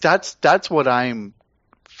 You're like, that's what I'm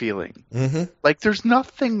feeling. Mm-hmm. Like there's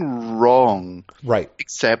nothing wrong, right?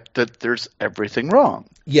 Except that there's everything wrong.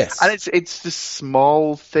 Yes, and it's the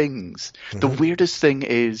small things. Mm-hmm. The weirdest thing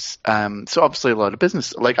is, so obviously a lot of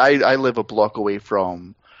business. Like I live a block away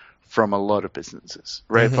from a lot of businesses,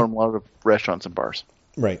 right? Mm-hmm. From a lot of restaurants and bars,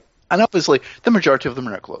 right? And obviously the majority of them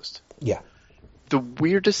are not closed. Yeah. The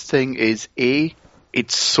weirdest thing is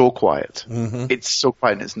it's so quiet. Mm-hmm. It's so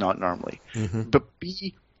quiet, and it's not normally. Mm-hmm. But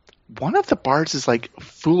B, one of the bars is like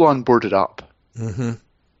full on boarded up. Mm-hmm.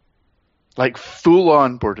 Like full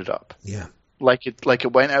on boarded up. Yeah. Like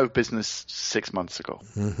it went out of business 6 months ago.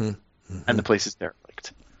 Mm-hmm. Mm-hmm. And the place is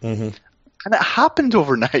derelict. Mm-hmm. And it happened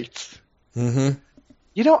overnight. Mm-hmm.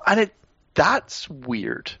 And that's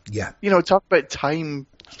weird. Yeah. Talk about time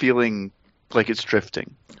feeling like it's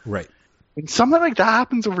drifting. Right. When something like that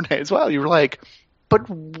happens overnight as well, you're like, but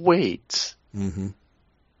wait. Mm-hmm.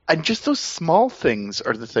 And just those small things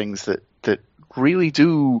are the things that really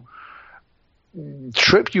do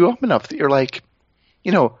trip you up enough that you're like,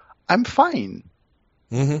 I'm fine.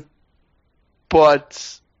 Mm-hmm.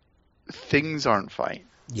 But things aren't fine.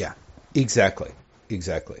 Yeah. Exactly.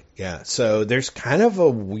 Exactly. Yeah. So there's kind of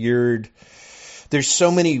there's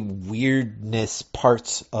so many weirdness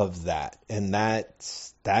parts of that. And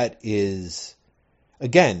that is,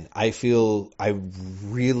 again, I'm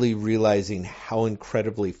really realizing how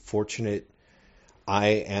incredibly fortunate I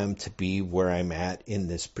am to be where I'm at in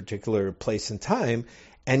this particular place and time.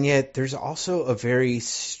 And yet there's also a very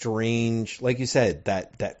strange, like you said,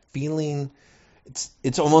 that feeling.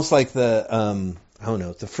 It's almost like I don't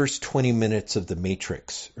know, the first 20 minutes of The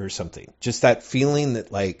Matrix or something. Just that feeling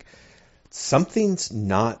that like something's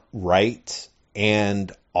not right,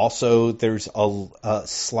 and also there's a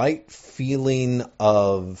slight feeling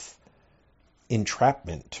of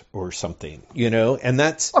entrapment or something, and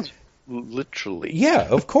that's literally. yeah,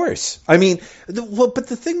 of course. I mean, but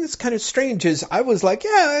the thing that's kind of strange is I was like,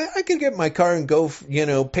 yeah, I could get in my car and go,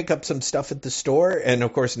 pick up some stuff at the store. And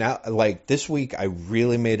of course now, like this week, I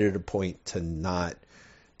really made it a point to not,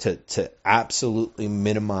 to absolutely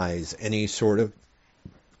minimize any sort of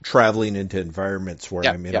traveling into environments where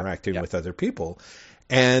I'm interacting with other people.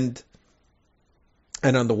 And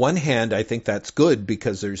on the one hand, I think that's good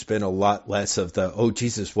because there's been a lot less of the, oh,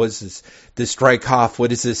 Jesus, what is this dry cough? What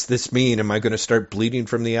does this mean? Am I going to start bleeding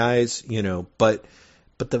from the eyes? But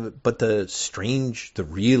the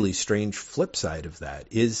really strange flip side of that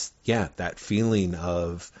is, that feeling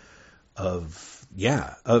of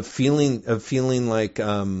feeling like,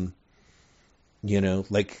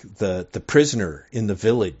 like the prisoner in The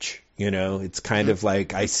Village. It's kind of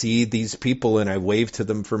like I see these people and I wave to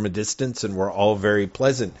them from a distance and we're all very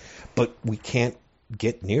pleasant, but we can't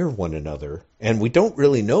get near one another. And we don't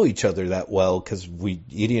really know each other that well because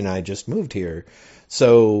Edie and I just moved here.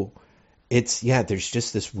 So there's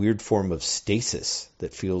just this weird form of stasis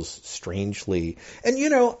that feels strangely. And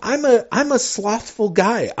I'm a slothful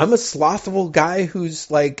guy. I'm a slothful guy who's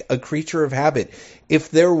like a creature of habit.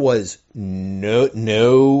 If there was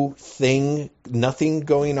nothing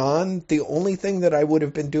going on, the only thing that I would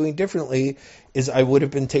have been doing differently is I would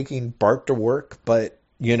have been taking Bart to work, but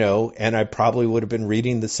and I probably would have been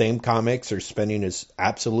reading the same comics or spending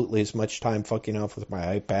absolutely as much time fucking off with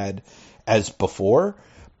my iPad as before.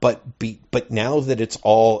 But now that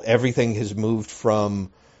everything has moved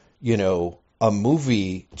from, a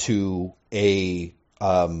movie to a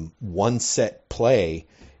one set play,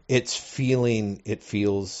 it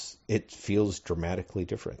feels dramatically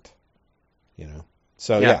different,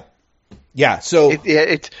 So yeah. So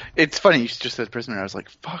it's funny. You just said Prisoner. I was like,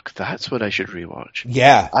 fuck, that's what I should rewatch.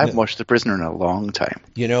 Yeah, I haven't watched The Prisoner in a long time.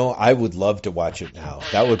 I would love to watch it now.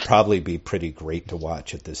 That would probably be pretty great to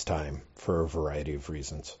watch at this time for a variety of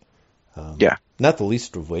reasons. Not the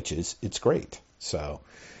least of which is it's great. So,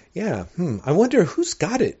 yeah. I wonder who's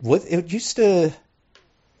got it. What it used to.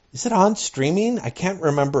 Is it on streaming? I can't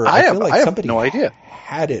remember. I feel like somebody have no idea.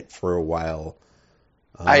 Had it for a while.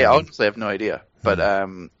 I honestly have no idea. But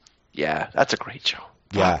that's a great show.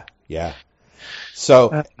 Yeah. So,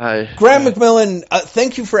 Graham McMillan,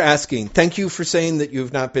 thank you for asking. Thank you for saying that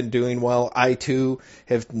you've not been doing well. I too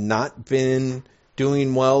have not been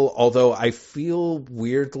doing well, although I feel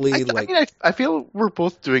weirdly I feel we're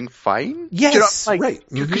both doing fine. Yes, right.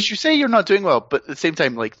 Because you say you're not doing well, but at the same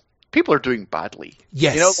time, like, people are doing badly.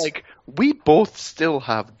 Yes. We both still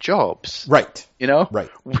have jobs. Right. Right.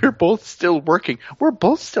 We're both still working. We're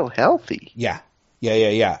both still healthy. Yeah.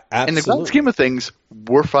 Absolutely. In the grand scheme of things,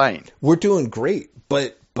 we're fine. We're doing great.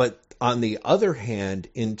 But on the other hand,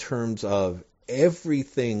 in terms of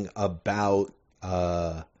everything about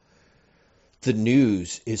the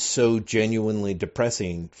news is so genuinely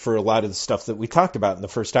depressing for a lot of the stuff that we talked about in the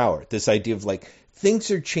first hour. This idea of like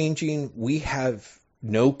things are changing. We have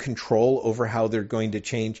no control over how they're going to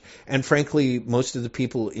change. And frankly, most of the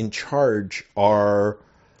people in charge are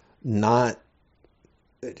not.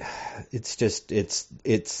 It's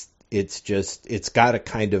got a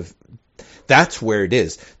kind of. That's where it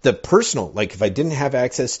is. The personal, like if I didn't have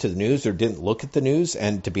access to the news or didn't look at the news,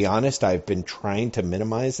 and to be honest, I've been trying to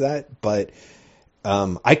minimize that, but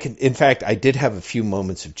I did have a few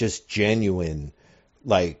moments of just genuine,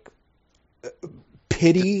 like,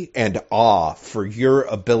 pity and awe for your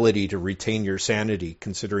ability to retain your sanity,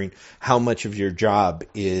 considering how much of your job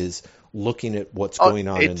is looking at what's going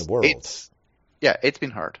on in the world. It's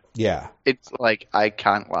been hard. Yeah. It's like, I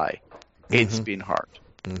can't lie. It's been hard.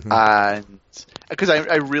 Mm-hmm. And because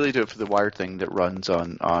I really do it for the Wired thing that runs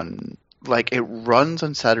on like, it runs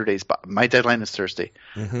on Saturdays, but my deadline is Thursday.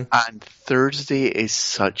 Mm-hmm. And Thursday is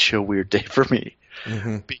such a weird day for me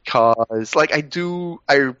because like I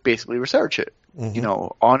basically research it,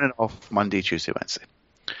 on and off Monday, Tuesday, Wednesday.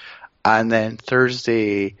 And then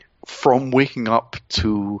Thursday, from waking up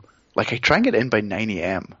to, like, I try and get in by 9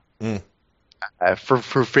 a.m.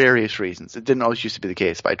 for various reasons. It didn't always used to be the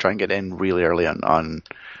case, but I try and get in really early on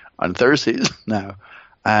Thursdays now.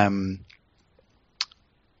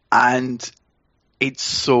 And it's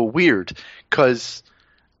so weird because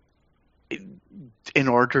in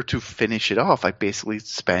order to finish it off, I basically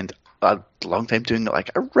spend a long time doing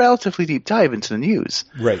like a relatively deep dive into the news.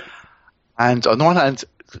 Right. And on the one hand,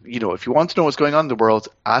 if you want to know what's going on in the world,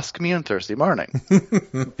 ask me on Thursday morning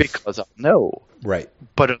because I'll know. Right.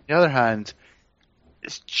 But on the other hand,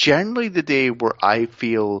 it's generally the day where I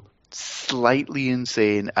feel slightly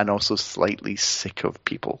insane and also slightly sick of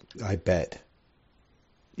people. I bet.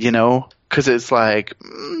 Because it's like,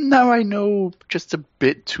 now I know just a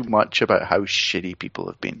bit too much about how shitty people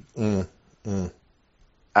have been.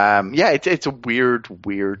 It's a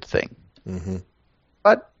weird thing. Mm-hmm.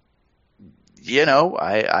 But,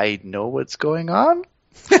 I know what's going on.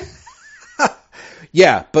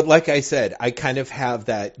 Yeah, but like I said, I kind of have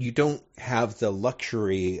that. You don't have the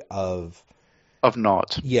luxury of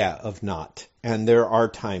not. Yeah, of not. And there are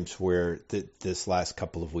times where this last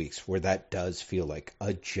couple of weeks where that does feel like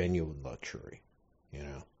a genuine luxury,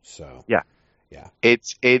 So yeah.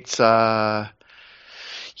 It's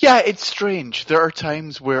strange. There are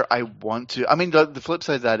times where I want to. I mean, the flip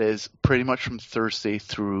side of that is pretty much from Thursday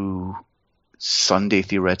through Sunday.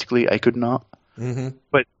 Theoretically, I could not. Mm-hmm.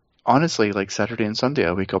 But honestly, like Saturday and Sunday,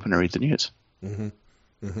 I wake up and I read the news. Mm-hmm.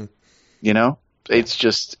 Mm-hmm. It's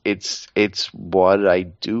just it's what I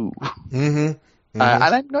do. Mm-hmm. Mm-hmm. And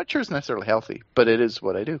I'm not sure it's necessarily healthy, but it is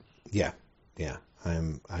what I do. Yeah. I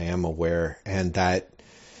am aware, and that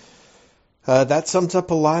sums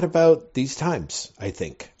up a lot about these times. I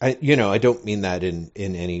think I don't mean that in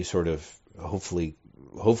any sort of hopefully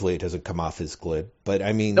it doesn't come off as glib, but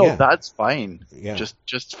I mean no, that's fine. Yeah,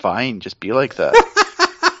 just fine. Just be like that.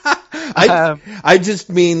 I just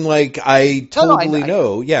mean like I totally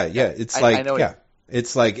know. Yeah. It's like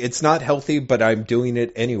it's like it's not healthy, but I'm doing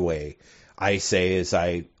it anyway. I say as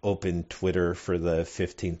I open Twitter for the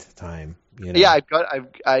 15th time. Yeah,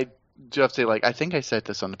 I do have to say, like, I think I said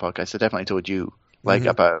this on the podcast. I definitely told you, like,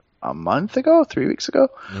 about a month ago, 3 weeks ago.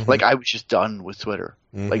 Mm-hmm. Like, I was just done with Twitter.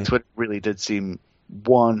 Mm-hmm. Like, Twitter really did seem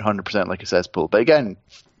 100% like a cesspool. But again,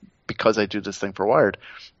 because I do this thing for Wired,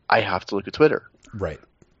 I have to look at Twitter. Right.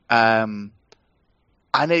 And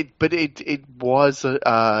it was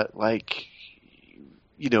like,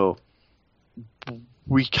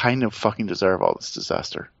 we kind of fucking deserve all this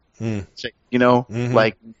disaster.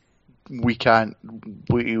 Like we cannot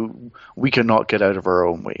get out of our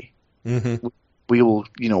own way. Mm-hmm. We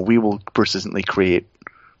will persistently create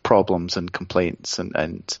problems and complaints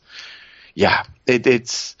and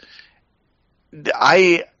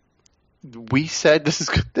we said this is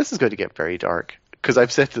going to get very dark because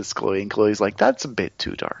I've said this to Chloe, and Chloe's like, that's a bit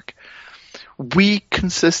too dark. We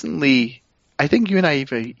consistently, I think you and I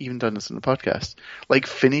have even done this in the podcast, like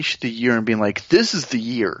finish the year and being like, this is the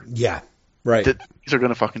year. Yeah. Right. That things are going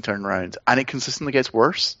to fucking turn around. And it consistently gets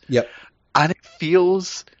worse. Yep. And it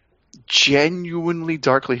feels genuinely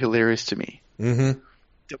darkly hilarious to me. Mm-hmm.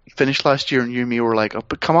 That we finished last year and you and me were like, oh,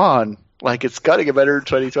 but come on. Like, it's got to get better in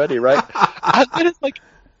 2020, right? And then it's like,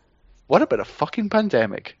 what about a fucking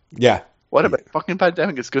pandemic? Yeah. What about a fucking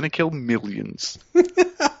pandemic? It's going to kill millions.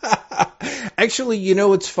 Actually,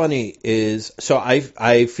 what's funny is, so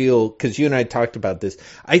I feel, because you and I talked about this,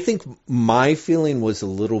 I think my feeling was a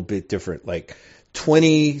little bit different. Like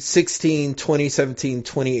 2016, 2017,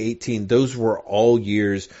 2018, those were all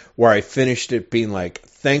years where I finished it being like,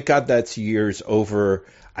 thank God that's year's over.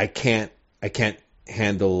 I can't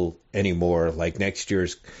handle anymore. Like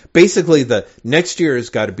basically the next year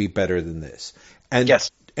has got to be better than this. And yes.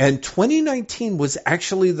 And 2019 was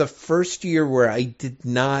actually the first year where I did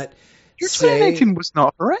not. Your 2019 was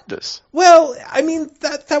not horrendous. Well, I mean,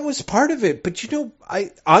 that was part of it. But, I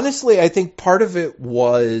think part of it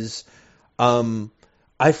was, and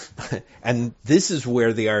this is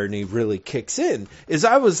where the irony really kicks in, is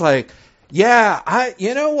I was like, yeah,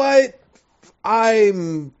 you know what?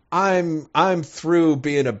 I'm through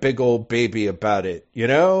being a big old baby about it,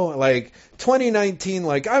 like 2019,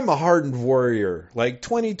 like I'm a hardened warrior, like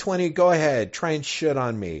 2020, go ahead, try and shit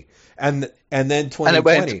on me. And then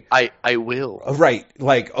 2020, I will. Right.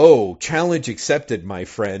 Like, oh, challenge accepted, my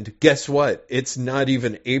friend. Guess what? It's not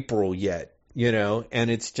even April yet, and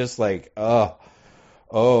it's just like, oh,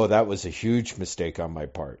 that was a huge mistake on my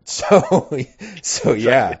part. So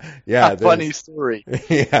yeah. A funny story.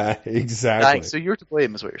 Yeah, exactly. Thanks. So you're to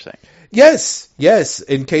blame is what you're saying. Yes.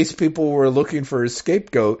 In case people were looking for a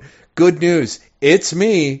scapegoat, good news. It's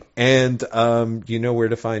me, and you know where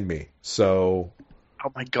to find me. So.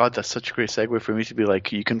 Oh my God, that's such a great segue for me to be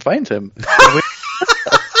like, you can find him.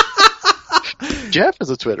 Jeff has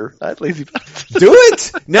a Twitter at Lazy Bastard. Do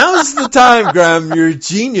it! Now's the time, Graham. You're a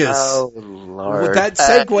genius. Oh, Lord. That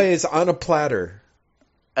segue is on a platter.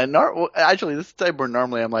 And actually, this is the time where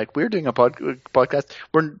normally I'm like, we're doing a podcast.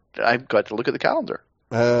 I've got to look at the calendar.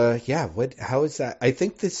 Yeah. How is that? I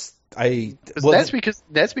think this. Next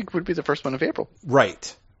week would be the first one of April.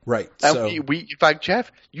 Right. And so we in fact, Jeff,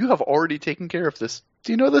 you have already taken care of this.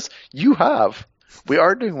 Do you know this? You have. We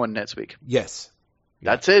are doing one next week. Yes.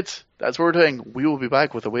 That's it. That's what we're doing. We will be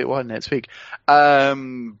back with a Wait What next week.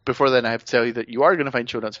 Before then, I have to tell you that you are going to find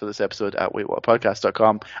show notes for this episode at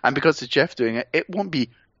waitwhatpodcast.com. And because it's Jeff doing it, it won't be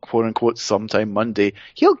quote-unquote sometime Monday.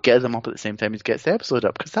 He'll get them up at the same time he gets the episode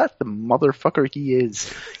up, because that's the motherfucker he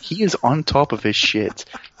is. He is on top of his shit.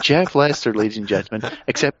 Jeff Lester, ladies and gentlemen,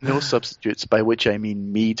 except no substitutes, by which I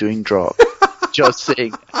mean me doing drop. Just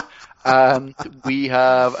saying. We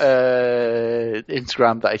have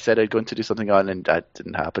Instagram that I said I'd going to do something on, and that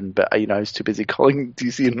didn't happen, but I was too busy calling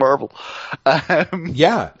DC and Marvel.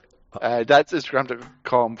 Yeah. That's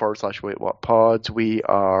Instagram.com/waitwhatpods. We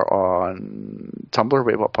are on Tumblr,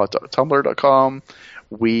 waitwhatpod.tumblr.com.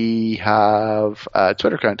 We have a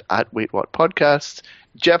Twitter account at waitwhatpodcast.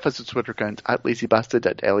 Jeff has a Twitter account at lazybastard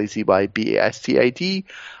at LAZYBASTID.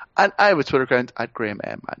 And I have a Twitter account at Graham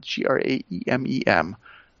M at GRAEMEM.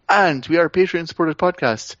 And we are a Patreon-supported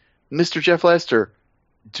podcast. Mr. Jeff Lester,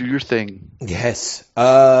 do your thing. Yes.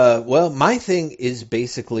 Well, my thing is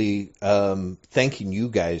basically thanking you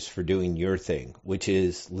guys for doing your thing, which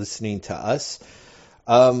is listening to us.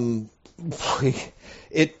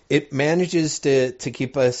 It manages to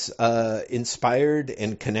keep us inspired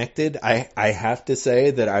and connected. I have to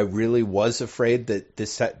say that I really was afraid that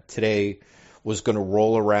this set today was going to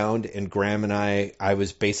roll around, and Graham and I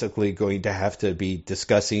was basically going to have to be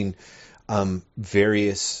discussing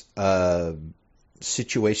various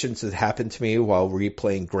situations that happened to me while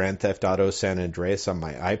replaying Grand Theft Auto San Andreas on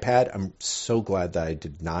my iPad. I'm so glad that I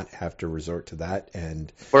did not have to resort to that.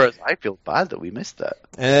 And whereas I feel bad that we missed that.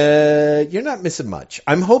 You're not missing much.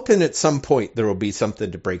 I'm hoping at some point there will be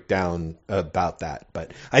something to break down about that.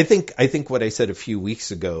 But I think what I said a few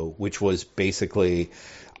weeks ago, which was basically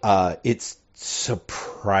it's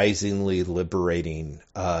surprisingly liberating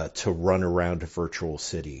to run around a virtual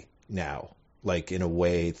city now, like in a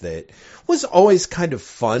way that was always kind of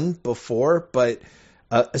fun before, but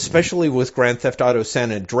especially with Grand Theft Auto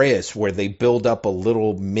San Andreas, where they build up a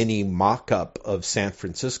little mini mock-up of San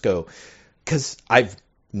Francisco, because I've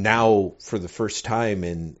now, for the first time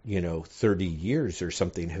in 30 years or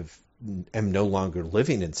something, am no longer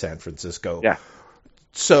living in San Francisco. Yeah.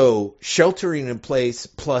 So sheltering in place,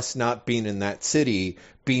 plus not being in that city,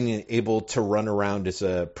 being able to run around as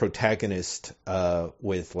a protagonist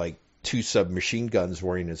with like 2 submachine guns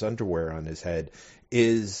wearing his underwear on his head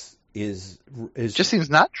is just seems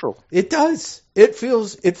natural. It does. It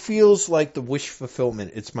feels like the wish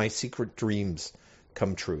fulfillment. It's my secret dreams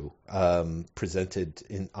come true, presented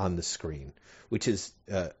on the screen, which is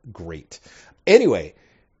great. Anyway,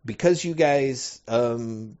 because you guys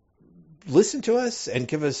listen to us and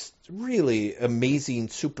give us really amazing,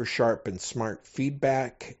 super sharp and smart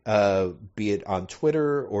feedback, be it on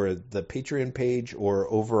Twitter or the Patreon page or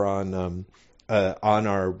over on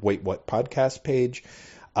our Wait What podcast page.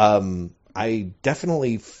 I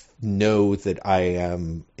definitely know that I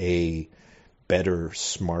am a better,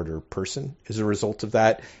 smarter person as a result of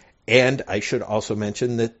that. And I should also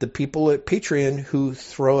mention that the people at Patreon who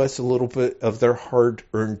throw us a little bit of their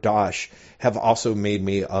hard-earned dosh have also made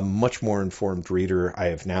me a much more informed reader. I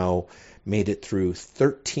have now made it through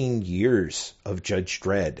 13 years of Judge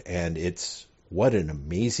Dredd, and what an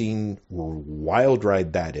amazing, wild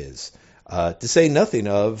ride that is. To say nothing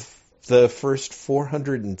of the first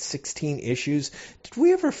 416 issues. Did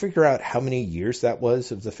we ever figure out how many years that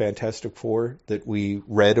was of the Fantastic Four that we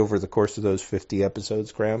read over the course of those 50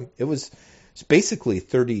 episodes, Graham? It's basically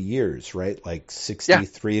 30 years, right? Like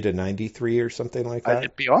 63 to 93 or something like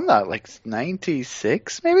that? Beyond that, like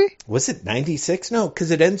 96 maybe? Was it 96? No, because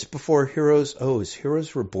it ends before Heroes. Oh, is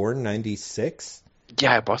Heroes Reborn 96?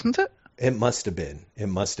 Yeah, wasn't it? It must have been,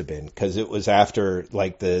 because it was after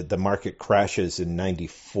like the market crashes in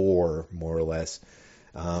 94, more or less.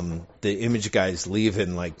 The Image guys leave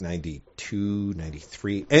in like 92,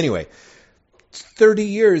 93. Anyway, 30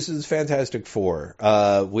 years is Fantastic Four,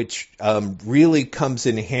 which really comes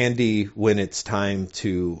in handy when it's time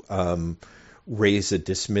to raise a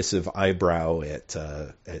dismissive eyebrow at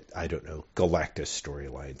I don't know, Galactus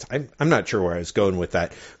storylines. I'm not sure where I was going with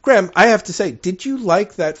that. Graham, I have to say, did you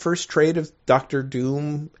like that first trade of Doctor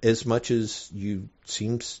Doom as much as you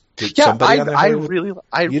seems? Yeah, I do really like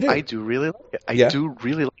it. I do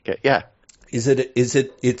really like it. Yeah.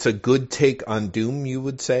 It's a good take on Doom, you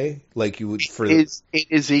would say? Like you would for It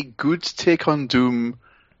is a good take on Doom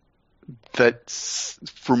that,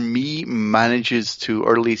 for me, manages to,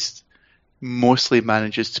 or at least mostly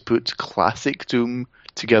manages to put classic Doom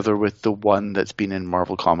together with the one that's been in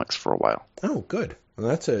Marvel Comics for a while. Oh, good. Well,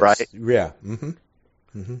 that's a right. Yeah. Mm-hmm.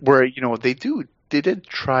 Mm-hmm. Where they did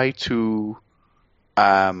try to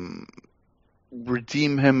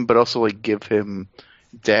redeem him, but also like give him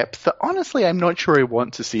depth that honestly I'm not sure I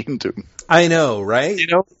want to see in Doom. I know, right?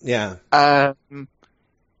 Yeah.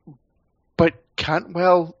 But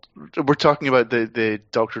Cantwell, we're talking about the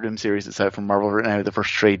Doctor Doom series that's out from Marvel right now. The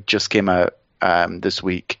first trade just came out this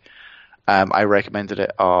week. I recommended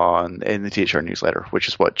it in the THR newsletter, which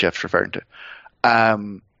is what Jeff's referring to.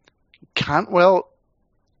 Cantwell,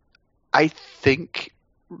 I think,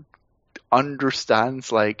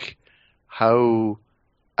 understands like how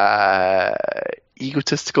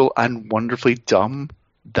egotistical and wonderfully dumb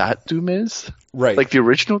that Doom is. Right. Like the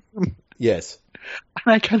original Doom. Yes.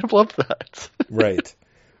 And I kind of love that. Right.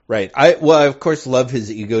 I of course love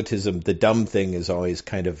his egotism. The dumb thing is always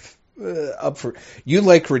kind of up for. You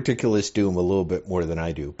like ridiculous Doom a little bit more than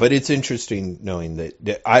I do, but it's interesting knowing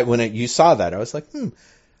that when you saw that, I was like, kind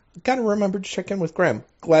of remembered to check in with Graham.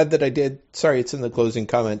 Glad that I did. Sorry, it's in the closing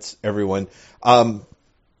comments, everyone.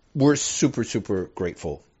 We're super, super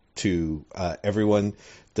grateful to everyone,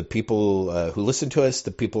 the people who listen to us,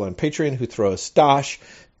 the people on Patreon who throw us Dosh,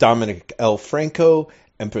 Dominic L. Franco,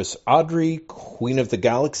 Empress Audrey, Queen of the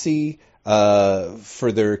Galaxy,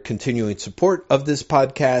 for their continuing support of this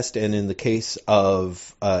podcast, and in the case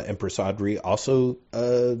of Empress Audrey, also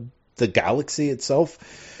the galaxy itself.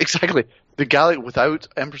 Exactly. The galaxy, without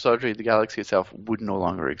Empress Audrey, the galaxy itself would no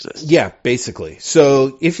longer exist. Yeah, basically.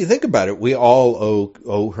 So if you think about it, we all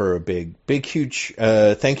owe her a big, huge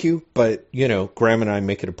thank you. But, Graham and I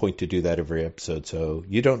make it a point to do that every episode, so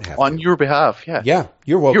you don't have to. On your behalf, yeah. Yeah,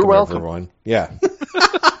 you're welcome. Everyone. Yeah.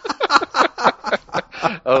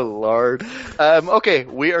 Oh, Lord. Okay,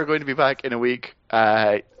 we are going to be back in a week.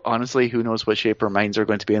 Honestly, who knows what shape our minds are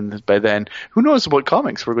going to be in by then. Who knows what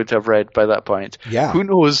comics we're going to have read by that point. Yeah. Who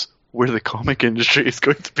knows where the comic industry is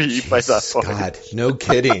going to be by that point. God, no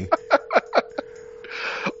kidding.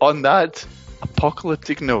 On that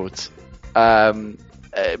apocalyptic note,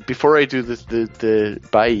 before I do the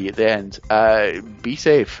bye at the end, be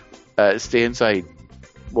safe, stay inside,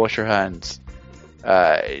 wash your hands,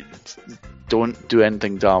 don't do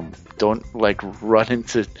anything dumb, don't run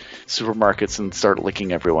into supermarkets and start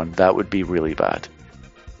licking everyone. That would be really bad.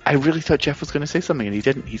 I really thought Jeff was going to say something, and he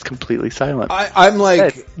didn't. He's completely silent. I'm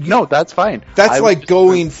like... No, that's fine. That's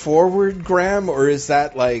going forward, Graham? Or is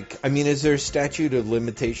that is there a statute of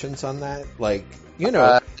limitations on that?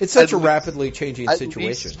 It's such a rapidly changing situation.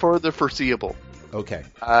 At least for the foreseeable. Okay.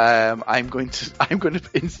 I'm going to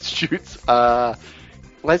institute,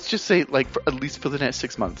 let's just say, at least for the next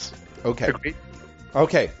 6 months. Okay. Agreed?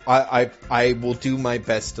 Okay. I will do my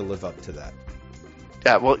best to live up to that.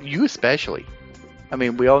 Yeah, well, you especially. I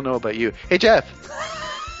mean, we all know about you. Hey, Jeff.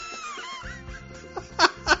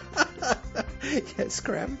 Yes,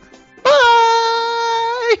 Graham.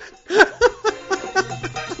 Bye!